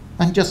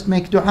and just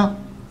make dua.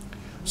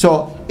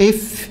 So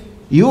if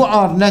you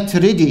are not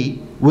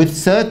ready with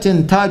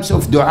certain types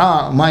of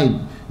dua, my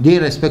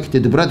dear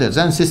respected brothers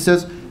and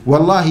sisters,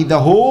 wallahi, the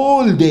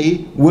whole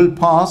day will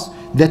pass,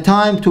 the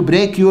time to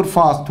break your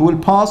fast will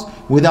pass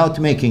without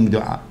making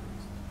dua.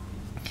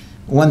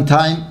 One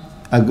time,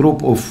 a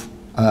group of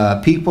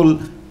people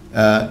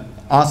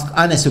asked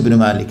Anas ibn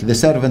Malik, the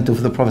servant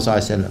of the Prophet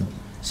ﷺ,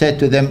 said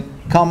to them,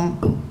 come,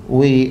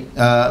 we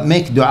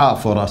make dua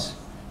for us.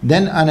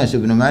 Then Anas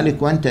ibn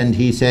Malik went and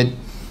he said,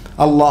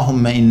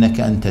 Allahumma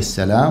innaka anta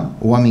as-salam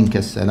wa minka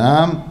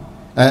as-salam.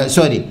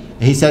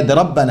 He said,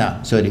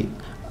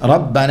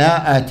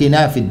 ربنا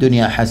آتنا في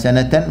الدنيا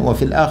حسنة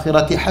وفي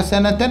الآخرة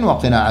حسنة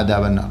وقنا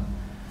عذاب النار.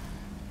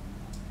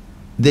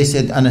 They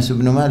said, Anas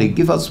ibn Malik,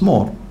 give us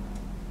more.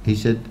 He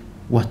said,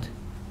 what?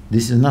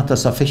 This is not a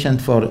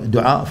sufficient for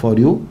dua for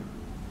you?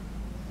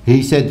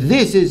 He said,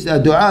 this is a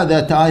dua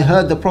that I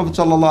heard the Prophet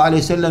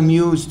ﷺ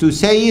used to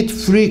say it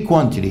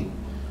frequently.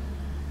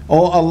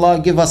 Oh Allah,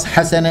 give us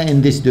hasana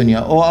in this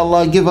dunya. Oh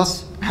Allah, give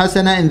us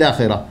hasana in the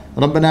akhirah.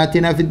 ربنا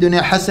آتنا في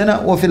الدنيا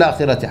حسنة وفي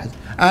الآخرة حسنة.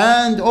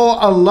 And oh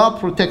Allah,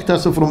 protect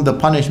us from the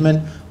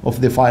punishment of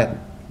the fire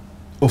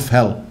of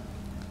hell.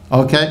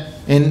 Okay?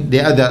 In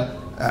the other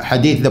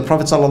hadith, the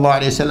Prophet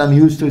ﷺ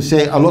used to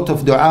say a lot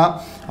of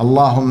dua.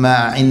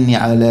 Allahumma a'inni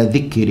ala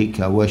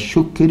dhikrika wa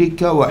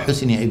shukrika wa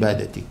husni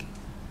ibadatik.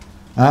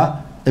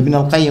 Ibn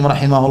al-Qayyim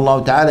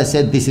rahimahullah ta'ala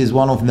said this is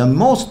one of the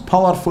most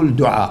powerful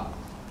dua.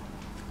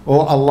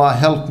 Oh Allah,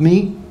 help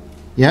me,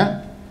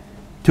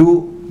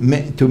 to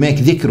make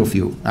dhikr of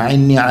you.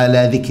 A'inni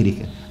ala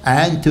dhikrika.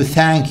 And to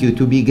thank you,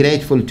 to be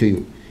grateful to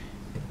you.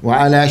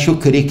 Wa ala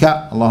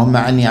shukrika.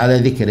 Allahumma a'inni ala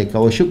dhikrika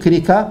wa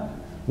shukrika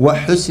wa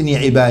husni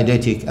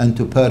ibadatik. And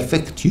to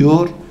perfect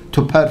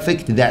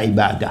the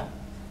ibadah.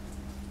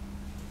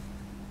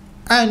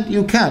 And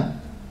you can,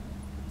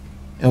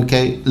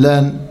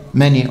 learn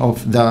many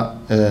of the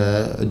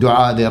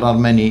dua. There are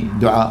many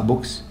dua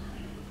books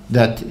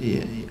that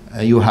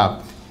you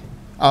have.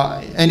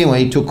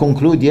 Anyway, to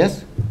conclude,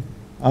 yes?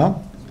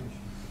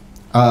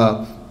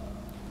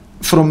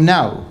 From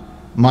now,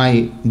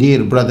 my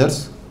dear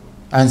brothers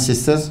and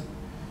sisters,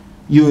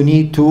 you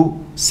need to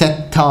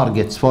set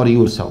targets for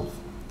yourself.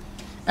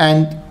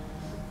 And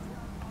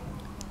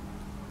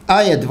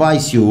I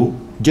advise you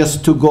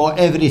just to go,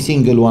 every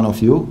single one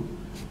of you,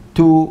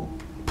 to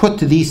put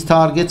these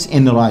targets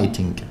in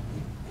writing.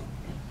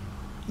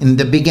 In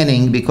the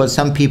beginning, because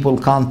some people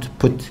can't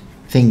put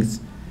things,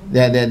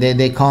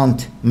 they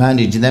can't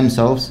manage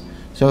themselves.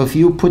 So if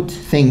you put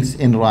things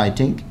in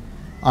writing,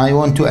 I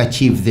want to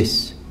achieve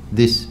this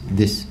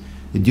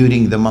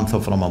during the month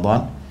of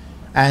Ramadan.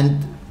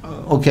 And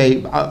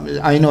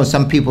I know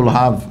some people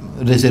have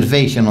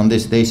reservation on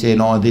this. They say,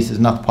 no, this is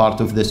not part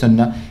of the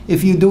sunnah.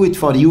 If you do it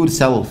for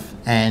yourself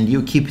and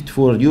you keep it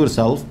for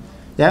yourself,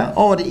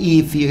 or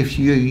if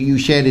you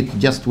share it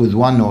just with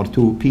one or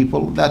two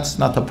people, that's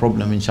not a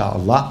problem,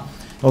 inshallah.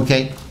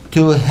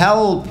 To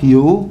help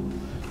you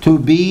to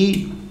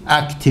be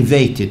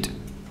activated,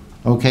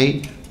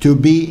 to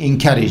be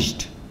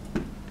encouraged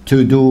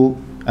to do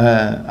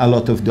a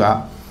lot of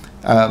dua.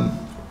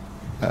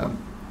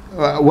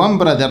 One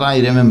brother I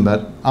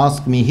remember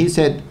asked me, he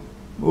said,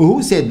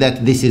 who said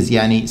that this is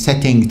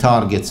setting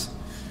targets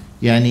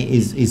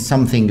is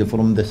something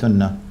from the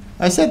sunnah?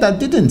 I said, I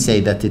didn't say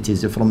that it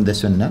is from the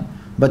sunnah,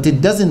 but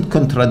it doesn't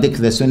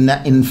contradict the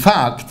sunnah. In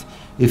fact,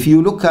 if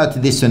you look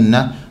at the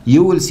sunnah,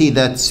 you will see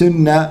that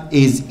sunnah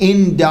is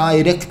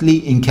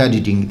indirectly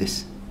encouraging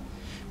this.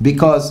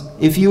 Because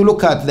if you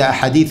look at the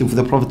hadith of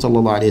the Prophet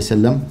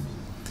ﷺ,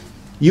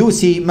 you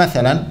see,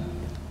 مثلا,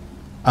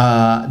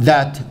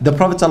 that the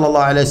Prophet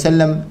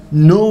ﷺ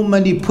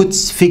normally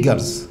puts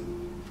figures.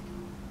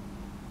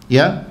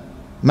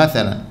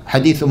 مثلا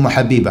حديث أم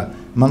حبيبة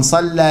من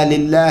صلى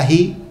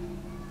لله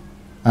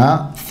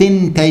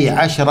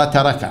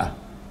 12 ركعة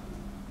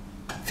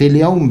في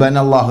اليوم بنى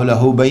الله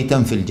له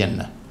بيتا في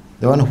الجنة.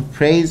 The one who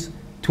prays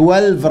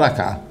 12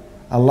 rak'ah,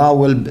 Allah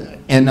will,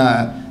 in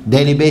a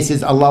daily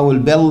basis, Allah will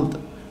build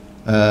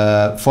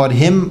for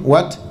him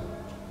what?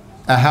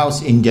 A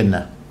house in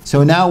Jannah.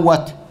 So now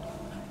what?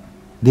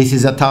 This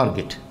is a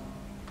target.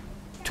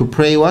 To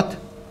pray what?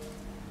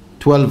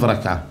 12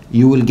 rak'ah.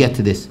 You will get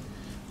this.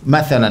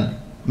 مثلا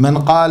من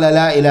قال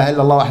لا إله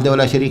إلا الله وحده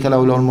لا شريك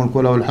له له الملك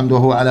وله الحمد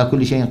وهو على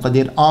كل شيء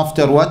قدير.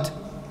 After what?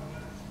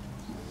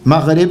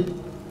 Maghrib,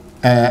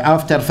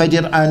 after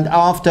Fajr and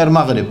after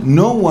Maghrib.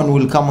 No one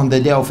will come on the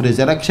day of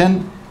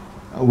resurrection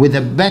with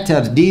a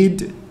better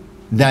deed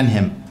than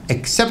him,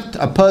 except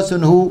a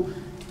person who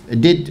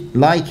did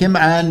like him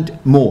and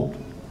more.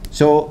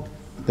 So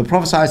the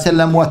Prophet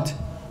ﷺ what?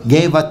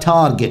 Gave a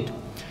target.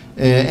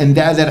 In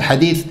the other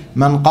hadith,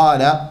 من قال,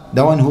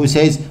 the one who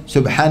says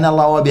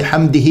Subhanallah wa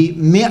bihamdihi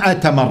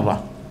 100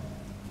 مرة.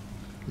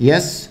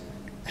 Yes,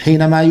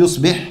 حينما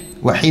يصبح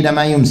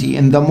وحينما يمسي,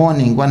 in the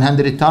morning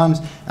 100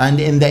 times, and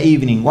in the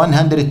evening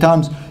 100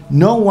 times.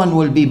 No one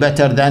will be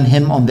better than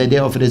him on the day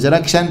of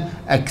resurrection,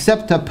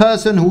 except a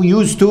person who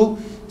used to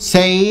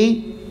say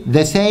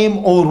the same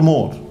or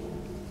more.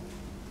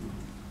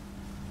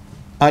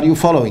 Are you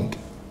following?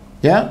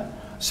 Yeah?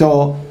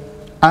 So,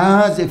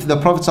 as if the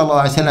Prophet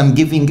ﷺ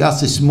giving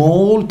us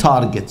small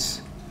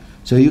targets.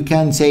 So you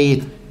can say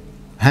it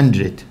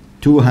 100,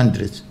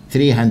 200,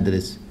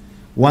 300,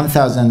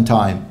 1000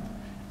 times.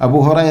 Abu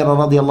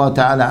Hurairah radiallahu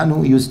ta'ala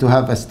anhu used to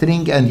have a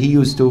string, and he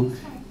used to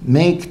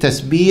make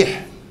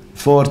tasbih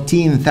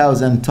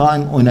 14,000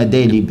 times on a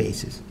daily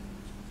basis.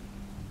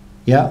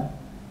 Yeah?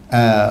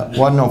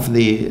 One of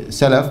the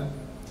Salaf,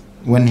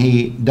 when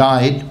he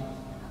died,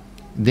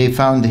 they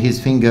found his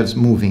fingers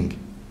moving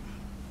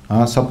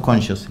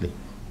subconsciously.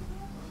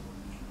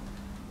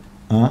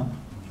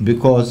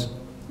 Because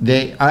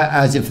they,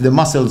 as if the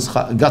muscles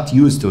got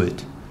used to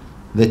it,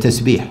 the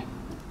tasbih.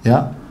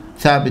 Yeah?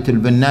 Thabit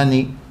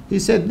al-Bunani, he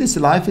said, this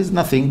life is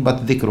nothing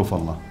but dhikr of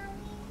Allah.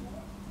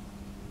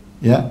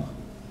 Yeah?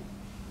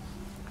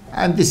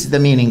 And this is the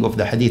meaning of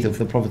the hadith of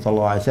the Prophet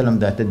ﷺ,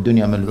 that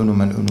الدنيا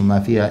ملعون ما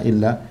فيها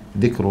إلا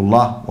ذكر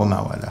الله وما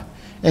والاه.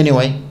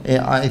 Anyway,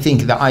 I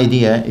think the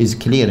idea is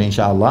clear,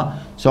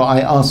 inshallah. So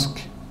I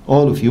ask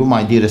all of you,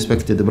 my dear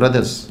respected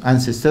brothers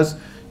and sisters,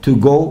 to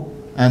go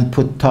and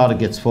put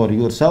targets for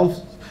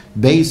yourselves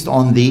based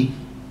on the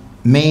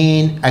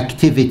main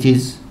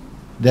activities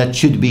that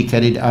should be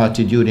carried out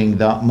during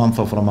the month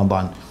of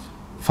Ramadan.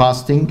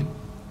 Fasting,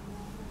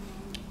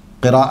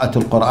 قراءة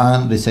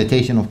القرآن,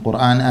 recitation of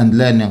Quran and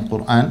learning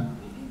Quran.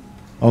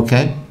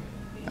 Okay?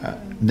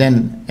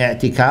 Then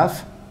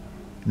i'tikaf,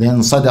 then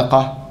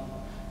sadaqah,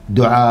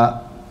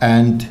 dua,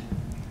 and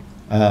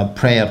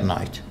prayer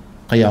night,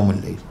 قيام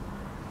الليل.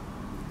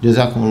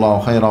 جزاكم الله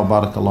خيرا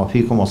وبارك الله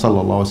فيكم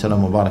وصلى الله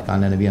وسلم وبارك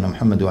على نبينا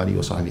محمد وآله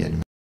وصحبه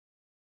أجمعين.